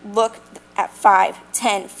 Look at 5,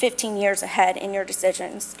 10, 15 years ahead in your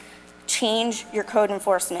decisions. change your code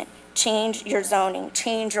enforcement, change your zoning,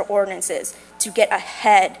 change your ordinances to get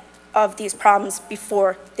ahead of these problems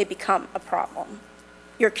before they become a problem.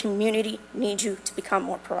 Your community needs you to become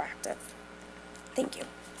more proactive. Thank you.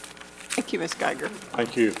 Thank you, Ms. Geiger.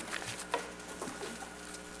 Thank you.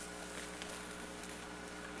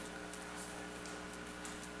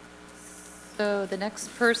 So the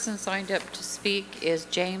next person signed up to speak is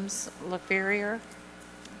James LaFerrier.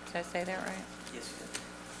 Did I say that right? Yes.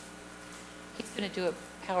 He's going to do a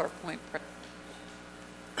PowerPoint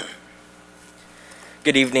presentation.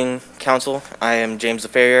 Good evening, Council. I am James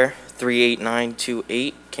LaFerrier,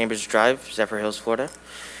 38928 Cambridge Drive, Zephyrhills, Florida.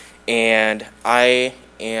 And I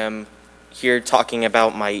am here talking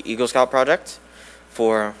about my Eagle Scout project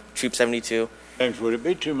for Troop 72. James, would it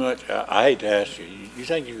be too much? I hate to ask you. You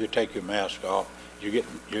think you could take your mask off? You're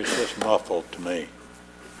just muffled to me.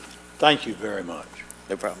 Thank you very much.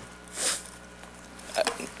 No problem.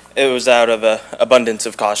 It was out of abundance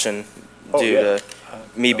of caution due to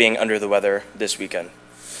me being under the weather this weekend.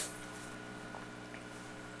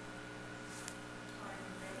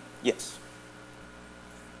 Yes.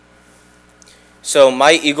 So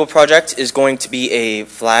my Eagle project is going to be a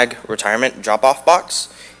flag retirement drop-off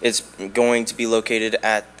box. It's going to be located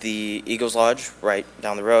at the Eagles Lodge right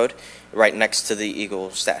down the road, right next to the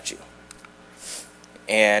Eagle statue.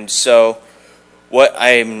 And so what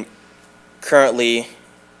I'm currently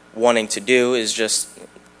wanting to do is just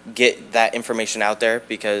get that information out there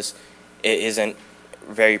because it isn't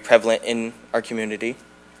very prevalent in our community,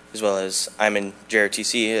 as well as I'm in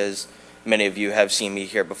JRTC, as many of you have seen me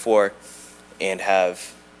here before and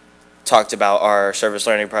have talked about our service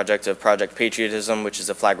learning project of Project Patriotism, which is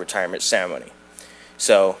a flag retirement ceremony.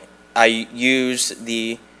 So I use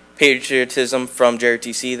the patriotism from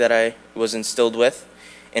JRTC that I was instilled with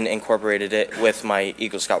and incorporated it with my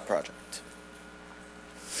Eagle Scout project.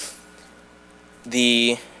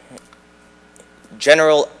 The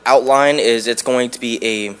general outline is it's going to be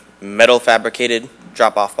a metal fabricated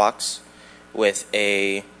drop-off box with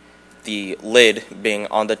the lid being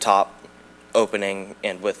on the top, opening,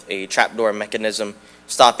 and with a trapdoor mechanism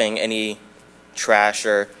stopping any trash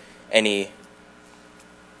or any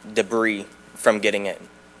debris from getting in.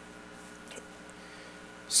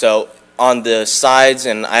 So on the sides,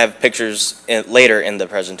 and I have pictures later in the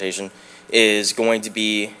presentation, is going to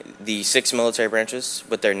be the 6 military branches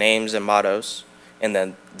with their names and mottos, and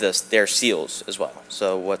then their seals as well.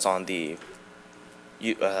 So what's on the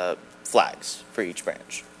flags for each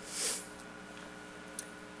branch.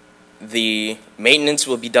 The maintenance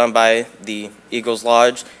will be done by the Eagles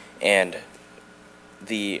Lodge, and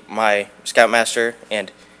my Scoutmaster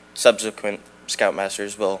and subsequent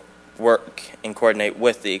Scoutmasters will work and coordinate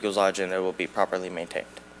with the Eagles Lodge, and it will be properly maintained.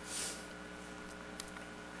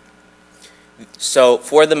 So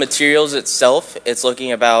for the materials itself, it's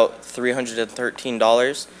looking about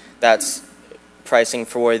 $313. That's pricing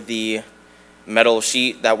for the metal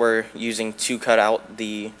sheet that we're using to cut out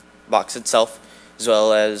the box itself, as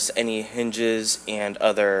well as any hinges and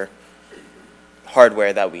other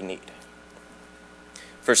hardware that we need.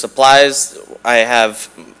 For supplies, I have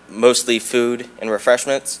mostly food and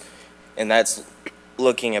refreshments, and that's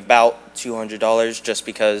looking about $200 just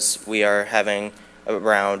because we are having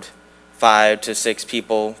around 5 to 6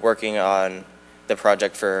 people working on the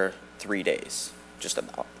project for 3 days, just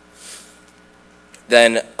about.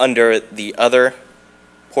 Then under the other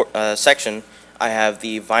section, I have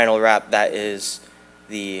the vinyl wrap that is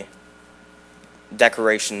the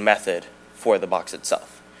decoration method for the box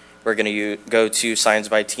itself. We're going to go to Signs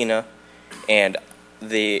by Tina, and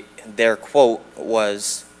their quote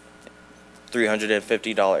was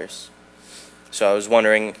 $350. So I was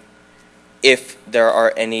wondering if there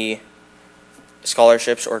are any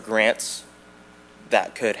scholarships or grants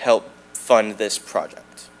that could help fund this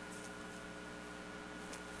project.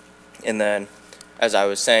 And then, as I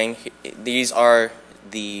was saying, these are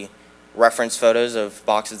the reference photos of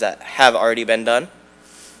boxes that have already been done.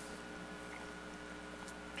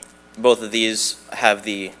 Both of these have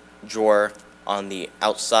the drawer on the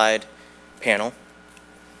outside panel.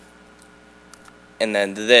 And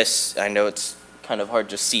then this, I know it's kind of hard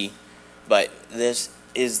to see, but this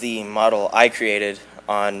is the model I created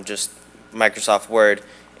on just Microsoft Word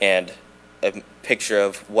and a picture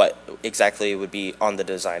of what exactly would be on the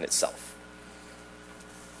design itself.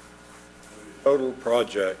 Total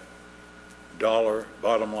project dollar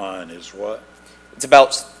bottom line is what?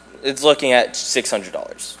 It's looking at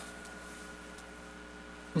 $600.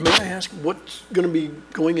 May I ask what's going to be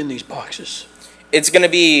going in these boxes? It's going to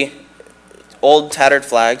be old tattered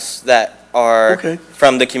flags that are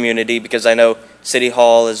from the community, because I know City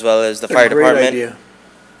Hall as well as the fire department. Great idea.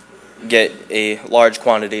 get a large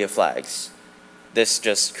quantity of flags. This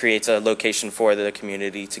just creates a location for the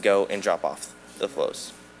community to go and drop off the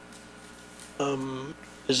flows.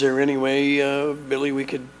 Is there any way, Billy, we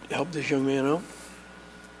could help this young man out?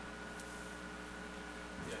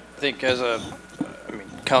 I think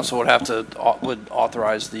council would have to, would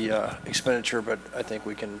authorize the expenditure, but I think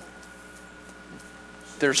we can,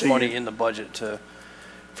 there's money in the budget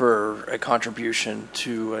for a contribution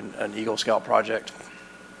to an Eagle Scout project.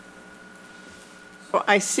 Well,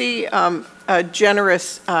 I see a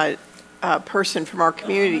generous person from our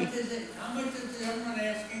community. How much is the young man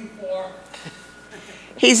asking for?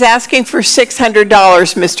 He's asking for $600,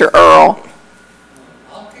 Mr. Earl.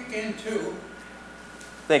 I'll kick in too.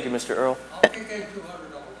 Thank you, Mr. Earl. I'll kick in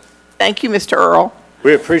 $200. Thank you, Mr. Earl.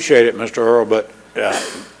 We appreciate it, Mr. Earl, but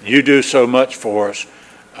you do so much for us.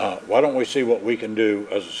 Why don't we see what we can do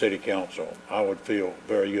as a city council? I would feel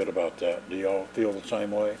very good about that. Do y'all feel the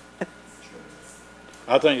same way?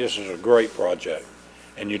 I think this is a great project,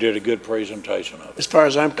 and you did a good presentation of it. As far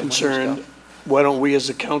as I'm concerned, why don't we as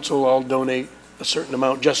a council all donate a certain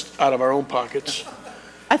amount just out of our own pockets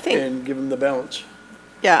and give them the balance?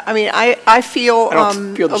 Yeah, I mean, I feel I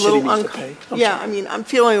don't feel the a city little needs to pay. yeah, I mean, I'm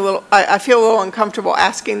feeling a little. I feel a little uncomfortable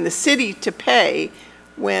asking the city to pay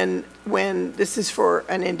when this is for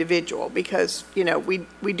an individual, because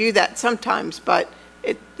we do that sometimes, but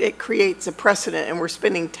it creates a precedent, and we're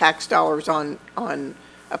spending tax dollars on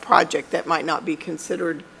a project that might not be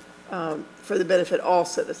considered for the benefit of all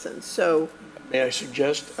citizens. So, may I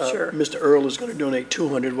suggest? Sure. Mr. Earl is going to donate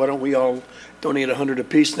 200. Why don't we all donate 100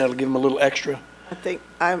 apiece, and that'll give him a little extra. I think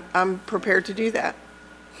I'm prepared to do that.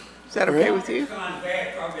 Is that okay with you?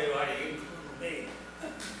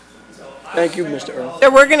 Thank you, Mr. Earl. So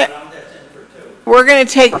we're gonna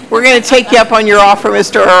take you up on your offer,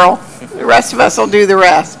 Mr. Earl. The rest of us will do the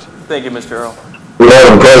rest. Thank you, Mr. Earl.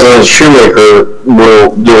 Madam President, Shoemaker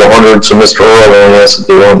will do 100, so Mr. Earl only has to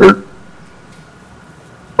do 100.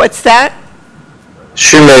 What's that?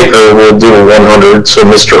 Shoemaker will do 100, so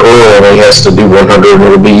Mr. Earl only has to do 100, and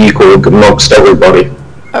it'll be equal amongst everybody.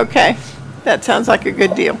 Okay, that sounds like a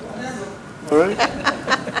good deal. All right.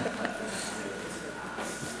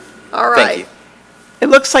 All right. It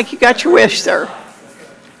looks like you got your wish, sir.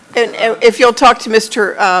 And if you'll talk to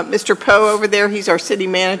Mr. Poe over there, he's our city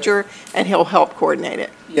manager, and he'll help coordinate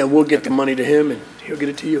it. Yeah, we'll get the money to him, and he'll get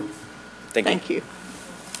it to you. Thank you.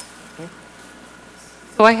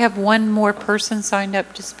 So I have one more person signed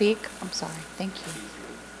up to speak. I'm sorry. Thank you.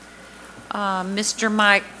 Mr.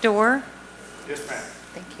 Mike Dorr. Yes, ma'am.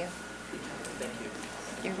 Thank you. Thank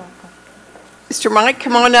you. You're welcome. Mr. Mike,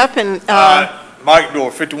 come on up and. Mike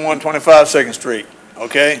Dorr, 5125 2nd Street.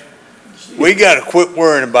 Okay? We got to quit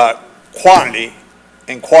worrying about quantity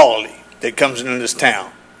and quality that comes into this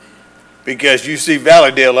town. Because you see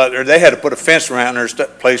Valleydale out there, they had to put a fence around their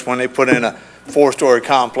place when they put in a 4-story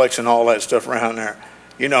complex and all that stuff around there.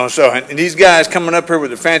 So and these guys coming up here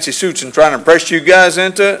with their fancy suits and trying to press you guys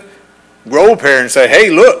into it, grow up here and say, hey,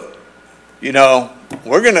 look,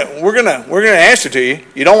 we're gonna answer to you.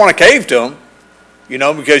 You don't want to cave to them,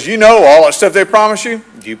 because all that stuff they promise you.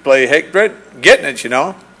 You play heck great getting it,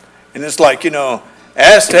 and it's like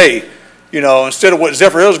ask, hey, instead of what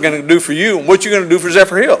Zephyrhills is going to do for you, what you're going to do for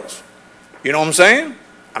Zephyrhills. You know what I'm saying?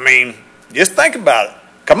 I mean, just think about it.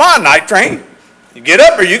 Come on, Night Train. You get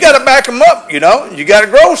up here, you got to back them up, you got a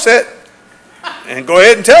grow set, and go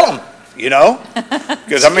ahead and tell them,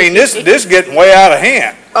 because I mean this is getting way out of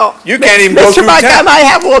hand. Oh, you can't even go through Mike, town. I might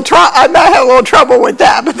have a little trouble with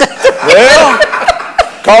that, but well,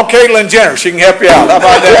 call Caitlyn Jenner; she can help you out. How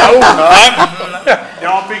about that?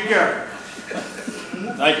 Y'all be careful.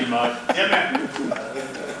 Thank you, Mike. Yeah, man.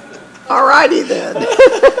 all righty then.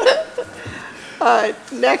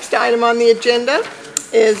 Next item on the agenda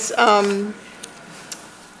is.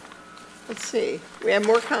 Let's see, we have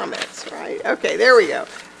more comments, right? Okay, there we go.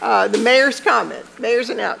 The mayor's comments, mayor's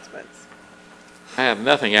announcements. I have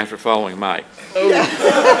nothing after following Mike. Oh. Yeah.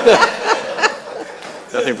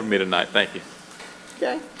 Nothing from me tonight, thank you.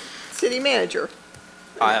 Okay, city manager.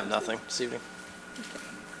 I have nothing this evening.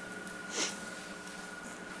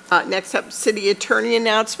 Next up, city attorney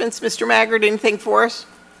announcements. Mr. Maggard, anything for us?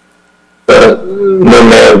 No,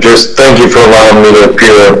 ma'am, just thank you for allowing me to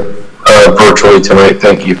appear virtually tonight,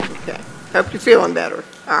 thank you. Okay, hope you're feeling better.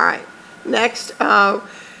 All right, next,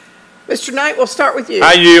 Mr. Knight, we'll start with you.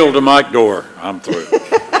 I yield to Mike Dorr. I'm through.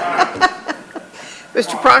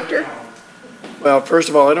 Mr. Proctor? Well, first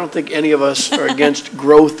of all, I don't think any of us are against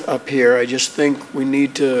growth up here. I just think we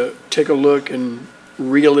need to take a look and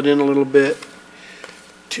reel it in a little bit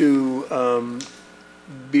to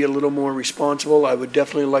be a little more responsible. I would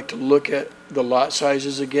definitely like to look at the lot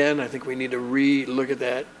sizes again. I think we need to re-look at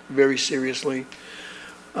that very seriously.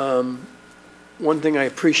 One thing I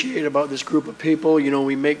appreciate about this group of people, you know,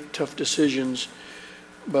 we make tough decisions,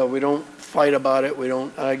 but we don't fight about it. We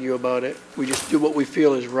don't argue about it. We just do what we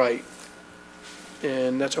feel is right.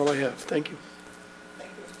 And that's all I have. Thank you.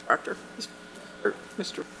 Doctor,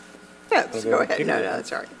 Mr. Yes, go ahead. No,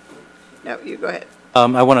 that's all right. No, you go ahead.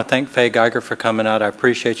 I want to thank Faye Geiger for coming out. I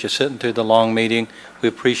appreciate you sitting through the long meeting. We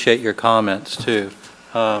appreciate your comments, too.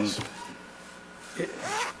 You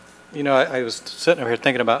know, I was sitting over here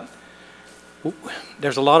thinking about,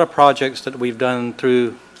 there's a lot of projects that we've done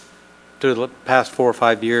through the past 4 or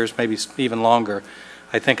 5 years, maybe even longer.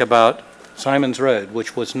 I think about Simon's Road,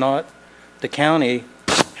 which was not, the county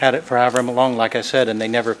had it for however long, like I said, and they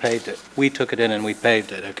never paved it. We took it in and we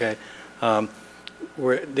paved it, okay?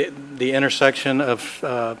 Where the intersection of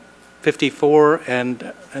 54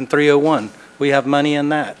 and 301, we have money in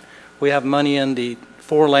that. We have money in the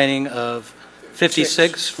 4-laning of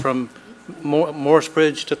 56 from Morris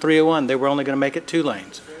Bridge to 301. They were only going to make it 2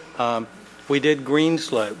 lanes. We did Green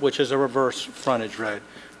Slope, which is a reverse frontage road.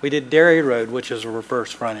 We did Dairy Road, which is a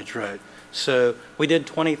reverse frontage road. So we did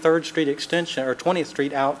 23rd Street extension, or 20th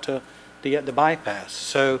Street out to the bypass.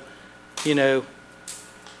 So, you know,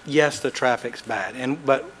 yes, the traffic's bad,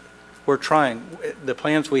 but we're trying. The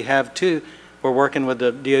plans we have too, we're working with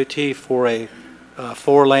the DOT for a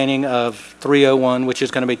 4-laning of 301, which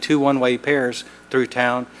is going to be 2 one-way pairs through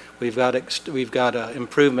town. We've got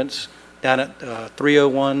improvements down at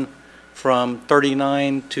 301 from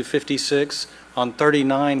 39 to 56. On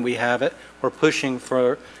 39, we have it. We're pushing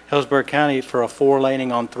for Hillsborough County for a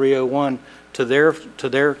 4-laning on 301 to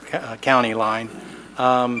their county line.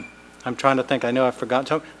 I'm trying to think. I know I forgot.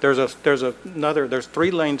 So there's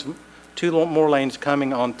 3 lanes, 2 more lanes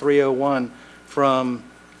coming on 301 from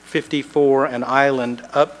 54 and Island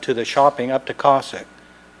up to the shopping, up to Cossack.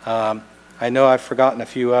 I know I've forgotten a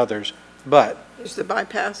few others, but There's the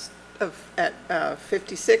bypass at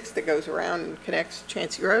 56 that goes around and connects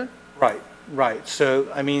Chancey Road. Right.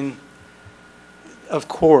 So, I mean, of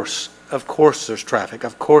course there's traffic.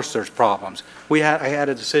 Of course there's problems. I had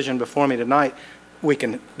a decision before me tonight.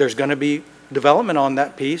 There's going to be development on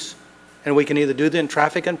that piece, and we can either do the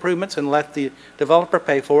traffic improvements and let the developer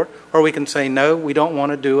pay for it, or we can say, no, we don't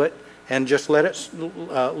want to do it, and just let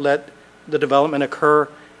the development occur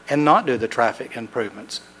and not do the traffic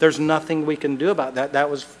improvements. There's nothing we can do about that. That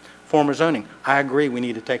was former zoning. I agree we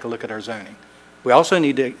need to take a look at our zoning. We also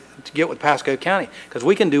need to get with Pasco County, because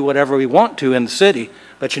we can do whatever we want to in the city,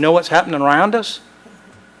 but you know what's happening around us?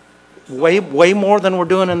 Way more than we're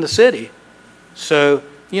doing in the city. So,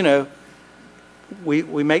 you know,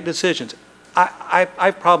 we make decisions.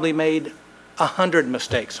 I've probably made 100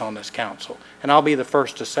 mistakes on this council, and I'll be the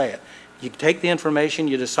first to say it. You take the information,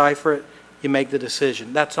 you decipher it, you make the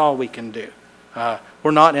decision. That's all we can do.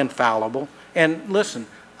 We're not infallible. And listen,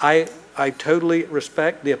 I totally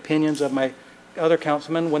respect the opinions of my other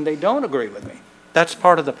councilmen when they don't agree with me. That's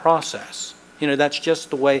part of the process. You know, that's just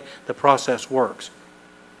the way the process works.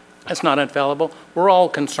 It's not infallible. We're all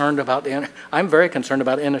concerned about I'm very concerned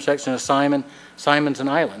about the intersection of Simons and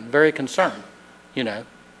Island. Very concerned. You know,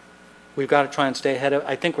 we've got to try and stay ahead of.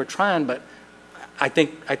 I think we're trying, but I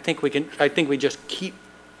think we can. I think we just keep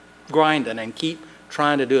grinding and keep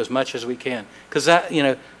trying to do as much as we can. Because that, you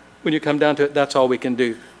know, when you come down to it, that's all we can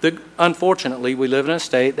do. Unfortunately, we live in a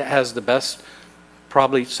state that has the best,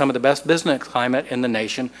 probably some of the best business climate in the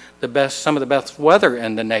nation, some of the best weather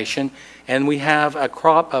in the nation, and we have a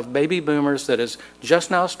crop of baby boomers that is just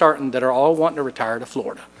now starting that are all wanting to retire to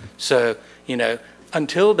Florida. So, you know,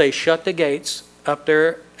 until they shut the gates up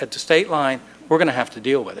there at the state line, we're going to have to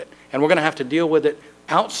deal with it. And we're going to have to deal with it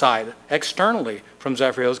outside, externally from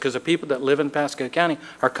Zephyrhills, because the people that live in Pasco County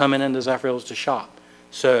are coming into Zephyrhills to shop.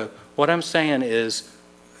 So what I'm saying is,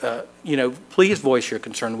 you know, please voice your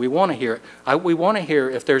concern. We want to hear it. We want to hear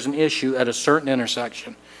if there's an issue at a certain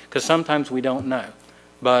intersection, because sometimes we don't know.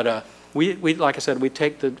 But we, like I said, we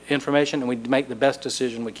take the information and we make the best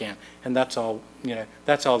decision we can. And that's all, you know,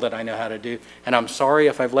 that's all that I know how to do. And I'm sorry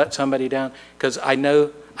if I've let somebody down, because I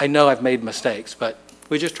know I've made mistakes, but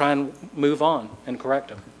we just try and move on and correct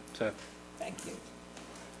them. So, thank you.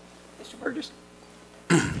 Mr. Burgess?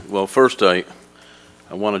 Well, first, I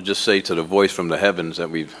want to just say to the voice from the heavens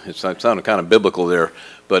that it sounded kind of biblical there,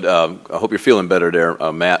 but I hope you're feeling better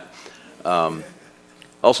there, Matt.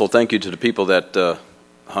 Also, thank you to the people that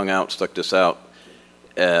hung out, stuck this out.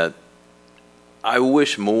 I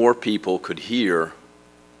wish more people could hear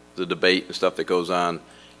the debate and stuff that goes on.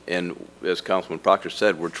 And as Councilman Proctor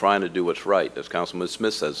said, we're trying to do what's right. As Councilman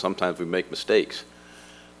Smith says, sometimes we make mistakes.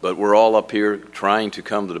 but we're all up here trying to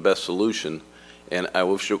come to the best solution. And I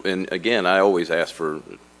wish, and again, I always ask for,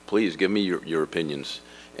 please give me your opinions.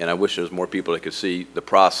 And I wish there was more people that could see the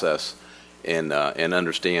process and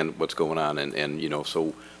understand what's going on. And you know,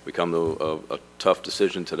 so we come to a tough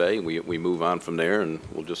decision today. We move on from there, and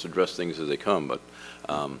we'll just address things as they come. But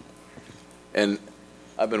and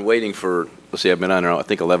I've been waiting for, let's see, I've been on there, I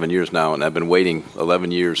think 11 years now, and I've been waiting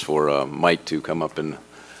 11 years for Mike to come up and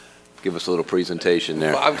give us a little presentation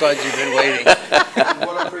there. Well, I'm glad you've been waiting.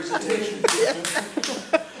 What a presentation.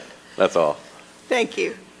 That's all. Thank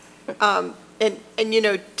you. And you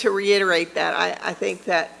know, to reiterate that, I think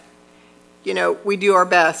that, you know, we do our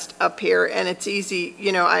best up here, and it's easy.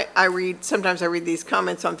 You know, sometimes I read these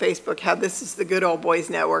comments on Facebook, how this is the good old boys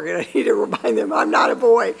network, and I need to remind them I'm not a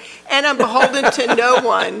boy. And I'm beholden to no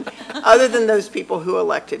one other than those people who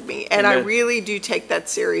elected me. And I really do take that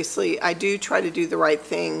seriously. I do try to do the right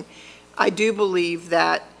thing. I do believe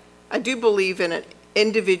in an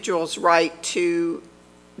individual's right to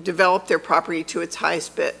develop their property to its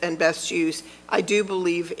highest and best use. I do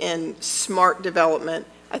believe in smart development.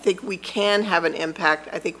 I think we can have an impact.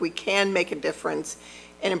 I think we can make a difference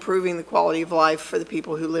in improving the quality of life for the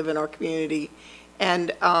people who live in our community.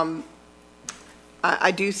 And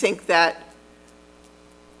I do think that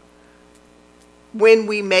when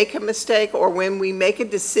we make a mistake or when we make a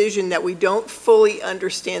decision that we don't fully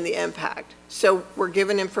understand the impact, so we're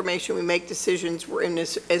given information, we make decisions, we're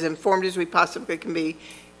as informed as we possibly can be,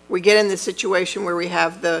 we get in the situation where we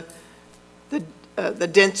have the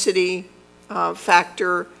density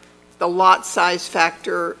factor, the lot size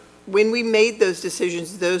factor. When we made those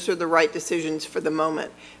decisions, those are the right decisions for the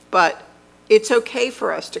moment. But it's okay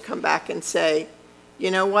for us to come back and say,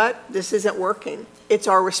 you know what, this isn't working. It's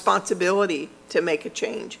our responsibility to make a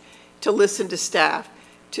change, to listen to staff,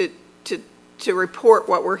 to report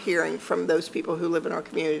what we're hearing from those people who live in our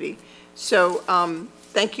community. So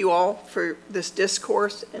thank you all for this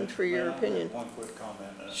discourse and for your opinion. One quick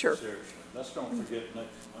comment. Sure. Seriously, let's don't forget next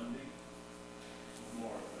Monday,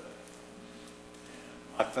 Memorial Day.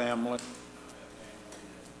 My family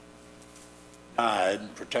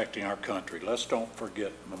died protecting our country. Let's don't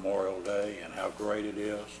forget Memorial Day and how great it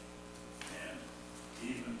is. And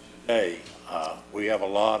even today, we have a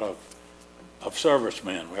lot of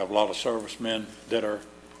servicemen. We have a lot of servicemen that are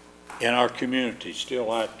in our community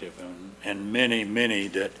still active, and many, many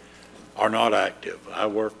that are not active. I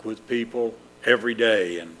work with people every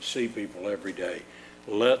day and see people every day.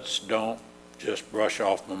 Let's don't just brush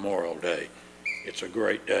off Memorial Day. It's a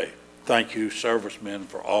great day. Thank you, servicemen,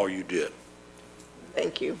 for all you did.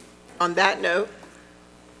 Thank you. On that note,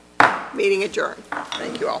 meeting adjourned.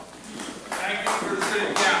 Thank you all. Thank you for the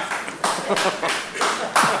city council.